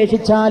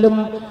ഉപദേശിച്ചാലും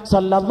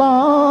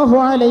സല്ലല്ലാഹു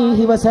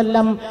അലൈഹി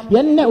വസല്ലം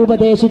എന്നെ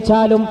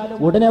ഉപദേശിച്ചാലും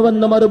ഉടനെ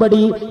വന്നു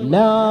മറുപടി,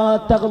 ലാ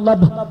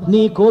തഗ്ലബ്,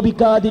 നീ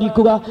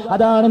കോപിക്കാതിരിക്കുക.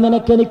 അതാണ്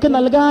എനിക്ക്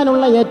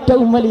നൽകാനുള്ള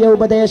ഏറ്റവും വലിയ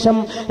ഉപദേശം.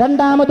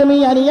 രണ്ടാമതും ഈ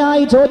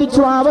അനുയായി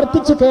ചോദിച്ചു,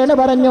 ആവർത്തിച്ച് കേണ്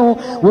പറഞ്ഞു,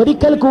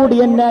 ഒരിക്കൽ കൂടി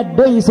എന്നെ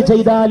അഡ്വൈസ്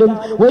ചെയ്താലും,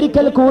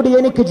 ഒരിക്കൽ കൂടി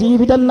എനിക്ക്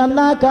ജീവിതം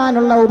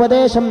നന്നാക്കാനുള്ള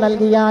ഉപദേശം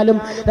നൽകിയാലും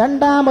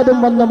രണ്ടാമതും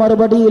വന്നു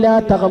മറുപടി, ലാ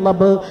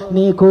തഗ്ലബ്,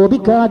 നീ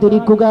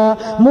കോപിക്കാതിരിക്കുക.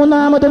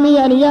 മൂന്നാമതും ഈ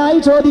അനുയായി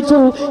ചോദിച്ചു,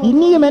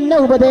 ഇനിയും എന്നെ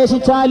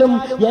ഉപദേശിച്ചാലും,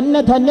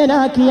 എന്നെ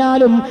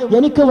ധന്യനാക്കിയാലും,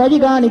 എനിക്ക് വഴി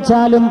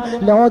കാണിച്ചാലും,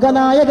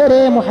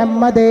 ലോകനായകരെ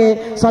മുഹമ്മദേ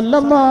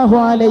സല്ലല്ലാഹു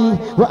അലൈഹി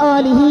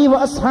വആലിഹി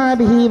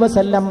വഅസ്ഹാബിഹി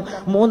വസല്ലം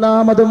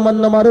മൂന്നാമതും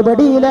വന്നു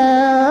മറുപടി, ലാ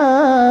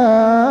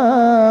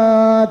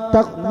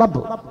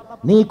തഗ്ലബ്,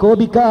 നീ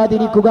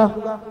കോപിക്കാതിരിക്കുക.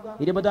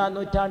 20-ാം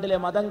നൂറ്റാണ്ടിലെ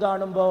മതം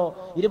കാണുമ്പോ,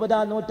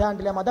 20-ാം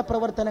നൂറ്റാണ്ടിലെ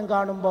മതപ്രവർത്തനം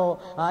കാണുമ്പോ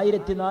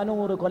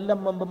 1400 കൊല്ലം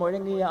മുമ്പ്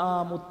മുഴങ്ങിയ ആ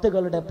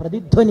മുത്തുകളുടെ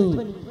പ്രതിധ്വനി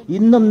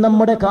ഇന്നും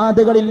നമ്മുടെ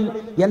കാതുകളിൽ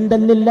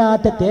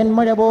എന്തെന്നില്ലാത്ത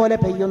തേന്മഴ പോലെ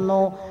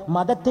പെയ്യുന്നു.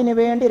 മതത്തിന്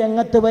വേണ്ടി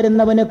രംഗത്ത്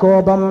വരുന്നവന്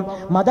കോപം,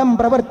 മതം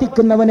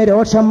പ്രവർത്തിക്കുന്നവന്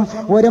രോഷം,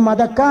 ഒരു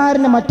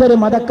മതക്കാരന് മറ്റൊരു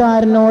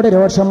മതക്കാരനോട്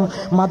രോഷം,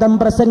 മതം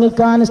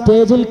പ്രസംഗിക്കാൻ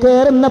സ്റ്റേജിൽ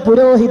കയറുന്ന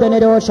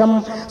പുരോഹിതന് രോഷം,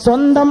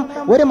 സ്വന്തം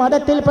ഒരു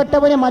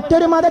മതത്തിൽപ്പെട്ടവന്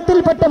മറ്റൊരു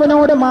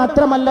മതത്തിൽപ്പെട്ടവനോട്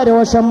മാത്രമല്ല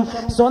രോഷം,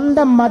 സ്വന്തം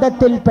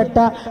മതത്തിൽപ്പെട്ട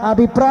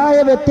അഭിപ്രായ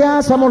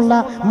വ്യത്യാസമുള്ള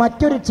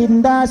മറ്റൊരു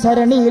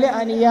ചിന്താസരണിയിലെ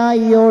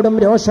അനുയായിയോടും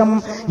രോഷം,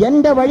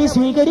 എന്റെ വഴി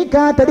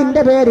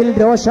സ്വീകരിക്കാത്തതിന്റെ പേരിൽ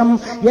രോഷം,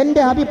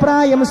 എന്റെ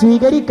അഭിപ്രായം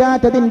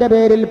സ്വീകരിക്കാത്തതിന്റെ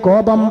പേരിൽ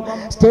കോപം,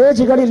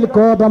 സ്റ്റേജുകളിൽ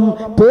കോപം,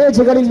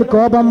 പേജുകളിൽ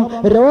കോപം,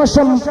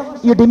 രോഷം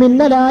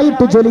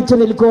ഇടിമിന്നലായിട്ട് ജ്വലിച്ചു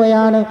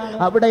നിൽക്കുകയാണ്.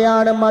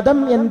 അവിടെയാണ് മതം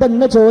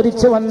എന്തെന്ന്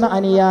ചോദിച്ചു വന്ന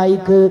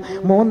അനുയായിക്ക്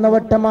 3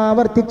 വട്ടം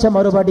ആവർത്തിച്ച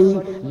മറുപടി,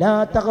 ലാ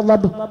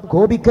തഗ്ലബ്,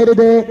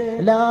 കോപിക്കരുത്,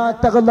 ലാ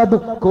തഗ്ലബ്,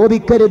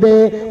 കോപിക്കരുത്.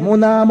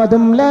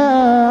 മൂന്നാമതും ലാ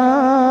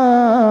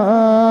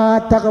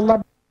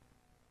തഗ്ലബ്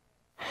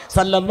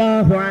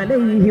സല്ലല്ലാഹു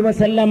അലൈഹി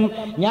വസല്ലം.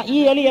 ഞാൻ ഈ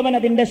എളിയവൻ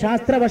അതിന്റെ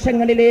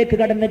ശാസ്ത്രവശങ്ങളിലേക്ക്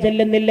കടന്നു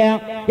ചെല്ലുന്നില്ല.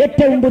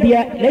 ഏറ്റവും പുതിയ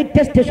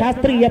ലേറ്റസ്റ്റ്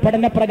ശാസ്ത്രീയ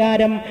പഠന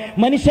പ്രകാരം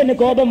മനുഷ്യന്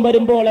കോപം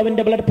വരുമ്പോൾ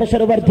അവന്റെ ബ്ലഡ്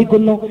പ്രഷർ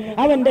വർദ്ധിക്കുന്നു,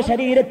 അവന്റെ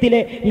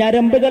ശരീരത്തിലെ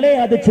ഞരമ്പുകളെ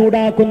അത്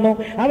ചൂടാക്കുന്നു,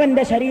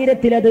 അവന്റെ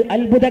ശരീരത്തിൽ അത്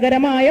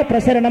അത്ഭുതകരമായ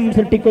പ്രസരണം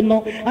സൃഷ്ടിക്കുന്നു,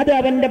 അത്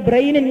അവന്റെ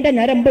ബ്രെയിനിന്റെ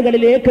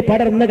ഞരമ്പുകളിലേക്ക്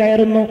പടർന്നു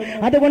കയറുന്നു.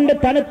 അതുകൊണ്ട്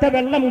തണുത്ത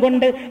വെള്ളം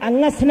കൊണ്ട്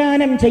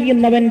അംഗസ്നാനം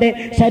ചെയ്യുന്നവന്റെ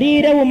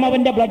ശരീരവും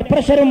അവന്റെ ബ്ലഡ്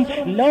പ്രഷറും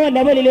ലോ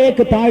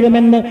ലെവലിലേക്ക്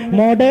താഴുമെന്ന്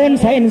മോഡേൺ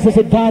സയൻസ്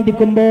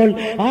സിദ്ധാന്തിക്കുമ്പോൾ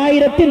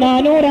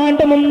 1400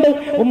 ആണ്ട്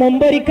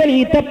മുമ്പൊരിക്കൽ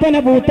ഈത്തപ്പന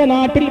പൂത്ത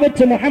നാട്ടിൽ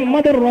വെച്ച്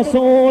മുഹമ്മദ്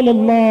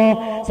റസൂലുള്ളാഹി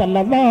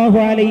സല്ലല്ലാഹു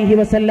അലൈഹി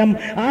വസല്ലം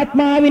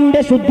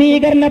ആത്മാവിന്റെ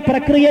ശുദ്ധീകരണ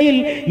പ്രക്രിയയിൽ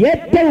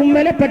ഏറ്റവും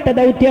വിലപ്പെട്ട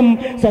ദൗത്യം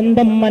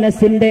സ്വന്തം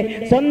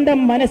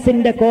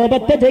മനസ്സിന്റെ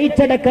കോപത്തെ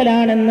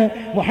ജയിച്ചടക്കലാണെന്ന്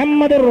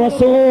മുഹമ്മദ്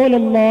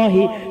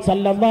റസൂലുള്ളാഹി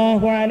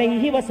സല്ലല്ലാഹു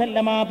അലൈഹി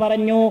വസല്ലമ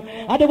പറഞ്ഞു.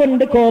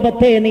 അതുകൊണ്ട്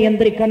കോപത്തെ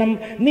നിയന്ത്രിക്കണം,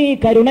 നീ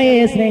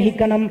കരുണയെ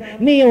സ്നേഹിക്കണം,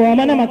 നീ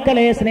ഓമന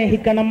മക്കളെ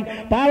സ്നേഹിക്കണം.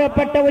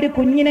 പാവപ്പെട്ട ഒരു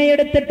കുഞ്ഞിനെ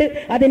എടുത്തിട്ട്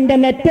അതിന്റെ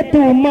നെറ്റത്ത്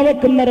ഉമ്മ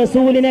വെക്കുന്ന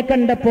റസൂലിനെ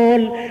കണ്ടപ്പോൾ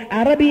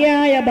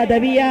അറബിയായ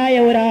ബദവിയായ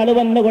ഒരാൾ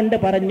വന്നുകൊണ്ട്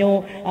പറഞ്ഞു,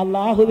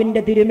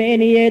 അള്ളാഹുവിന്റെ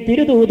തിരുമേനിയെ,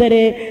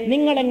 തിരുദൂതരെ,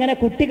 നിങ്ങൾ എങ്ങനെ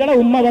കുട്ടികളെ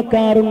ഉമ്മ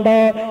വെക്കാറുണ്ടോ?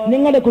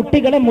 നിങ്ങൾ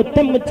കുട്ടികളെ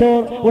മുത്തം വെച്ചോ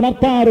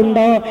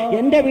ഉണർത്താറുണ്ടോ?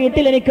 എന്റെ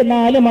വീട്ടിൽ എനിക്ക്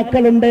 4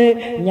 മക്കളുണ്ട്,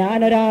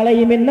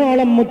 ഞാനൊരാളെയും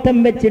ഇന്നോളം മുത്തം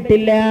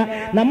വെച്ചിട്ടില്ല.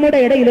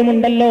 നമ്മുടെ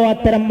ഇടയിലുമുണ്ടല്ലോ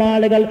അത്തരം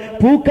ആളുകൾ,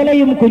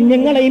 പൂക്കളെയും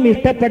കുഞ്ഞുങ്ങളെയും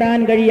ഇഷ്ടപ്പെടാൻ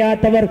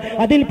കഴിയാത്തവർ.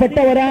 അതിൽപ്പെട്ട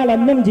ഒരാൾ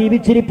അന്നും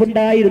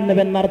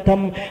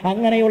ജീവിച്ചിരിപ്പുണ്ടായിരുന്നുവെന്നർത്ഥം.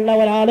 അങ്ങനെയുള്ള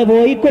ഒരാൾ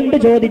പോയിക്കൊണ്ട്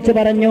ചോദിച്ചു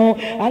പറഞ്ഞു,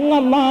 അങ്ങ്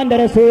അല്ലാഹുവിന്റെ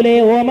റസൂലേ,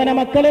 ഓമന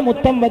മക്കളെ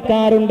മുത്തം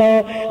വെക്കാറുണ്ടോ?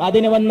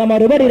 അതിന് വന്ന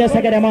മറുപടി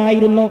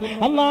രസകരമായിരുന്നു.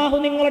 അല്ലാഹു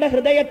നിങ്ങളുടെ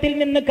ഹൃദയത്തിൽ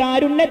നിന്ന്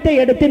കാരുണ്യത്തെ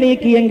എടുത്തു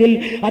നീക്കിയെങ്കിൽ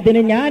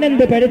അതിന് ഞാൻ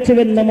എന്ത്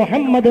പഴിച്ചുവെന്ന്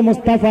മുഹമ്മദ്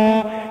മുസ്തഫ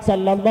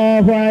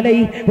സല്ലല്ലാഹു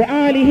അലൈഹി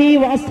വആലിഹി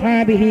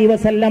വഅസ്ഹാബിഹി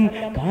വസല്ലം.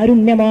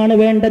 കാരുണ്യമാണ്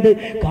വേണ്ടത്.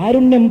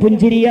 കാരുണ്യം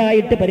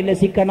പുഞ്ചിരിയായിട്ട്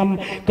പരിലസിക്കണം,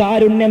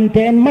 കാരുണ്യം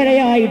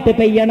തേന്മഴയായിട്ട്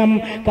പെയ്യണം,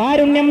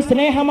 കാരുണ്യം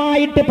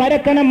സ്നേഹമായിട്ട്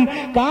പരക്കണം,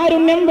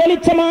 കാരുണ്യം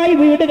വെളിച്ചമായി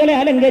വീടുകളെ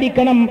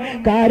അലങ്കരിക്കണം,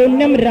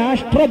 കാരുണ്യം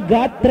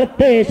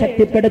രാഷ്ട്രഗാത്രത്തെ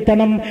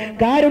ശക്തിപ്പെടുത്തണം,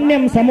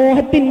 കാരുണ്യം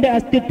സമൂഹത്തിന്റെ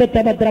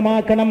അസ്തിത്വത്തെ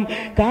ഭദ്രമാക്കണം,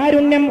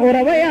 കാരുണ്യം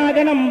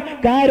ഉറവയാകണം,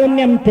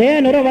 കാരുണ്യം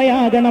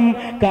തേനുറവയാകണം,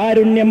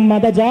 കാരുണ്യം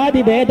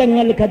മതജാതി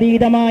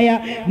ഭേദങ്ങൾക്കതീതമായ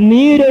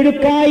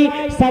നീരൊഴുക്കായി,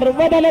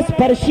 സർവതല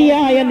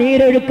സ്പർശിയായ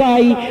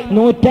നീരൊഴുക്കായി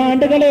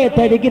നൂറ്റാണ്ടുകളെ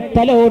തഴുകി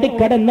തലോടി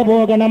കടന്നു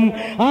പോകണം.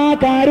 ആ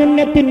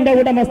കാരുണ്യത്തിന്റെ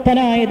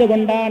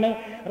ഉടമസ്ഥനായതുകൊണ്ടാണ്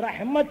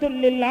റഹ്മത്തുൽ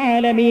ലിൽ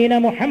ആലമീന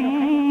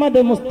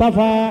മുഹമ്മദ് മുസ്തഫ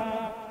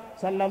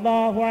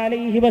സല്ലല്ലാഹു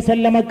അലൈഹി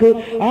വസല്ലമക്ക്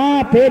ആ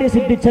പേര്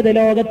സിദ്ധിച്ചത്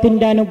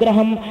ലോകത്തിന്റെ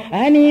അനുഗ്രഹം.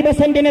 ആനി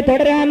ബസന്റിനെ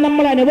തുടരാൻ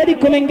നമ്മൾ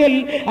അനുവദിക്കുമെങ്കിൽ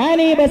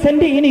ആനി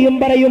ബസന്റ് ഇനിയും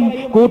പറയും.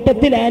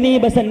 കൂട്ടത്തിൽ ആനി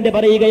ബസന്റ്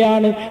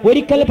പറയുകയാണ്,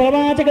 ഒരിക്കൽ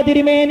പ്രവാചക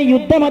തിരുമേനി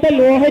യുദ്ധമതൽ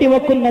ഓഹരി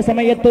വെക്കുന്ന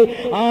സമയത്ത്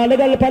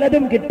ആളുകൾ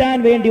പലതും കിട്ടാൻ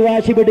വേണ്ടി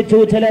വാശി പിടിച്ചു.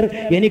 ചിലർ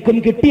എനിക്കും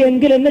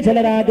കിട്ടിയെങ്കിലെന്ന്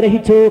ചിലർ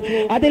ആഗ്രഹിച്ചു.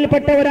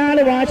 അതിൽപ്പെട്ട ഒരാൾ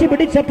വാശി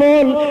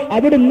പിടിച്ചപ്പോൾ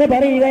അവിടുന്ന്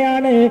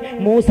പറയുകയാണ്,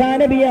 മൂസാ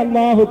നബിയെ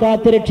അല്ലാഹു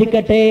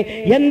കാത്തുരക്ഷിക്കട്ടെ,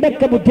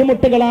 എന്തൊക്കെ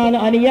ബുദ്ധിമുട്ടുകളാണ്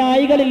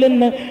അനുയായികളിൽ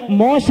നിന്ന്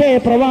മോശെ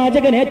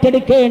പ്രവാചകൻ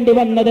ഏറ്റെടുക്കേണ്ടി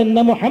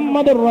വന്നതെന്ന്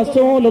മുഹമ്മദുർ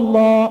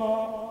റസൂലുള്ളാഹ്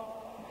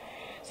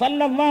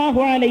സല്ലല്ലാഹു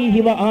അലൈഹി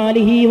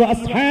വആലിഹി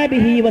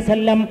വഅസ്ഹാബിഹി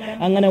വസല്ലം.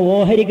 അങ്ങനെ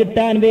ഓഹരി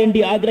കിട്ടാൻ വേണ്ടി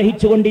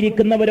ആഗ്രഹിച്ചു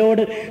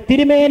കൊണ്ടിരിക്കുന്നവരോട്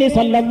തിരുമേനി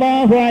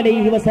സല്ലല്ലാഹു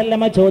അലൈഹി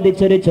വസല്ലമ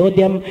ചോദിച്ചൊരു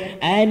ചോദ്യം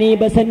ആനി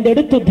ബസന്റ്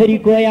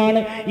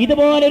എടുത്തുദ്ധരിക്കുകയാണ്.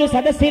 ഇതുപോലൊരു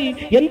സദസ്സിൽ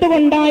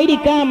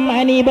എന്തുകൊണ്ടായിരിക്കാം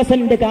ആനി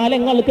ബസന്റ്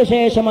കാലങ്ങൾക്ക്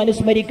ശേഷം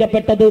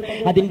അനുസ്മരിക്കപ്പെട്ടത്?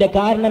 അതിന്റെ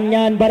കാരണം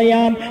ഞാൻ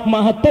പറയാം.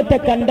 മഹത്വത്തെ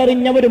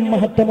കണ്ടറിഞ്ഞവരും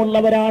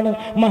മഹത്വമുള്ളവരാണ്.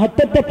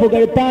 മഹത്വത്തെ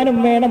പുകഴ്ത്താനും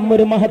വേണം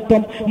ഒരു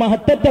മഹത്വം,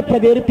 മഹത്വത്തെ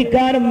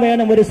പ്രകീർത്തിക്കാനും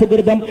വേണം ഒരു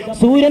സുഹൃതം,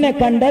 സൂര്യനെ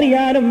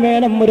കണ്ടറിയാനും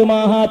വേണം ഒരു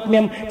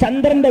മാഹാത്മ്യം,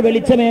 ചന്ദ്രന്റെ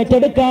വെളിച്ചം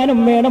ഏറ്റെടുക്കാനും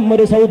വേണം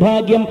ഒരു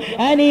സൗഭാഗ്യം.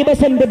 ആനി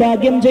ബസന്റ്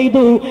ഭാഗ്യം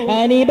ചെയ്തു.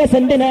 ആനി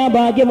ബസന്റിന് ആ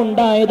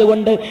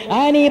ഭാഗ്യമുണ്ടായതുകൊണ്ട്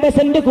ആനി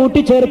ബസന്റ്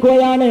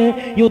കൂട്ടിച്ചേർക്കുകയാണ്.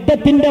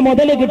 യുദ്ധത്തിന്റെ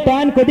മുതല്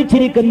കിട്ടാൻ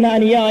കൊതിച്ചിരിക്കുന്ന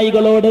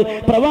അനുയായികളോട്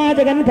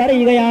പ്രവാചകൻ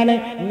പറയുകയാണ്,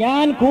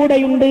 ഞാൻ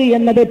കൂടെയുണ്ട്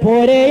എന്നത്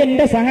പോരെ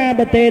എന്റെ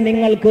സഹാബത്തെ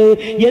നിങ്ങൾക്ക്?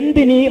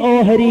 എന്തിനീ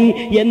ഓഹരി,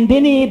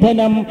 എന്തിനീ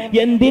ധനം,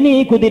 എന്തിനീ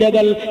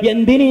കുതിരകൾ,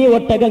 എന്തിനീ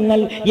ഒട്ടകങ്ങൾ,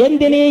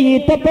 എന്തിനീ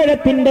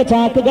ഈത്തപ്പഴത്തിന്റെ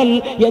ചാക്കുകൾ,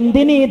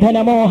 എന്തിനീ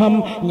ധനമോഹം?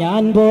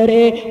 ഞാൻ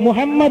പോരെ,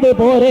 മുഹമ്മദ്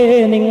പോരെ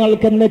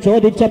നിങ്ങൾക്കെന്ന്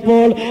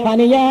ചോദിച്ചപ്പോൾ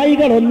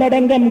അനുയായികൾ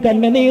ഒന്നടങ്കം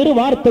കണ്ണുനീർ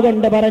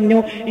വാർത്തുകൊണ്ട് പറഞ്ഞു,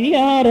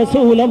 യാ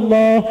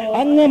റസൂലല്ലാഹ്,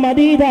 അങ്ങ്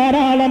മതി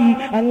ധാരാളം,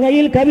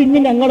 അങ്ങയിൽ കവിഞ്ഞ്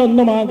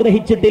ഞങ്ങളൊന്നും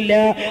ആഗ്രഹിച്ചിട്ടില്ല,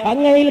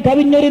 അങ്ങയിൽ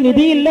കവിഞ്ഞൊരു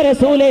നിധിയില്ല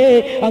റസൂലേ,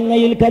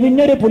 അങ്ങയിൽ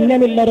കവിഞ്ഞൊരു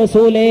പുണ്യമില്ല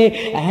റസൂലേ.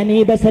 ആനി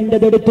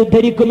ബസന്റ്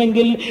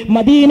എടുത്തുദ്ധരിക്കുമെങ്കിൽ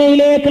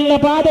മദീനയിലേക്കുള്ള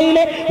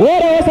പാതയിലെ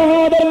ഓരോ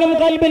സഹോദരനും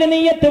കൽബിൽ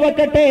നിയ്യത്ത്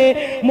വെക്കട്ടെ,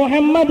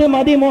 മുഹമ്മദ്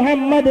മതി,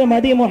 മുഹമ്മദ്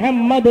മതി,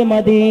 മുഹമ്മദ്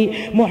മതി,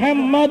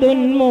 മുഹമ്മദുൻ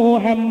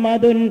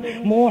മുഹമ്മദുൻ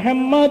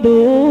മുഹമ്മദു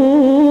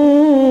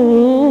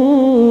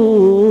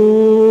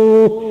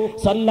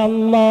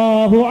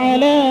സല്ലല്ലാഹു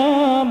അലാ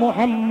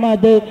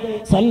മുഹമ്മദ്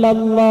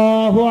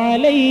സല്ലല്ലാഹു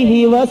അലൈഹി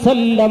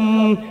വസല്ലം.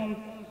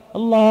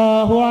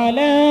 അല്ലാഹു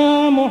അലാ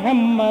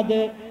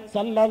മുഹമ്മദ്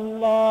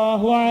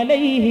സല്ലല്ലാഹു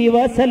അലൈഹി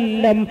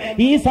വസല്ലം.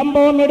 ഈ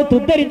സംഭവം എടുത്ത്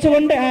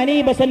ഉദ്ധരിച്ചുകൊണ്ട് ആനി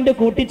ബസന്റ്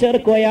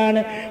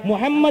കൂട്ടിച്ചേർക്കുകയാണ്,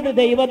 മുഹമ്മദ്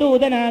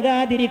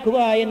ദൈവദൂതനാകാതിരിക്കുക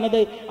എന്നത്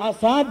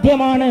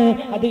അസാധ്യമാണ്,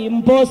 അത്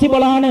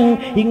ഇമ്പോസിബിൾ ആണ്.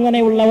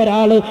 ഇങ്ങനെയുള്ള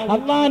ഒരാള്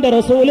അല്ലാഹുവിന്റെ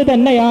റസൂല്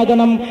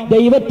തന്നെയാകണം,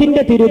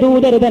 ദൈവത്തിന്റെ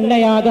തിരുദൂതർ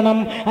തന്നെയാകണം.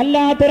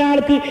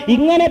 അല്ലാത്തൊരാൾക്ക്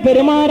ഇങ്ങനെ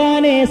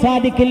പെരുമാറാനേ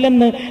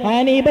സാധിക്കില്ലെന്ന്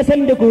ആനി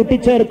ബസന്റ്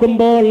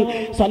കൂട്ടിച്ചേർക്കുമ്പോൾ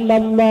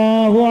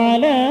സല്ലല്ലാഹു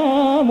അലാ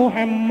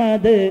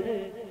മുഹമ്മദ്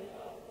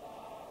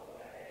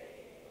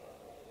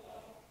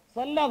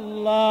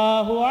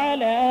സല്ലല്ലാഹു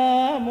അലാ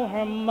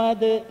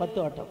മുഹമ്മദ് 10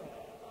 വട്ടം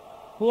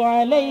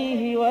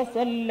അലൈഹി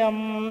വസല്ലം.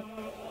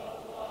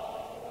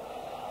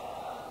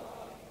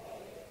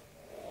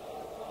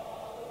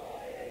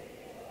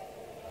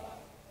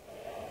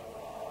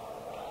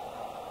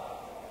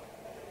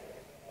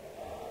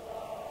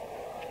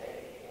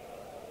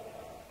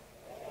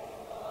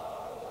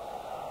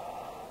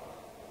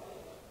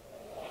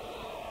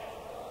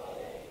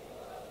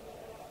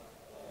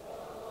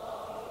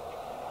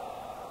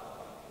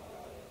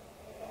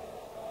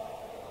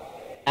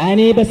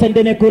 ആനി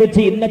ബസന്റിനെ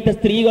കുറിച്ച് ഇന്നത്തെ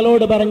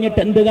സ്ത്രീകളോട് പറഞ്ഞിട്ട്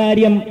എന്ത്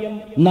കാര്യം?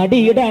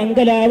 നടിയുടെ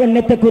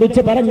അങ്കലാവണ്യത്തെ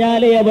കുറിച്ച്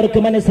പറഞ്ഞാലേ അവർക്ക്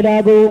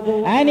മനസ്സിലാകൂ.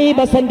 ആനി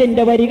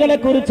ബസന്റിന്റെ വരികളെ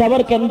കുറിച്ച്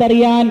അവർക്ക്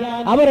എന്തറിയാൻ?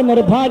 അവർ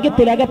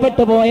നിർഭാഗ്യത്തിൽ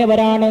അകപ്പെട്ടു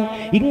പോയവരാണ്.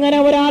 ഇങ്ങനെ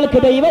ഒരാൾക്ക്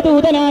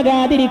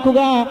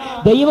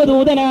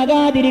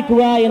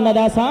ദൈവദൂതനാകാതിരിക്കുക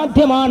എന്നത്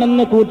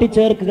അസാധ്യമാണെന്ന്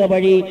കൂട്ടിച്ചേർക്കുക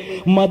വഴി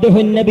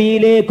മദ്ഹുൻ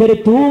നബിയിലേക്ക് ഒരു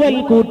തൂവൽ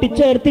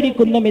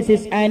കൂട്ടിച്ചേർത്തിരിക്കുന്ന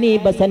മിസിസ് ആനി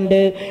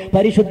ബസന്റ്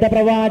പരിശുദ്ധ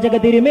പ്രവാചക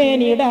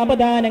തിരുമേനിയുടെ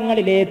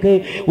അപദാനങ്ങളിലേക്ക്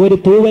ഒരു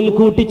തൂവൽ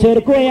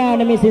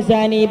കൂട്ടിച്ചേർക്കുകയാണ് Mrs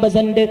Annie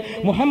Besant.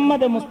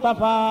 Muhammad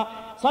Mustafa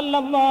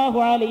സല്ലല്ലാഹു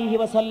അലൈഹി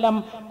വസല്ലം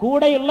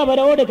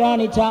കൂടെയുള്ളവരോട്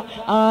കാണിച്ച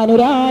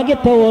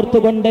അനുരാഗത്തെ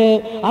ഓർത്തുകൊണ്ട്,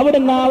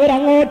 അവിടുന്ന്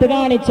അവരങ്ങോട്ട്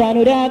കാണിച്ച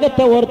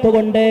അനുരാഗത്തെ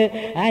ഓർത്തുകൊണ്ട്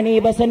ആനി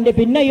ബസന്റ്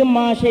പിന്നെയും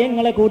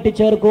ആശയങ്ങളെ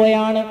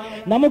കൂട്ടിച്ചേർക്കുകയാണ്.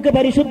 നമുക്ക്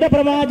പരിശുദ്ധ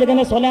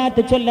പ്രവാചകനെ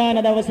സ്വലാത്ത് ചൊല്ലാൻ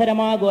അത്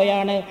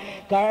അവസരമാകുകയാണ്.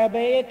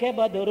 കഅബേ കെ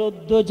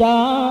ബദറുദ്ദുജാ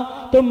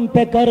തും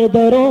പെ കർ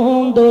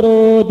ദറൂം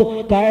ദുറൂദ്,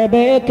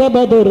 കഅബേ കെ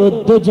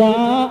ബദറുദ്ദുജാ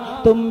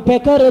തും പെ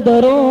കർ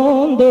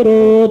ദറൂം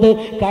ദുറൂദ്.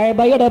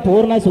 കഅബയുടെ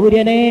പൂർണ്ണ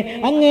സൂര്യനെ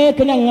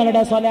അങ്ങേക്ക്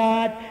ഞങ്ങളുടെ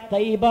സ്വലാത്ത്,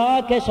 तैबा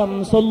के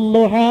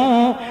शम्सुल्लुहा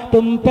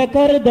तुम पे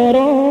कर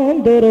दरों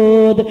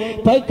दुरूद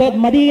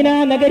മദീന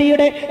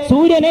നഗരിയുടെ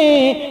സൂര്യനെ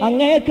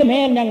അങ്ങേക്ക്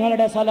മേൽ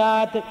ഞങ്ങളുടെ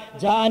സലാത്ത്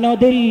ജാനോ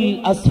ദിൽ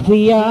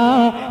അസ്ഫിയ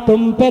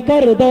തും പെ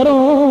കർ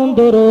ദറൂം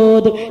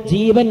ദുറൂദ്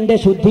ജീവന്റെ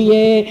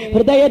ശുദ്ധിയെ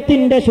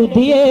ഹൃദയത്തിന്റെ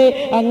ശുദ്ധിയെ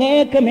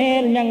അങ്ങേക്ക്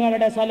മേൽ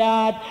ഞങ്ങളുടെ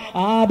സലാത്ത്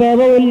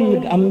ആബവുൽ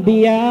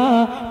അംബിയ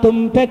തും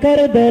പെ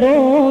കർ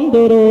ദറൂം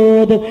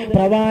ദുറൂദ്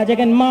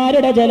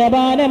പ്രവാചകന്മാരുടെ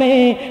ജലപാനമേ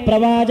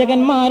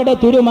പ്രവാചകന്മാരുടെ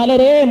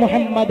തിരുമലരെ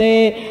മുഹമ്മദേ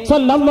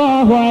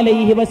സല്ലല്ലാഹു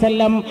അലൈഹി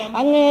വസല്ലം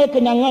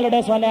അങ്ങേക്ക്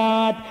ഞങ്ങളുടെ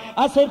സ്വലാത്ത്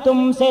അസ്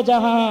തുംസെ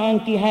ജഹാൻ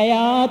की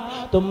हयात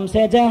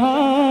तुमसे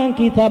जहां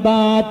की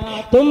थबात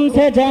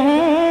तुमसे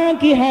जहां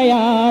की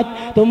हयात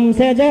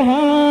तुमसे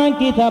जहां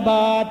की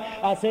थबात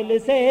असल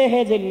से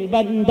है जिल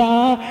बंदा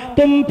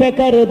तुम पे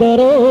कर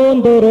दरों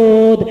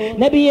दुरूद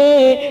നബിയേ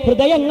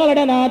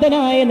ഹൃദയങ്ങളുടെ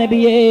നാഥനായ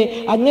നബിയേ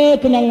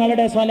അങ്ങേക്ക്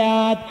ഞങ്ങളുടെ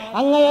സ്വലാത്ത്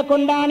അങ്ങയെ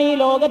കൊണ്ടാണ് ഈ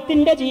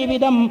ലോകത്തിന്റെ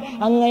ജീവിതം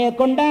അങ്ങയെ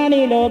കൊണ്ടാണ്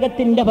ഈ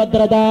ലോകത്തിന്റെ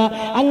ഭദ്രത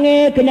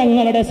അങ്ങേക്ക്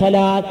ഞങ്ങളുടെ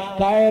സ്വലാത്ത്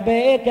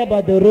കഅബേ കെ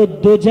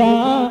ബദ്റുദ്ദുജാ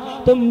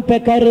തും പെ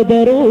കർ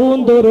ദറൂൻ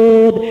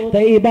ദുറൂദ്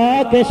തൈബാ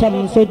കെ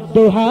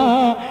ശംസുദ്ദുഹാ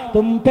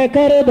തും പെ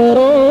കർ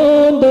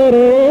ദറൂൻ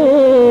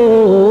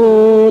ദുറൂദ്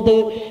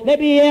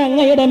നബിയെ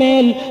അങ്ങയുടെ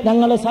മേൽ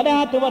ഞങ്ങൾ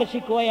സലാത്ത്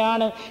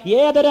വർഷിക്കുകയാണ്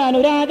ഏതൊരു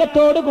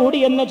അനുരാഗത്തോടു കൂടി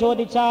എന്ന്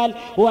ചോദിച്ചാൽ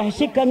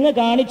വഹ്ശിക്കങ്ങ്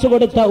കാണിച്ചു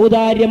കൊടുത്ത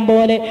ഔദാര്യം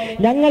പോലെ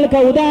ഞങ്ങൾക്ക്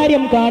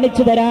ഔദാര്യം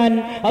കാണിച്ചു തരാൻ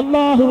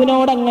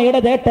അല്ലാഹുവിനോട്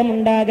അങ്ങയുടെ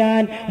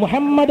തേട്ടമുണ്ടാകാൻ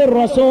മുഹമ്മദുർ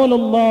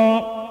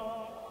റസൂലുള്ളാഹ്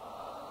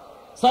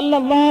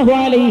സല്ലല്ലാഹു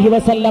അലൈഹി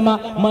വസല്ലമ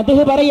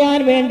മദ്ഹ് പറയാൻ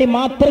വേണ്ടി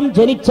മാത്രം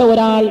ജനിച്ച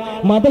ഒരാൾ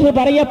മദ്ഹ്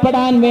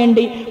പറയപ്പെടാൻ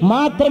വേണ്ടി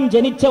മാത്രം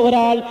ജനിച്ച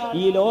ഒരാൾ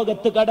ഈ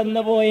ലോകത്ത്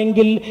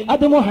കടന്നുപോയെങ്കിൽ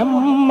അത്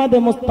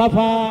മുഹമ്മദ് മുസ്തഫ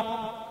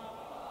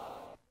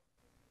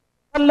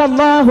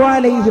സല്ലല്ലാഹു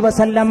അലൈഹി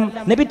വസല്ലം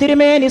നബി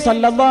തിരുമേനി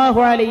സല്ലല്ലാഹു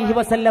അലൈഹി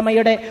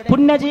വസല്ലമയുടെ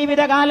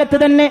പുണ്യജീവിത കാലത്ത്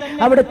തന്നെ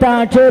അവിടുത്തെ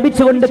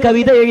ആക്ഷേപിച്ചുകൊണ്ട്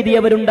കവിത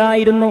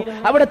എഴുതിയവരുണ്ടായിരുന്നു,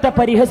 അവിടുത്തെ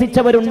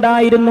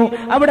പരിഹസിച്ചവരുണ്ടായിരുന്നു,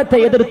 അവിടുത്തെ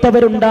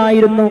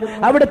എതിർത്തവരുണ്ടായിരുന്നു,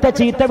 അവിടുത്തെ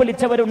ചീത്ത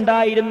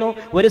വിളിച്ചവരുണ്ടായിരുന്നു.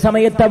 ഒരു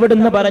സമയത്ത്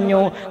അവിടുന്ന് പറഞ്ഞു,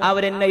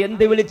 അവരെന്നെ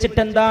എന്ത്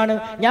വിളിച്ചിട്ടെന്താണ്,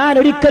 ഞാൻ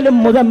ഒരിക്കലും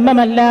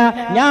മുദമ്മമല്ല,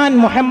 ഞാൻ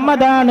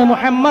മുഹമ്മദാണ്,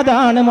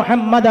 മുഹമ്മദാണ്,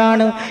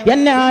 മുഹമ്മദാണ്.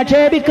 എന്നെ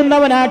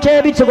ആക്ഷേപിക്കുന്നവൻ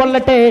ആക്ഷേപിച്ചു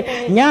കൊള്ളട്ടെ,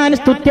 ഞാൻ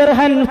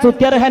സ്തുത്യർഹൻ,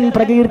 സ്തുത്യർഹൻ,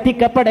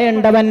 പ്രകീർത്തിക്കപ്പെടേണ്ട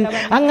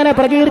അങ്ങനെ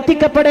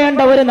പ്രകീർത്തിക്കപ്പെടേണ്ട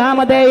ഒരു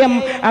നാമധേയം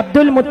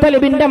അബ്ദുൽ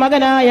മുത്തലിബിന്റെ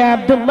മകനായ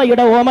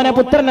അബ്ദുള്ളയുടെ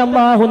ഓമനപുത്രൻ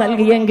അല്ലാഹു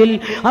നൽകിയെങ്കിൽ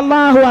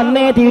അല്ലാഹു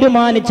അന്നേ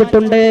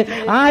തീരുമാനിച്ചിട്ടുണ്ട്.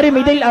 ആരും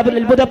ഇതിൽ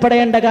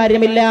അത്ഭുതപ്പെടേണ്ട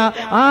കാര്യമില്ല.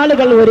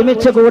 ആളുകൾ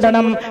ഒരുമിച്ച്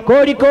കൂടണം.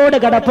 കോഴിക്കോട്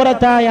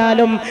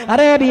കടപ്പുറത്തായാലും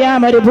അറേബ്യ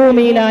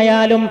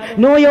മരുഭൂമിയിലായാലും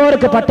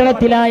ന്യൂയോർക്ക്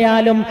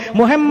പട്ടണത്തിലായാലും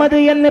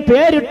മുഹമ്മദ് എന്ന്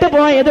പേരിട്ട്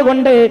പോയത്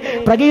കൊണ്ട്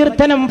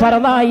പ്രകീർത്തനം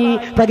ഫർദായി,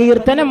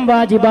 പ്രകീർത്തനം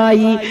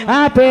വാജിബായി.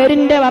 ആ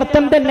പേരിന്റെ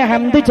അർത്ഥം തന്നെ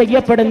ഹംദ്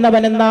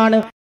ചെയ്യപ്പെടുന്നവനെന്നാണ്.